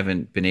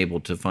haven't been able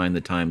to find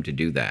the time to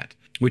do that,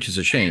 which is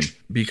a shame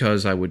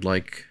because I would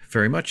like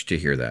very much to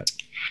hear that.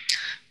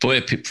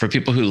 Boy, for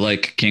people who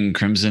like King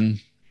Crimson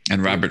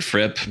and Robert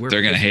Fripp,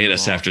 they're going to hate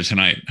us after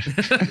tonight.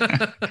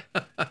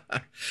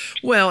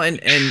 Well, and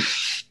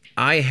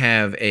I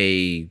have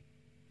a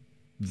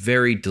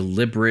very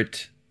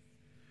deliberate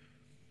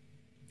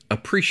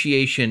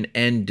appreciation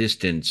and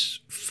distance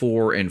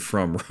for and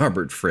from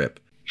Robert Fripp.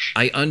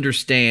 I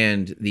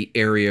understand the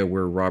area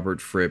where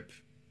Robert Fripp,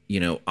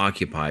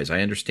 occupies.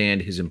 I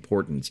understand his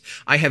importance.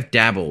 I have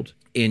dabbled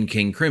in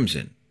King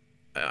Crimson.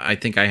 I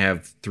think I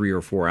have 3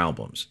 or 4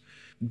 albums.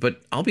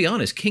 But I'll be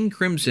honest, King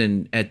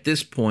Crimson at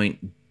this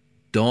point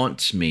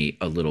daunts me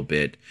a little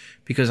bit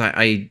because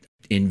I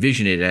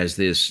envision it as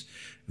this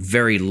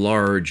very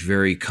large,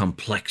 very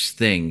complex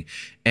thing.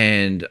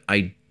 And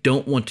I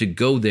don't want to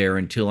go there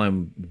until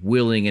I'm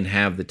willing and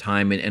have the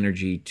time and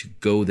energy to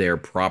go there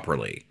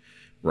properly.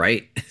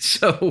 Right.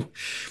 So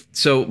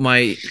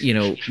my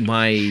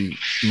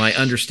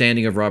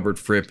understanding of Robert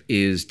Fripp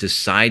is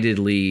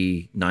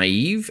decidedly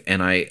naive,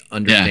 and I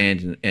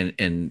understand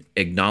and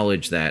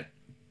acknowledge that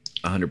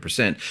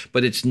 100%.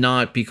 But it's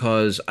not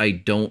because I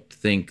don't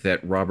think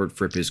that Robert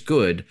Fripp is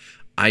good.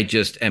 I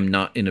just am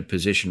not in a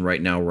position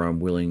right now where I'm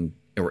willing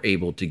or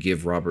able to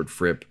give Robert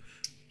Fripp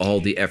all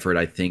the effort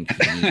I think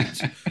he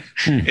needs.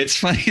 It's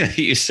funny that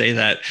you say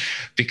that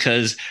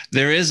because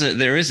there is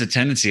a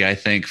tendency, I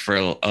think, for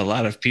a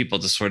lot of people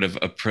to sort of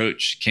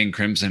approach King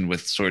Crimson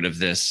with sort of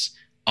this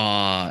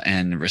awe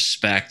and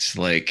respect,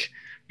 like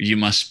you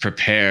must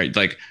prepare,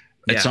 like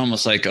it's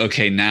almost like,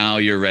 okay, now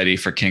you're ready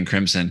for King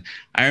Crimson.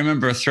 I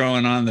remember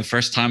throwing on the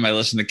first time I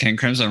listened to King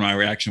Crimson, my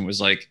reaction was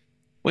like,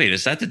 wait,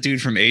 is that the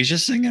dude from Asia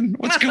singing?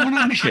 What's going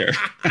on here?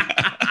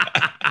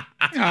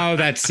 Oh,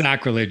 that's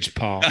sacrilege,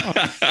 Paul.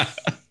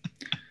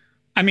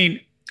 I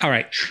mean, all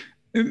right.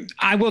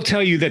 I will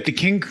tell you that the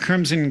King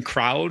Crimson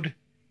crowd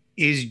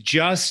is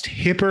just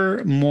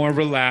hipper, more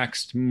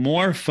relaxed,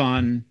 more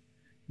fun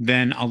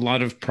than a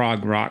lot of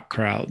prog rock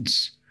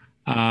crowds.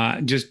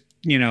 Having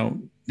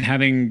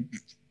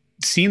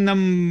seen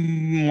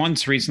them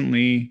once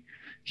recently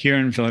here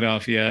in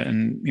Philadelphia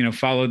and,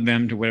 followed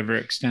them to whatever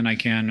extent I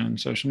can on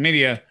social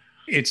media,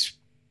 it's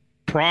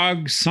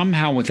prog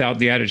somehow without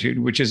the attitude,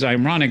 which is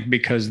ironic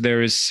because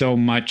there is so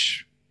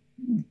much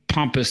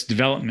pompous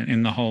development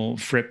in the whole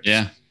Fripp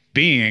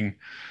being.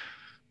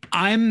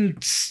 I'm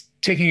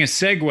taking a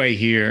segue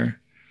here.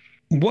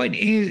 What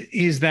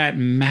is that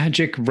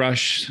Magic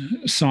Rush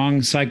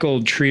song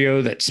cycle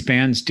trio that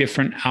spans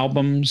different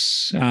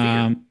albums?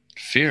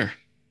 Fear.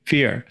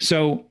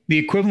 So the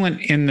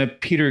equivalent in the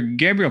Peter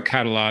Gabriel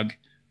catalog,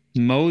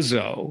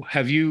 Mozo.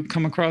 Have you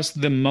come across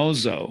the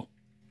Mozo?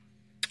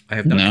 I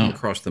have not come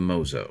across the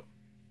Mozo.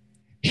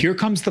 Here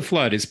Comes the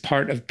Flood is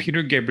part of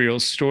Peter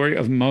Gabriel's story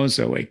of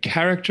Mozo, a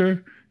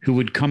character who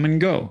would come and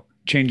go,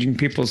 changing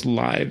people's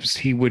lives.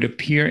 He would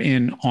appear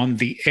in On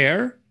the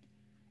Air,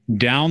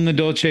 Down the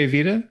Dolce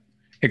Vita,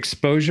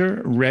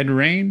 Exposure, Red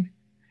Rain,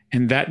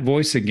 and That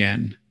Voice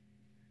Again.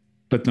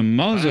 But the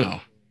Mozo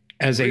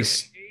as a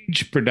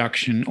stage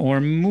production or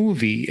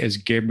movie as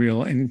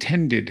Gabriel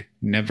intended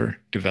never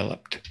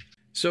developed.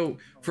 So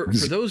for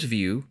those of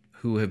you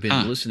who have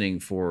been listening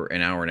for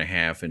an hour and a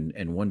half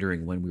and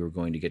wondering when we were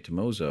going to get to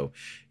Mozo,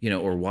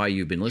 or why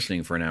you've been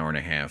listening for an hour and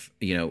a half,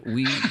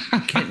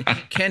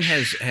 Ken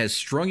has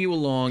strung you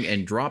along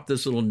and dropped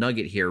this little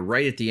nugget here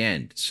right at the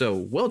end. So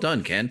well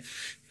done, Ken.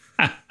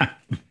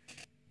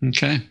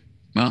 Okay.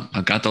 Well,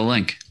 I got the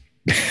link.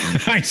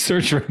 I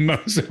search for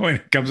Mozo and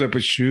it comes up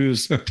with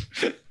shoes.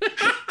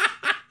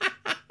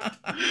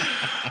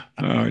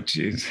 Oh,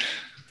 jeez.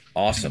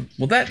 Awesome.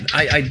 Well, that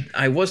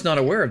I was not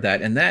aware of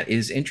that, and that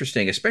is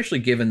interesting, especially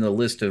given the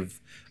list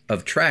of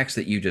tracks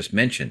that you just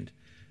mentioned.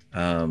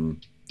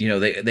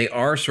 They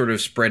are sort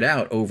of spread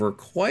out over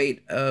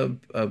quite a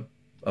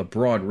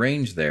broad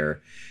range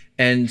there,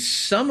 and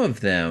some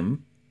of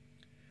them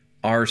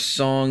are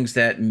songs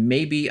that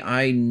maybe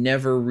I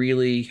never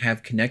really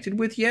have connected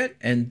with yet,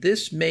 and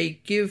this may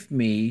give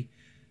me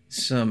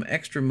some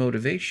extra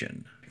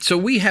motivation. So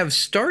we have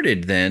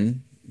started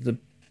then the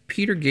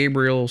Peter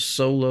Gabriel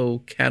solo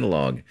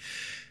catalog.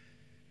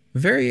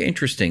 Very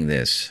interesting,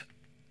 this.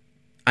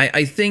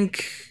 I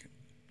think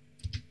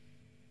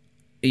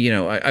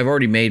I've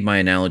already made my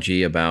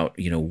analogy about,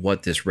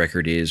 what this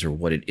record is or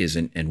what it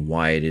isn't and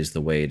why it is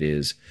the way it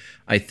is.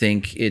 I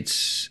think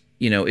it's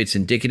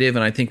indicative,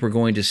 and I think we're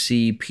going to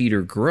see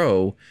Peter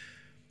grow.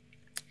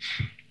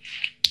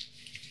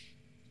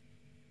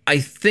 I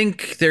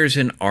think there's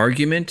an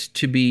argument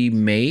to be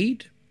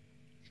made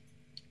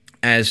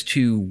as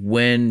to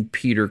when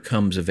Peter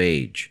comes of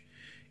age.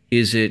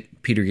 Is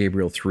it Peter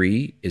Gabriel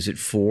 3? Is it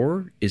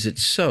 4? Is it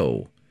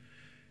so?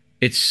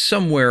 It's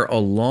somewhere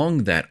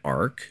along that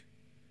arc.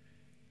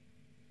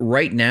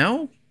 Right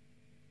now,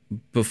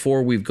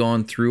 before we've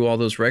gone through all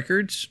those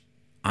records,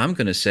 I'm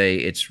going to say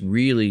it's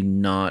really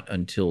not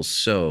until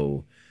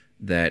so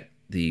that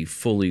the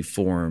fully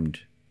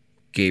formed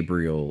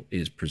Gabriel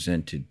is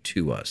presented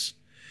to us.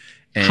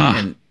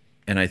 And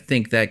I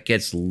think that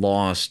gets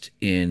lost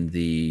in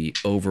the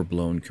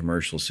overblown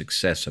commercial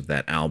success of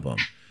that album.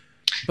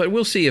 But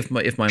we'll see if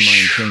my mind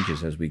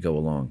changes as we go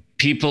along.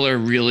 People are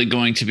really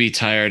going to be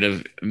tired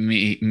of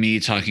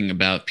me talking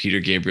about Peter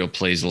Gabriel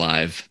Plays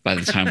Live by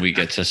the time we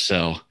get to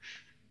So.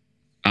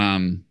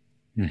 But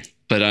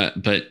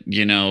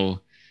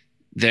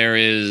there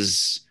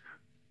is,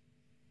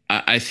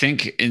 I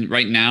think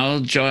right now,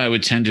 Joe, I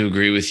would tend to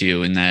agree with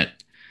you in that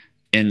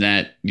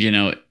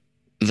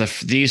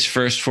these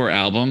first 4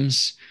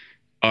 albums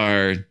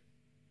are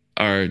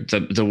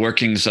the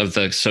workings of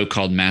the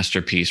so-called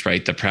masterpiece,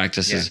 right? The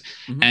practices.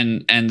 Yeah.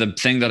 Mm-hmm. And the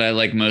thing that I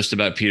like most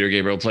about Peter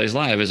Gabriel Plays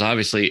Live is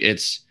obviously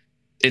it's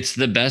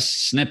the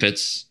best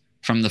snippets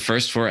from the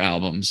first 4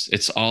 albums.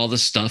 It's all the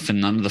stuff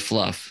and none of the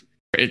fluff.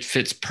 It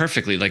fits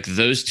perfectly. Like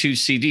those 2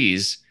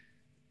 CDs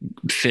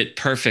fit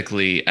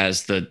perfectly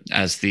as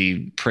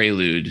the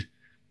prelude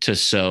to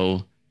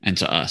So and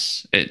to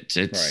Us.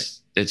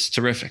 It's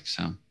terrific.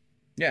 So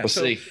yeah, we'll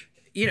see.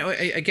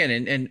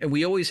 Again, and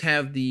we always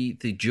have the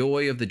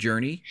joy of the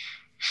journey.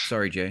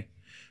 Sorry, Jay.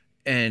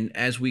 And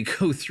as we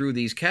go through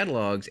these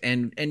catalogs,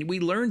 and we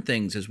learn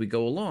things as we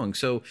go along.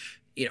 So,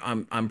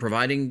 I'm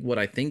providing what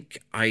I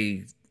think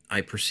I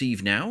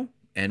perceive now,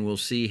 and we'll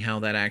see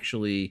how that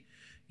actually,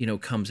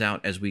 comes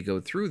out as we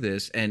go through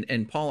this.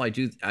 And Paul,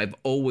 I've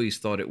always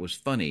thought it was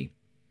funny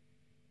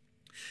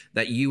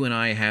that you and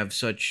I have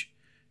such,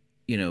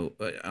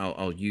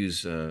 I'll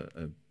use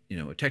a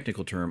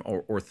technical term,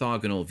 or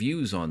orthogonal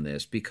views on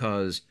this,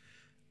 because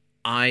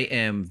I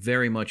am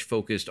very much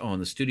focused on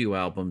the studio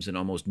albums and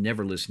almost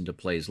never listen to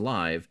Plays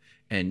Live,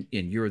 and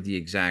you're the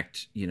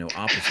exact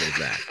opposite of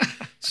that.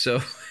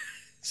 So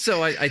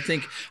I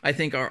think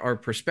our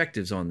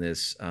perspectives on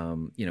this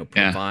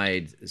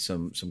provide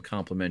some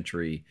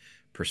complementary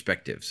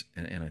perspectives,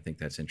 and I think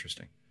that's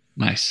interesting.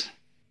 Nice.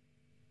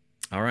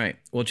 All right,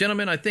 well,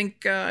 gentlemen, I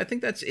think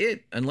that's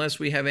it, unless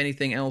we have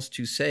anything else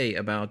to say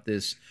about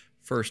this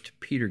first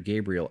Peter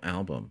Gabriel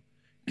album.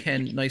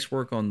 Ken, nice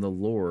work on the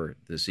lore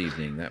this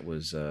evening. That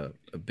was a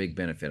big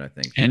benefit, I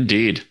think.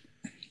 Indeed.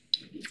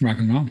 Rock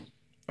and roll.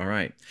 All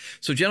right.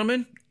 So,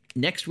 gentlemen,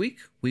 next week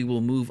we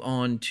will move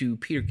on to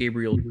Peter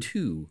Gabriel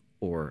 2,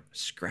 or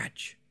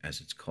Scratch,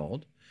 as it's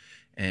called.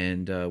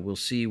 And we'll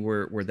see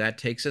where that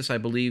takes us. I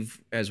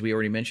believe, as we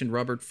already mentioned,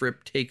 Robert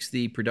Fripp takes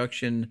the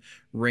production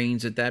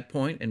reins at that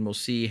point, and we'll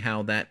see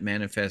how that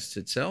manifests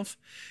itself.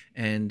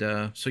 And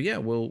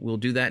we'll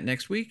do that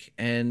next week,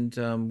 and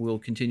we'll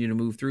continue to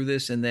move through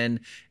this. And then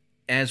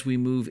as we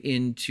move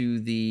into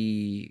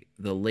the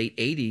late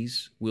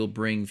 80s, we'll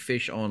bring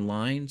Fish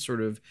online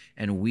sort of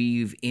and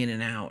weave in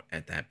and out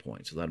at that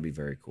point. So that'll be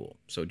very cool.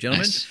 So,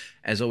 gentlemen, nice.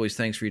 As always,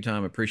 thanks for your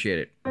time. Appreciate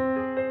it.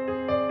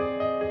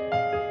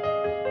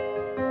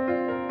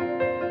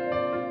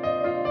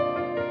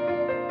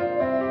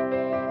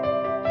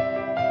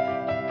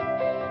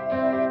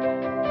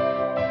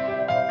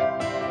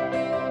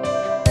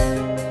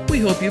 We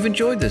hope you've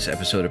enjoyed this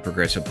episode of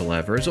Progressive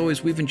Palaver. As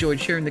always, we've enjoyed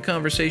sharing the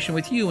conversation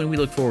with you, and we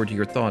look forward to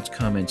your thoughts,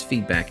 comments,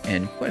 feedback,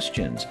 and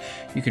questions.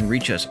 You can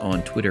reach us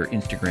on Twitter,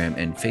 Instagram,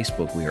 and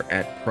Facebook. We are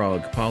at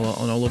ProgPala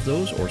on all of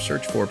those, or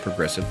search for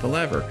Progressive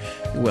Palaver.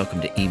 You're welcome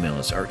to email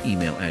us. Our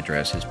email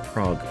address is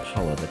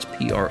progpala, that's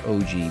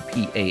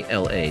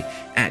PROGPALA,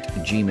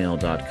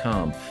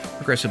 @gmail.com.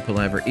 Progressive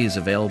Palaver is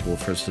available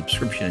for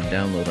subscription and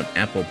download on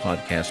Apple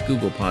Podcasts,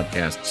 Google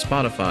Podcasts,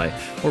 Spotify,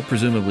 or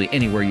presumably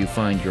anywhere you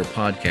find your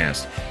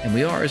podcast. And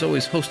we are, as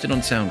always, hosted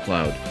on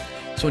SoundCloud.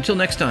 So until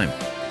next time,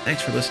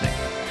 thanks for listening.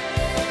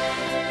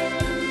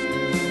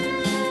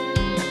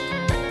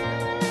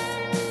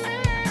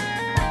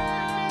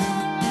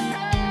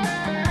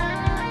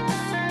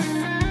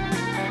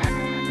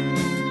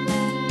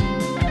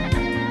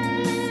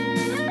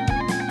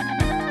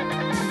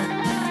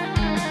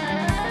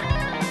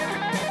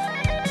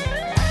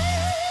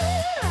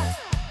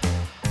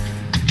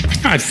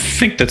 I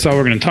think that's all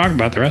we're going to talk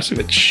about. The rest of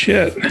it's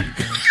shit.